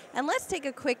Tsubasa, and let's take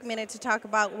a quick minute to talk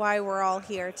about why we're all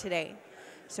here today.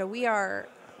 So we are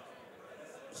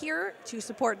here to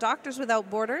support Doctors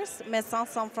Without Borders, Médecins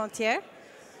Sans Frontières,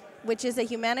 which is a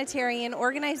humanitarian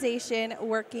organization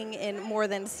working in more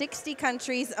than 60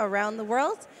 countries around the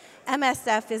world.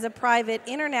 MSF is a private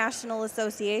international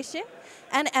association,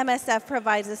 and MSF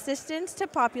provides assistance to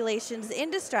populations in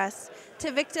distress,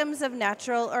 to victims of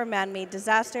natural or man-made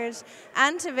disasters,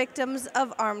 and to victims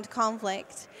of armed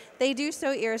conflict. They do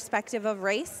so irrespective of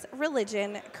race,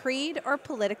 religion, creed, or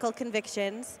political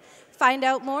convictions. Find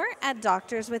out more at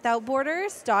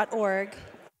doctorswithoutborders.org.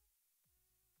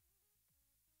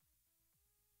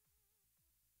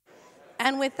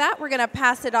 And with that, we're going to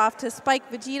pass it off to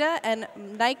Spike Vegeta and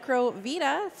Nicro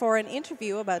Vita for an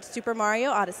interview about Super Mario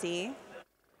Odyssey.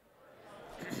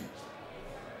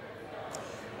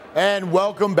 And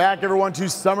welcome back, everyone, to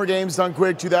Summer Games Done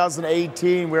Quick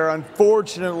 2018. We're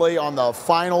unfortunately on the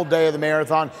final day of the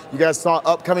marathon. You guys saw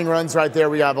upcoming runs right there.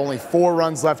 We have only 4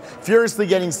 runs left. Furiously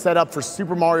getting set up for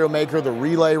Super Mario Maker, the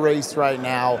relay race right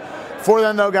now. For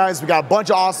them, though, guys, we got a bunch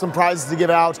of awesome prizes to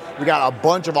give out. We got a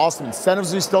bunch of awesome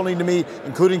incentives we still need to meet,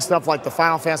 including stuff like the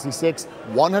Final Fantasy VI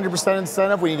 100%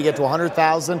 incentive. We need to get to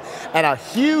 100,000. And a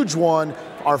huge one,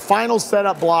 our final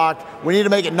setup block, we need to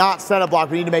make it not setup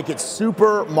block. We need to make it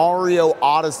Super Mario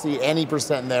Odyssey, any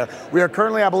percent in there. We are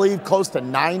currently, I believe, close to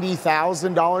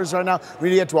 $90,000 right now. We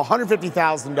need to get to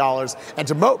 $150,000. And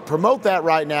to promote that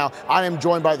right now, I am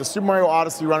joined by the Super Mario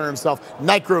Odyssey runner himself,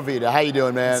 Nicro Vita. How you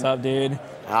doing, man? What's up, dude?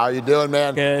 How you doing,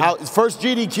 man? Good. First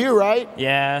GDQ, right?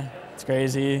 Yeah, it's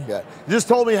crazy. Yeah. You just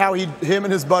told me how him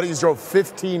and his buddies drove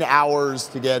 15 hours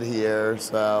to get here,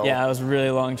 so. Yeah, it was a really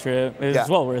long trip. It was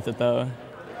well worth it, though.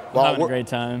 Well, having a great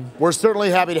time. We're certainly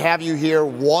happy to have you here,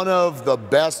 one of the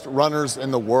best runners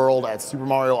in the world at Super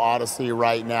Mario Odyssey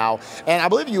right now. And I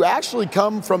believe you actually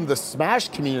come from the Smash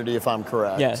community, if I'm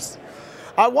correct. Yes.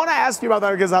 I want to ask you about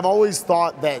that because I've always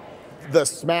thought that the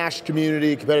Smash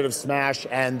community, competitive Smash,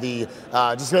 and the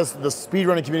just because the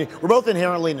speedrunning community, we're both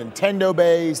inherently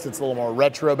Nintendo-based. It's a little more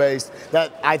retro-based.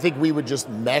 That I think we would just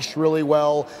mesh really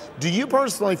well. Do you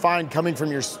personally find, coming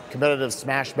from your competitive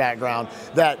Smash background,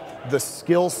 that the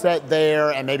skill set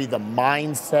there and maybe the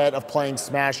mindset of playing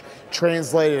Smash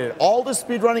translated at all to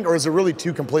speedrunning, or is it really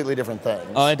two completely different things?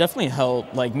 It definitely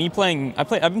helped. Like me playing, I've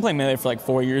been playing Melee for like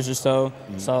 4 years or so.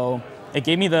 So it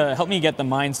gave me helped me get the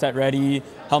mindset ready,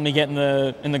 helped me get in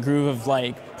the groove of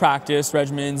like practice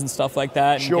regimens and stuff like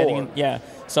that. Sure. And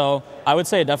so I would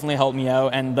say it definitely helped me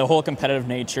out, and the whole competitive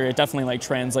nature, it definitely like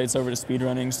translates over to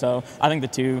speedrunning. So I think the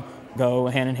two go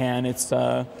hand in hand. It's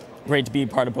great to be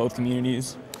part of both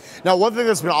communities. Now, one thing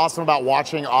that's been awesome about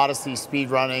watching Odyssey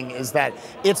speedrunning is that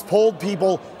it's pulled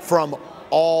people from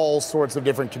all sorts of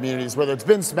different communities, whether it's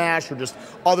been Smash or just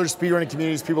other speedrunning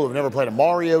communities, people who've never played a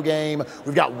Mario game.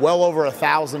 We've got well over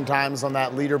 1,000 times on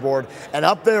that leaderboard. And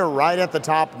up there right at the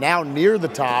top, now near the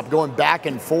top, going back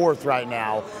and forth right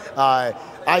now, I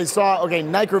saw,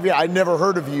 Nicro Vita, I'd never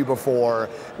heard of you before.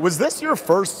 Was this your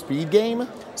first speed game?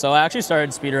 So I actually started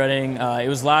speedrunning, it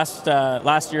was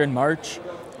last year in March.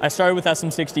 I started with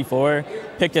SM64,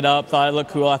 picked it up, thought it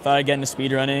looked cool, I thought I'd get into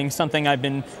speedrunning, something I've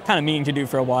been kind of meaning to do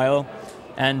for a while.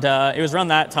 And it was around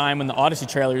that time when the Odyssey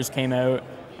trailers came out,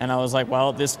 and I was like,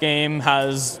 well, this game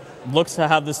looks to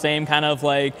have the same kind of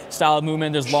like style of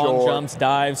movement. There's long jumps,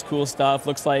 dives, cool stuff.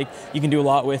 Looks like you can do a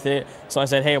lot with it. So I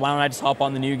said, hey, why don't I just hop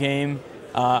on the new game?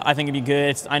 I think it'd be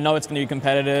good. I know it's going to be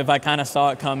competitive. I kind of saw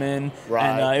it coming,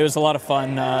 and it was a lot of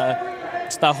fun.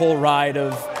 Just that whole ride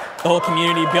of the whole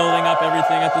community building up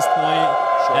everything at this point,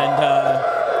 and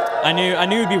I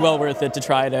knew it'd be well worth it to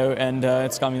try it out, and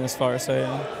it's got me this far. So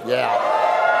yeah.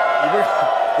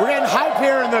 We're getting hype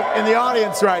here in the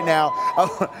audience right now.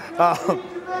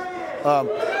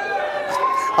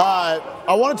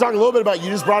 I want to talk a little bit about, you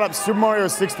just brought up Super Mario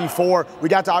 64. We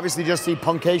got to obviously just see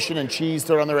Puncation and Cheese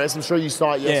thrown on the race. I'm sure you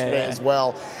saw it yesterday as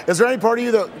well. Is there any part of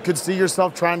you that could see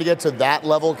yourself trying to get to that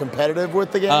level competitive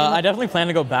with the game? I definitely plan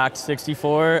to go back to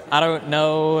 64. I don't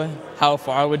know how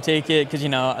far I would take it because, you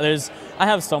know, I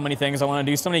have so many things I want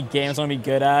to do, so many games I want to be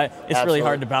good at. It's really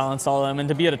hard to balance all of them, and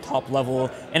to be at a top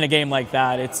level in a game like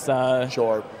that, it's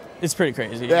sure. It's pretty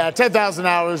crazy. Yeah, 10,000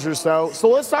 hours or so. So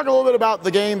let's talk a little bit about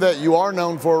the game that you are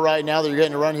known for right now that you're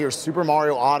getting to run here, Super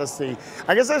Mario Odyssey.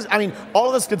 I guess, all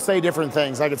of us could say different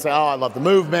things. I could say, oh, I love the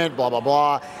movement, blah, blah,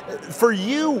 blah. For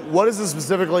you, what is it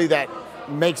specifically that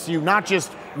makes you not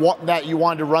just that you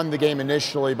wanted to run the game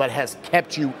initially, but has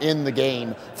kept you in the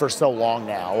game for so long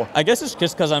now? I guess it's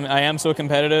just because I am so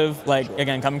competitive. Like,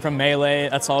 again, coming from Melee,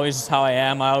 that's always just how I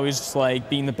am. I always just like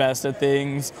being the best at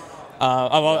things.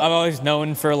 I've always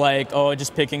known for like,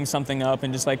 just picking something up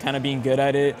and just like kind of being good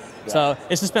at it. Yeah. So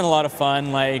it's just been a lot of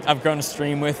fun. Like, I've grown to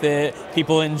stream with it.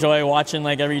 People enjoy watching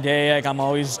like every day. Like,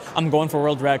 I'm going for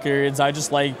world records.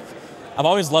 I've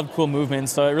always loved cool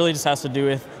movements. So it really just has to do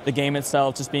with the game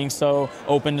itself, just being so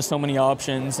open to so many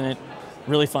options, and it's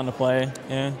really fun to play.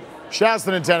 Yeah. Shouts to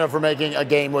Nintendo for making a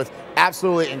game with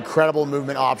absolutely incredible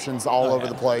movement options all over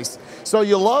the place. So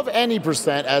you love any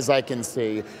percent, as I can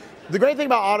see. The great thing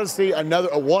about Odyssey,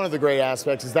 one of the great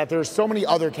aspects, is that there's so many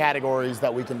other categories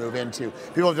that we can move into.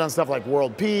 People have done stuff like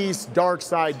World Peace, Dark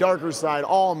Side, Darker Side,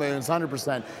 All Moons,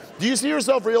 100%. Do you see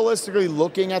yourself realistically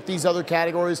looking at these other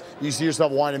categories? Do you see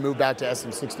yourself wanting to move back to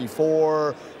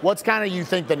SM64? What's kind of, you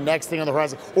think, the next thing on the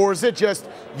horizon? Or is it just,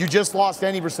 you just lost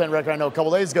any percent record, I know, a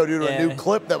couple days ago due to a new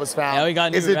clip that was found? Yeah, we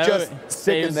got is it just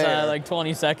sitting there? Like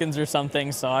 20 seconds or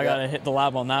something, so I got to hit the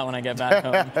lab on that when I get back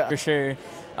home, for sure.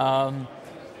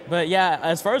 But yeah,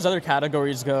 as far as other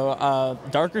categories go,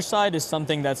 Darker Side is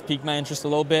something that's piqued my interest a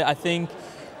little bit. I think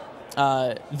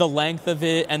the length of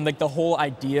it and like the whole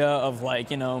idea of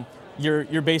like, you know,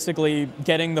 you're basically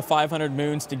getting the 500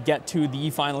 moons to get to the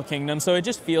final kingdom. So it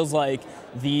just feels like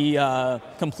the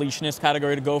completionist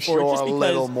category to go for. Sure, just because a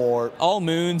little more. All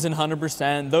moons and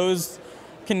 100%, those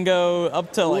can go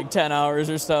up to like 10 hours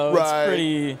or so. Right.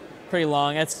 It's pretty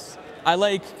long. I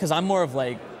like, because I'm more of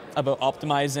like, about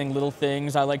optimizing little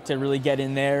things. I like to really get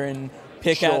in there and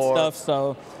pick at stuff.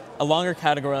 So a longer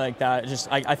category like that,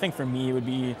 I think for me it would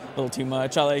be a little too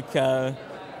much. I like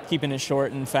keeping it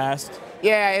short and fast.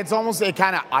 Yeah, it's almost, it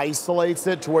kind of isolates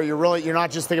it to where you're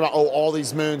not just thinking about, all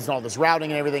these moons and all this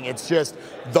routing and everything. It's just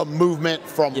the movement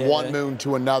from one moon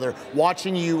to another.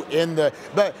 Watching you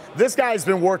but this guy's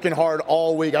been working hard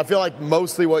all week. I feel like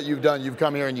mostly what you've done, you've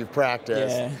come here and you've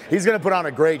practiced. Yeah. He's going to put on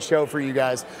a great show for you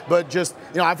guys. But just,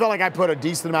 I felt like I put a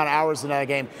decent amount of hours into that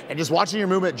game, and just watching your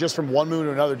movement just from one moon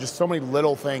to another, just so many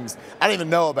little things I didn't even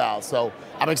know about. So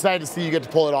I'm excited to see you get to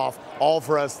pull it off all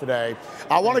for us today.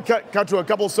 I want to cut to a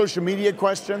couple of social media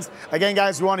questions. Again,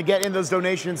 guys, we want to get in those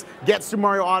donations, get Super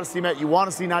Mario Odyssey met. You want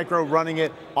to see Nitro running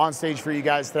it on stage for you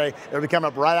guys today. It'll be coming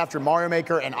up right after Mario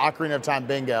Maker and Ocarina of Time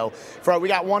Bingo. We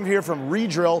got one here from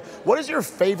Redrill. What is your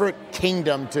favorite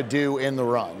kingdom to do in the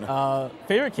run?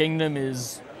 Favorite kingdom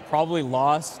is probably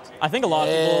Lost. I think a lot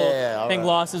of people think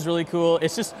Lost is really cool.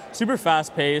 It's just super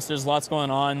fast paced. There's lots going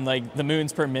on. Like the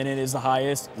moons per minute is the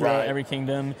highest throughout every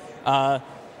kingdom.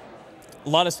 A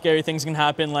lot of scary things can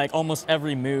happen. Like almost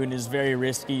every moon is very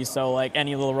risky. So like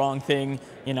any little wrong thing,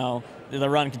 the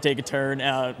run could take a turn.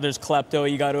 There's klepto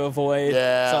you got to avoid.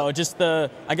 Yeah. So just I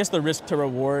guess the risk to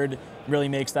reward really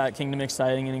makes that kingdom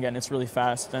exciting. And again, it's really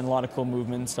fast and a lot of cool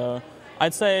movements. So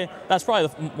I'd say that's probably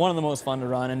one of the most fun to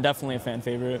run and definitely a fan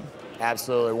favorite.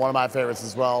 Absolutely, one of my favorites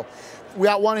as well. We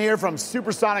got one here from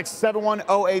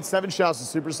Supersonic71087. Shouts to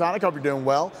Supersonic, hope you're doing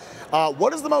well.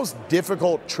 What is the most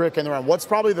difficult trick in the run? What's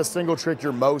probably the single trick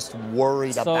you're most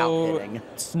worried about hitting?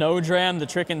 Snowdram, the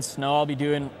trick in snow I'll be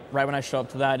doing right when I show up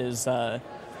to that is,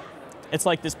 it's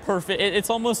like this perfect, it's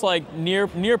almost like near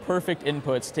perfect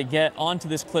inputs to get onto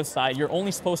this cliffside. You're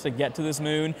only supposed to get to this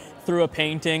moon through a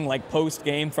painting like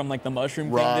post-game from like the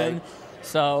Mushroom Kingdom.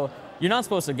 So you're not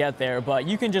supposed to get there, but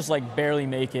you can just like barely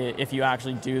make it if you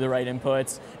actually do the right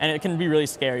inputs. And it can be really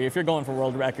scary. If you're going for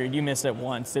world record, you miss it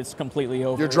once, it's completely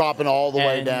over. You're dropping all the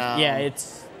way down. Yeah,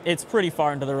 it's pretty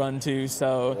far into the run too,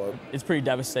 so it's pretty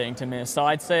devastating to miss. So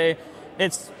I'd say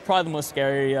it's probably the most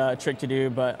scary trick to do,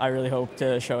 but I really hope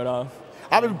to show it off.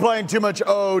 I've been playing too much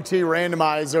OOT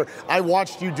randomizer. I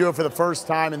watched you do it for the first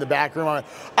time in the back room. I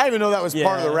didn't even know that was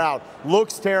part of the route.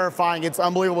 Looks terrifying. It's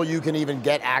unbelievable you can even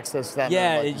get access to that.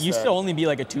 Yeah, it used to only be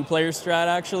like a 2-player strat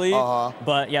actually.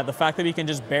 But yeah, the fact that we can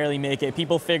just barely make it.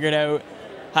 People figured out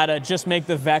how to just make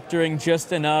the vectoring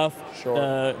just enough.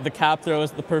 Sure. The cap throw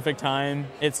is the perfect time.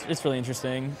 It's really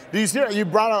interesting. Do you see? You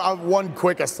brought up one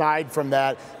quick aside from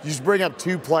that. You just bring up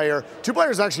two-player. Two-player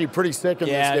is actually pretty sick in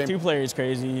this game. Yeah, two-player is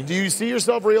crazy. Do you see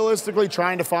yourself realistically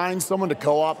trying to find someone to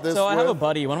co-op this So with? I have a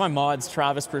buddy, one of my mods,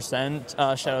 Travis Percent.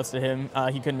 Shout outs to him.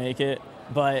 He couldn't make it.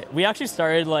 But we actually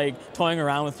started like toying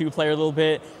around with two-player a little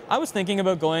bit. I was thinking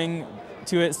about going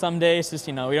to it someday. It's just,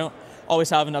 we don't always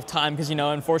have enough time because,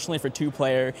 unfortunately for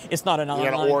two-player, it's not an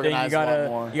online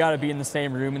thing. You gotta be in the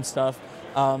same room and stuff.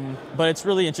 But it's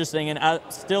really interesting, and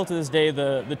still to this day,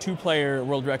 the two-player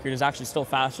world record is actually still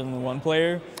faster than the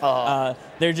one-player.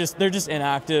 They're just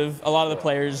inactive. A lot of the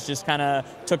players just kind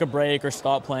of took a break or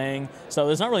stopped playing. So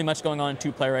there's not really much going on in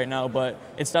two-player right now, but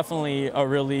it's definitely a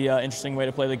really interesting way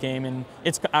to play the game, and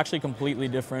it's actually completely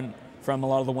different from a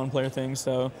lot of the one-player things.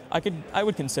 So I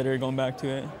would consider going back to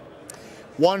it.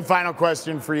 One final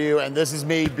question for you, and this is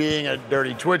me being a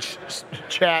dirty Twitch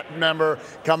chat member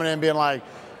coming in being like,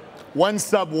 when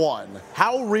sub 1,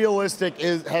 how realistic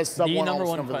has sub 1 The number almost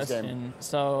one come for this game? question.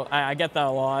 So I get that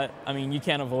a lot. I mean, you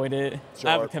can't avoid it. Sure.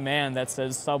 I have a command that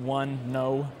says sub 1,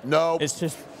 no. No.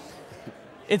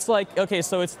 It's like, okay,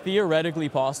 so it's theoretically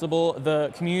possible.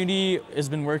 The community has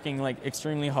been working like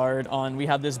extremely hard on, we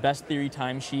have this best theory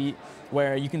timesheet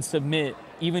where you can submit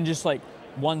even just like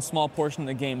one small portion of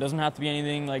the game. Doesn't have to be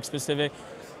anything like specific.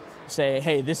 Say,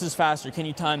 hey, this is faster. Can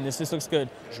you time this? This looks good.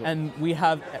 Sure. And we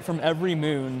have from every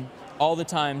moon, all the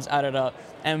times added up.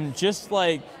 And just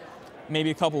like maybe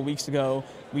a couple weeks ago,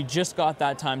 we just got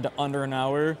that time to under an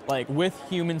hour, like with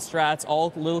human strats,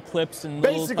 all little clips and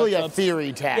basically little a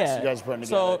theory task you guys are putting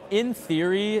together. So in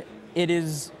theory, it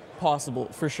is possible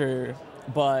for sure,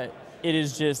 but it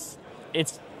is just,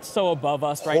 it's so above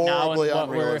us right now and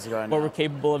what we're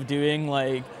capable of doing.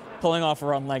 Like pulling off a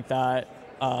run like that,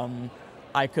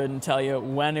 I couldn't tell you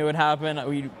when it would happen.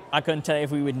 I couldn't tell you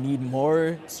if we would need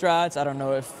more strats. I don't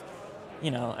know if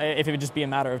it would just be a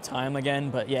matter of time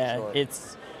again. But yeah, Sure.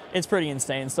 it's pretty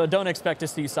insane. So don't expect to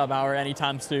see sub hour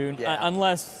anytime soon,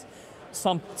 unless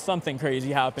something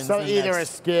crazy happens. So either a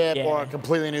skip yeah. or a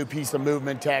completely new piece of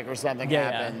movement tech or something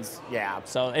happens. Yeah.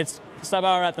 So it's sub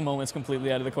hour at the moment is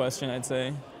completely out of the question, I'd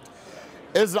say.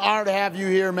 It's an honor to have you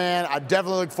here, man. I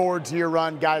definitely look forward to your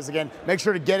run, guys. Again, make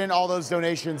sure to get in all those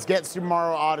donations. Get Super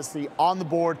Mario Odyssey on the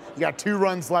board. You got 2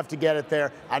 runs left to get it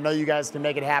there. I know you guys can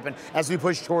make it happen as we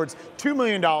push towards $2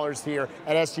 million here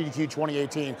at SGDQ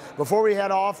 2018. Before we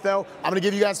head off, though, I'm going to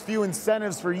give you guys a few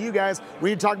incentives for you guys. We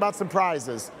need to talk about some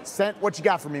prizes. Sent, what you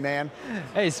got for me, man?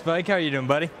 Hey, Spike. How you doing,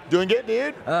 buddy? Doing good,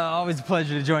 dude. Always a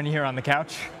pleasure to join you here on the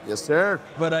couch. Yes, sir.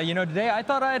 But, today I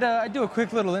thought I'd do a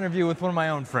quick little interview with one of my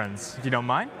own friends, if you don't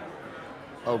mind.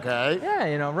 Okay.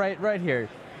 Yeah, right here.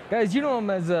 Guys, you know him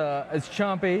as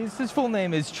Chompy. His full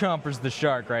name is Chompers the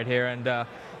Shark right here. And,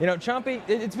 Chompy,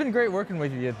 it's been great working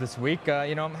with you this week. How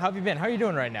have you been? How are you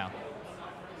doing right now?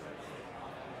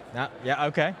 Yeah,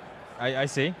 okay. I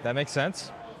see. That makes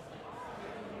sense.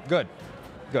 Good.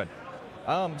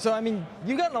 So,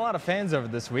 you've gotten a lot of fans over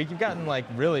this week. You've gotten,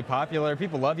 really popular.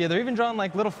 People love you. They're even drawing,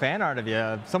 little fan art of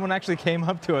you. Someone actually came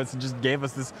up to us and just gave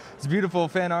us this beautiful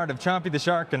fan art of Chompy the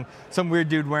Shark and some weird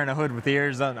dude wearing a hood with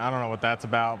ears. I don't know what that's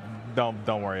about.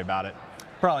 Don't worry about it.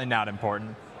 Probably not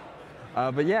important.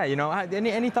 But, yeah,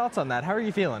 any thoughts on that? How are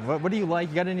you feeling? What do you like?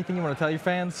 You got anything you want to tell your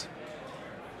fans?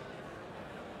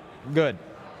 Good.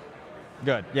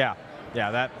 Yeah,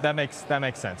 that makes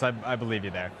sense. I believe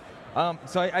you there.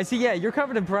 So I see, yeah, you're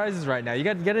covered in prizes right now. You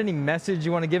got any message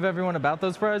you want to give everyone about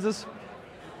those prizes?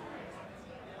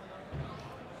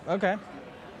 Okay,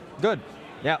 good.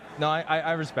 Yeah, no,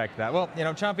 I respect that. Well,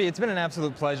 Chompy, it's been an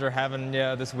absolute pleasure having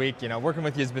you this week. Working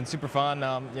with you has been super fun.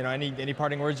 Any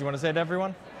parting words you want to say to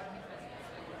everyone?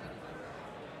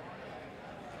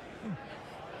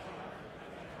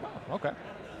 Oh, okay.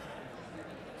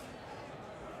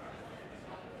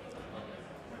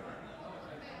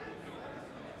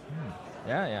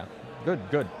 Yeah. Good.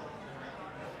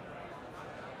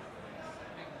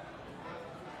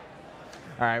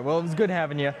 All right, well, it was good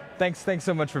having you. Thanks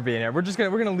so much for being here. We're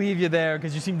gonna leave you there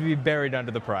because you seem to be buried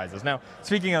under the prizes. Now,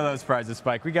 speaking of those prizes,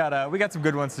 Spike, we got some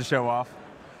good ones to show off.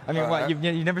 What, you've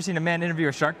never seen a man interview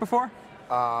a shark before?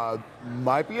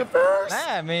 Might be a first.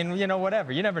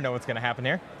 Whatever. You never know what's gonna happen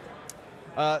here.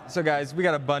 So guys, we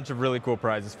got a bunch of really cool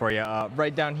prizes for you.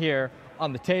 Right down here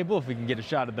on the table, if we can get a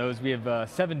shot of those, we have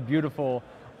 7 beautiful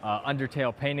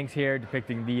Undertale paintings here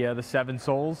depicting the 7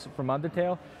 souls from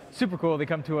Undertale. Super cool. They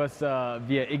come to us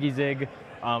via Iggy Zig.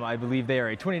 I believe they are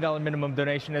a $20 minimum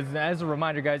donation. As a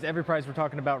reminder, guys, every prize we're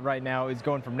talking about right now is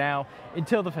going from now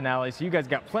until the finale, so you guys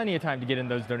got plenty of time to get in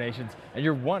those donations, and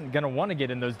you're gonna want to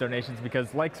get in those donations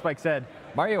because, like Spike said,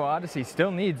 Mario Odyssey still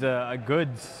needs a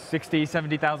good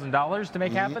 $60,000, $70,000 to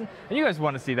make happen, and you guys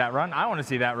want to see that run. I want to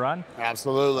see that run.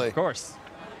 Absolutely. Of course.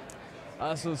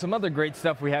 So some other great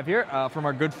stuff we have here from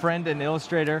our good friend and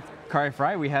illustrator, Kari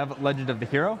Fry. We have Legend of the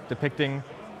Hero depicting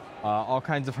all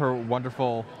kinds of her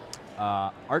wonderful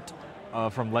art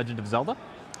from Legend of Zelda.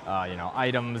 You know,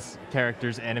 items,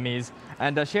 characters, enemies.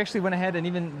 And she actually went ahead and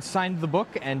even signed the book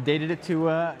and dated it to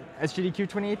SGDQ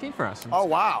 2018 for us. Oh,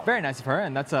 wow. Very nice of her,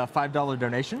 and that's a $5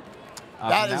 donation.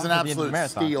 That is an absolute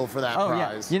steal for that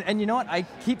prize. Yeah. And you know what? I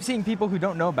keep seeing people who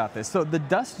don't know about this. So the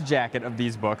dust jacket of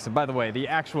these books, and by the way, the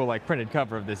actual like printed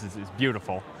cover of this is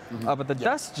beautiful. But the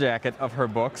dust jacket of her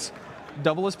books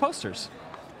double as posters.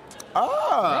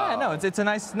 Oh. Yeah, no, it's a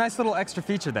nice little extra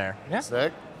feature there. Yeah.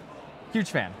 Sick. Huge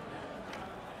fan.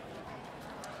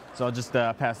 So I'll just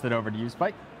pass that over to you,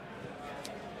 Spike.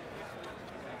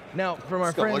 Now, from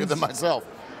our friends, look at them myself.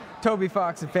 Toby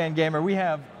Fox and Fangamer, we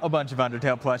have a bunch of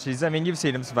Undertale plushies. I mean, you've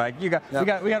seen them, Spike. We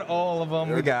got all of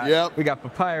them. We got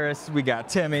Papyrus, we got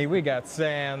Timmy, we got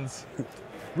Sans,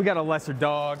 we got a lesser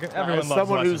dog. Everyone loves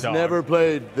someone who's lesser never dogs.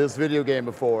 played this video game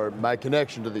before, my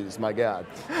connection to these, my God.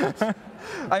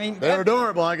 I mean, they're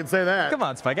adorable, I can say that. Come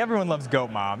on, Spike. Everyone loves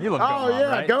Goat Mom. You love Goat Mom, yeah,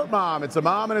 right? Goat Mom. It's a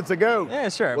mom and it's a goat. Yeah,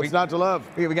 sure. What's not to love?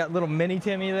 We got little mini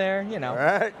Timmy there, you know. All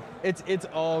right. It's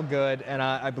all good, and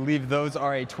I believe those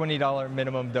are a $20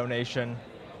 minimum donation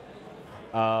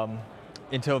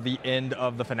until the end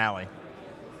of the finale.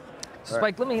 So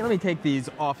Spike, let me take these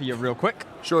off of you real quick.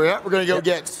 Sure, yeah. We're going to go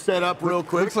get set up real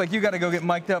quick. Looks like you got to go get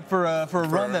mic'd up for a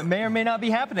run that may or may not be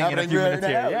happening in a few minutes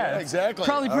here. Yeah, exactly.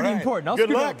 Probably pretty important. I'll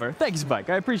scoot over. Thanks, Spike.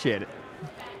 I appreciate it.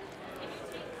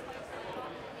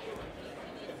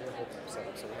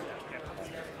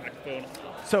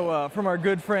 So from our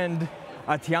good friend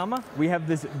Tiama, we have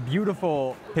this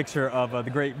beautiful picture of the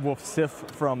great wolf Sif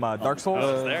from Dark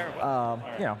Souls.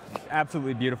 You know,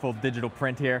 absolutely beautiful digital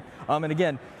print here. And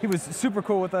again, he was super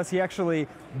cool with us. He actually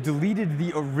deleted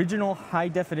the original high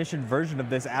definition version of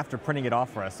this after printing it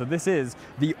off for us. So this is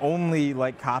the only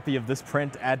copy of this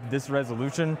print at this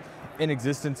resolution in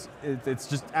existence. It's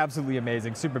just absolutely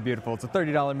amazing, super beautiful. It's a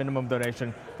 $30 minimum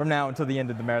donation from now until the end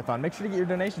of the marathon. Make sure to get your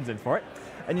donations in for it.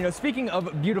 And you know, speaking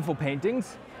of beautiful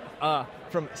paintings,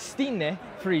 from Stine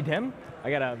Friedhem, I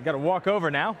gotta walk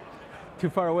over now, too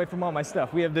far away from all my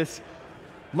stuff. We have this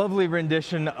lovely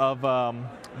rendition of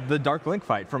the Dark Link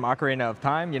fight from Ocarina of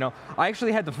Time. You know, I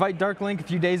actually had to fight Dark Link a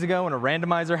few days ago in a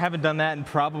randomizer. Haven't done that in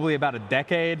probably about a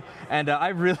decade, and I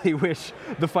really wish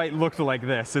the fight looked like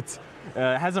this. It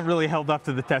hasn't really held up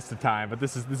to the test of time, but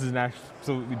this is an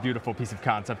absolutely beautiful piece of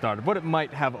concept art of what it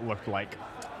might have looked like.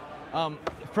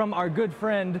 From our good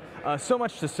friend, So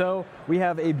Much to Sew, we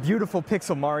have a beautiful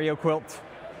Pixel Mario quilt.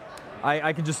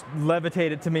 I can just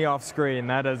levitate it to me off screen.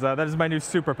 That is my new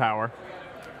superpower.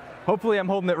 Hopefully I'm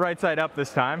holding it right side up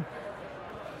this time.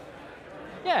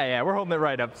 Yeah, we're holding it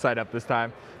right side up this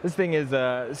time. This thing is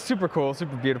super cool,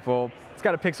 super beautiful. It's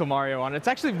got a Pixel Mario on it. It's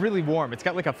actually really warm. It's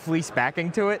got like a fleece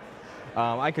backing to it.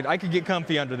 I could get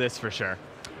comfy under this for sure.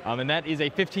 And that is a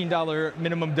 $15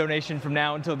 minimum donation from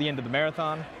now until the end of the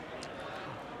marathon.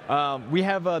 We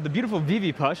have the beautiful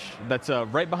Vivi plush that's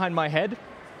right behind my head.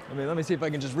 Let me see if I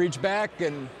can just reach back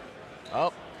and,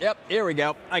 oh, yep, here we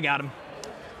go. I got him.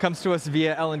 Comes to us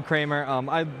via Ellen Kramer.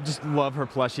 I just love her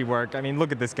plushie work. I mean,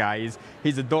 look at this guy.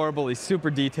 He's adorable. He's super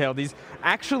detailed. He's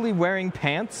actually wearing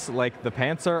pants. Like, the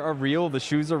pants are real. The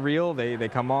shoes are real. They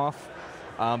come off.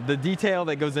 The detail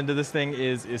that goes into this thing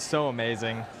is so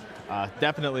amazing.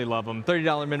 Definitely love them.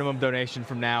 $30 minimum donation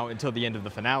from now until the end of the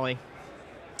finale.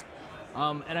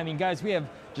 And I mean, guys, we have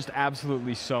just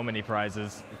absolutely so many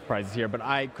prizes here, but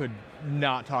I could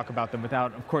not talk about them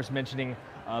without, of course, mentioning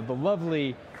the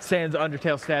lovely Sans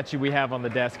Undertale statue we have on the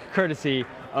desk, courtesy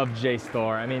of Jace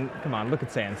Thor. I mean, come on, look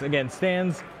at Sans. Again,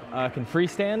 Sans can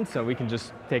freestand, so we can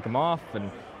just take him off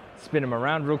and spin him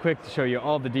around real quick to show you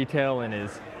all the detail in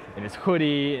his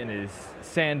hoodie, in his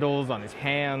sandals, on his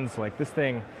hands. Like, this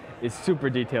thing is super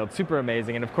detailed, super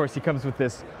amazing. And of course, he comes with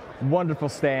this wonderful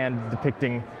stand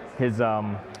depicting his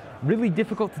really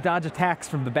difficult to dodge attacks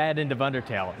from the bad end of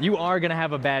Undertale. You are going to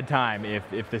have a bad time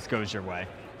if this goes your way.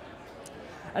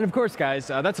 And of course, guys,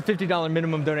 that's a $50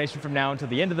 minimum donation from now until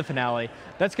the end of the finale.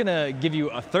 That's going to give you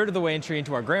a third of the way entry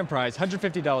into our grand prize,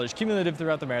 $150 cumulative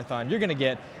throughout the marathon. You're going to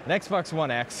get an Xbox One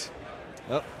X.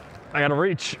 Oh, I got to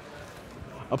reach.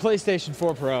 A PlayStation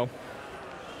 4 Pro.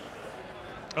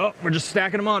 Oh, we're just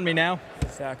stacking them on me now.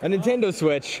 A Nintendo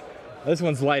Switch. This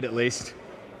one's light at least.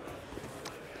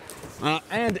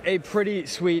 And a pretty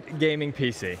sweet gaming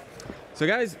PC. So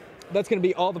guys, that's going to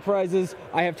be all the prizes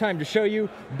I have time to show you,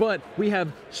 but we have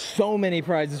so many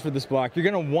prizes for this block. You're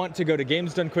going to want to go to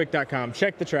gamesdonequick.com,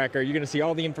 check the tracker. You're going to see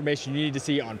all the information you need to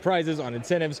see on prizes, on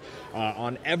incentives,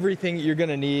 on everything you're going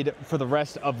to need for the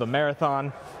rest of the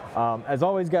marathon. As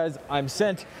always, guys, I'm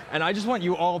Sent, and I just want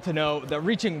you all to know that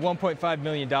reaching $1.5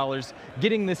 million,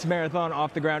 getting this marathon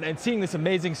off the ground, and seeing this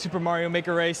amazing Super Mario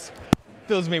Maker race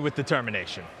fills me with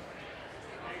determination.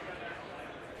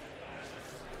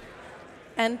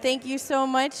 And thank you so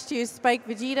much to Spike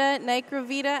Vegeta,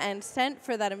 Nicrovita, and Sent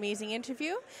for that amazing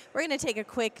interview. We're going to take a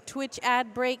quick Twitch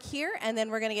ad break here, and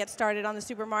then we're going to get started on the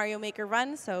Super Mario Maker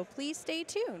run, so please stay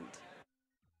tuned.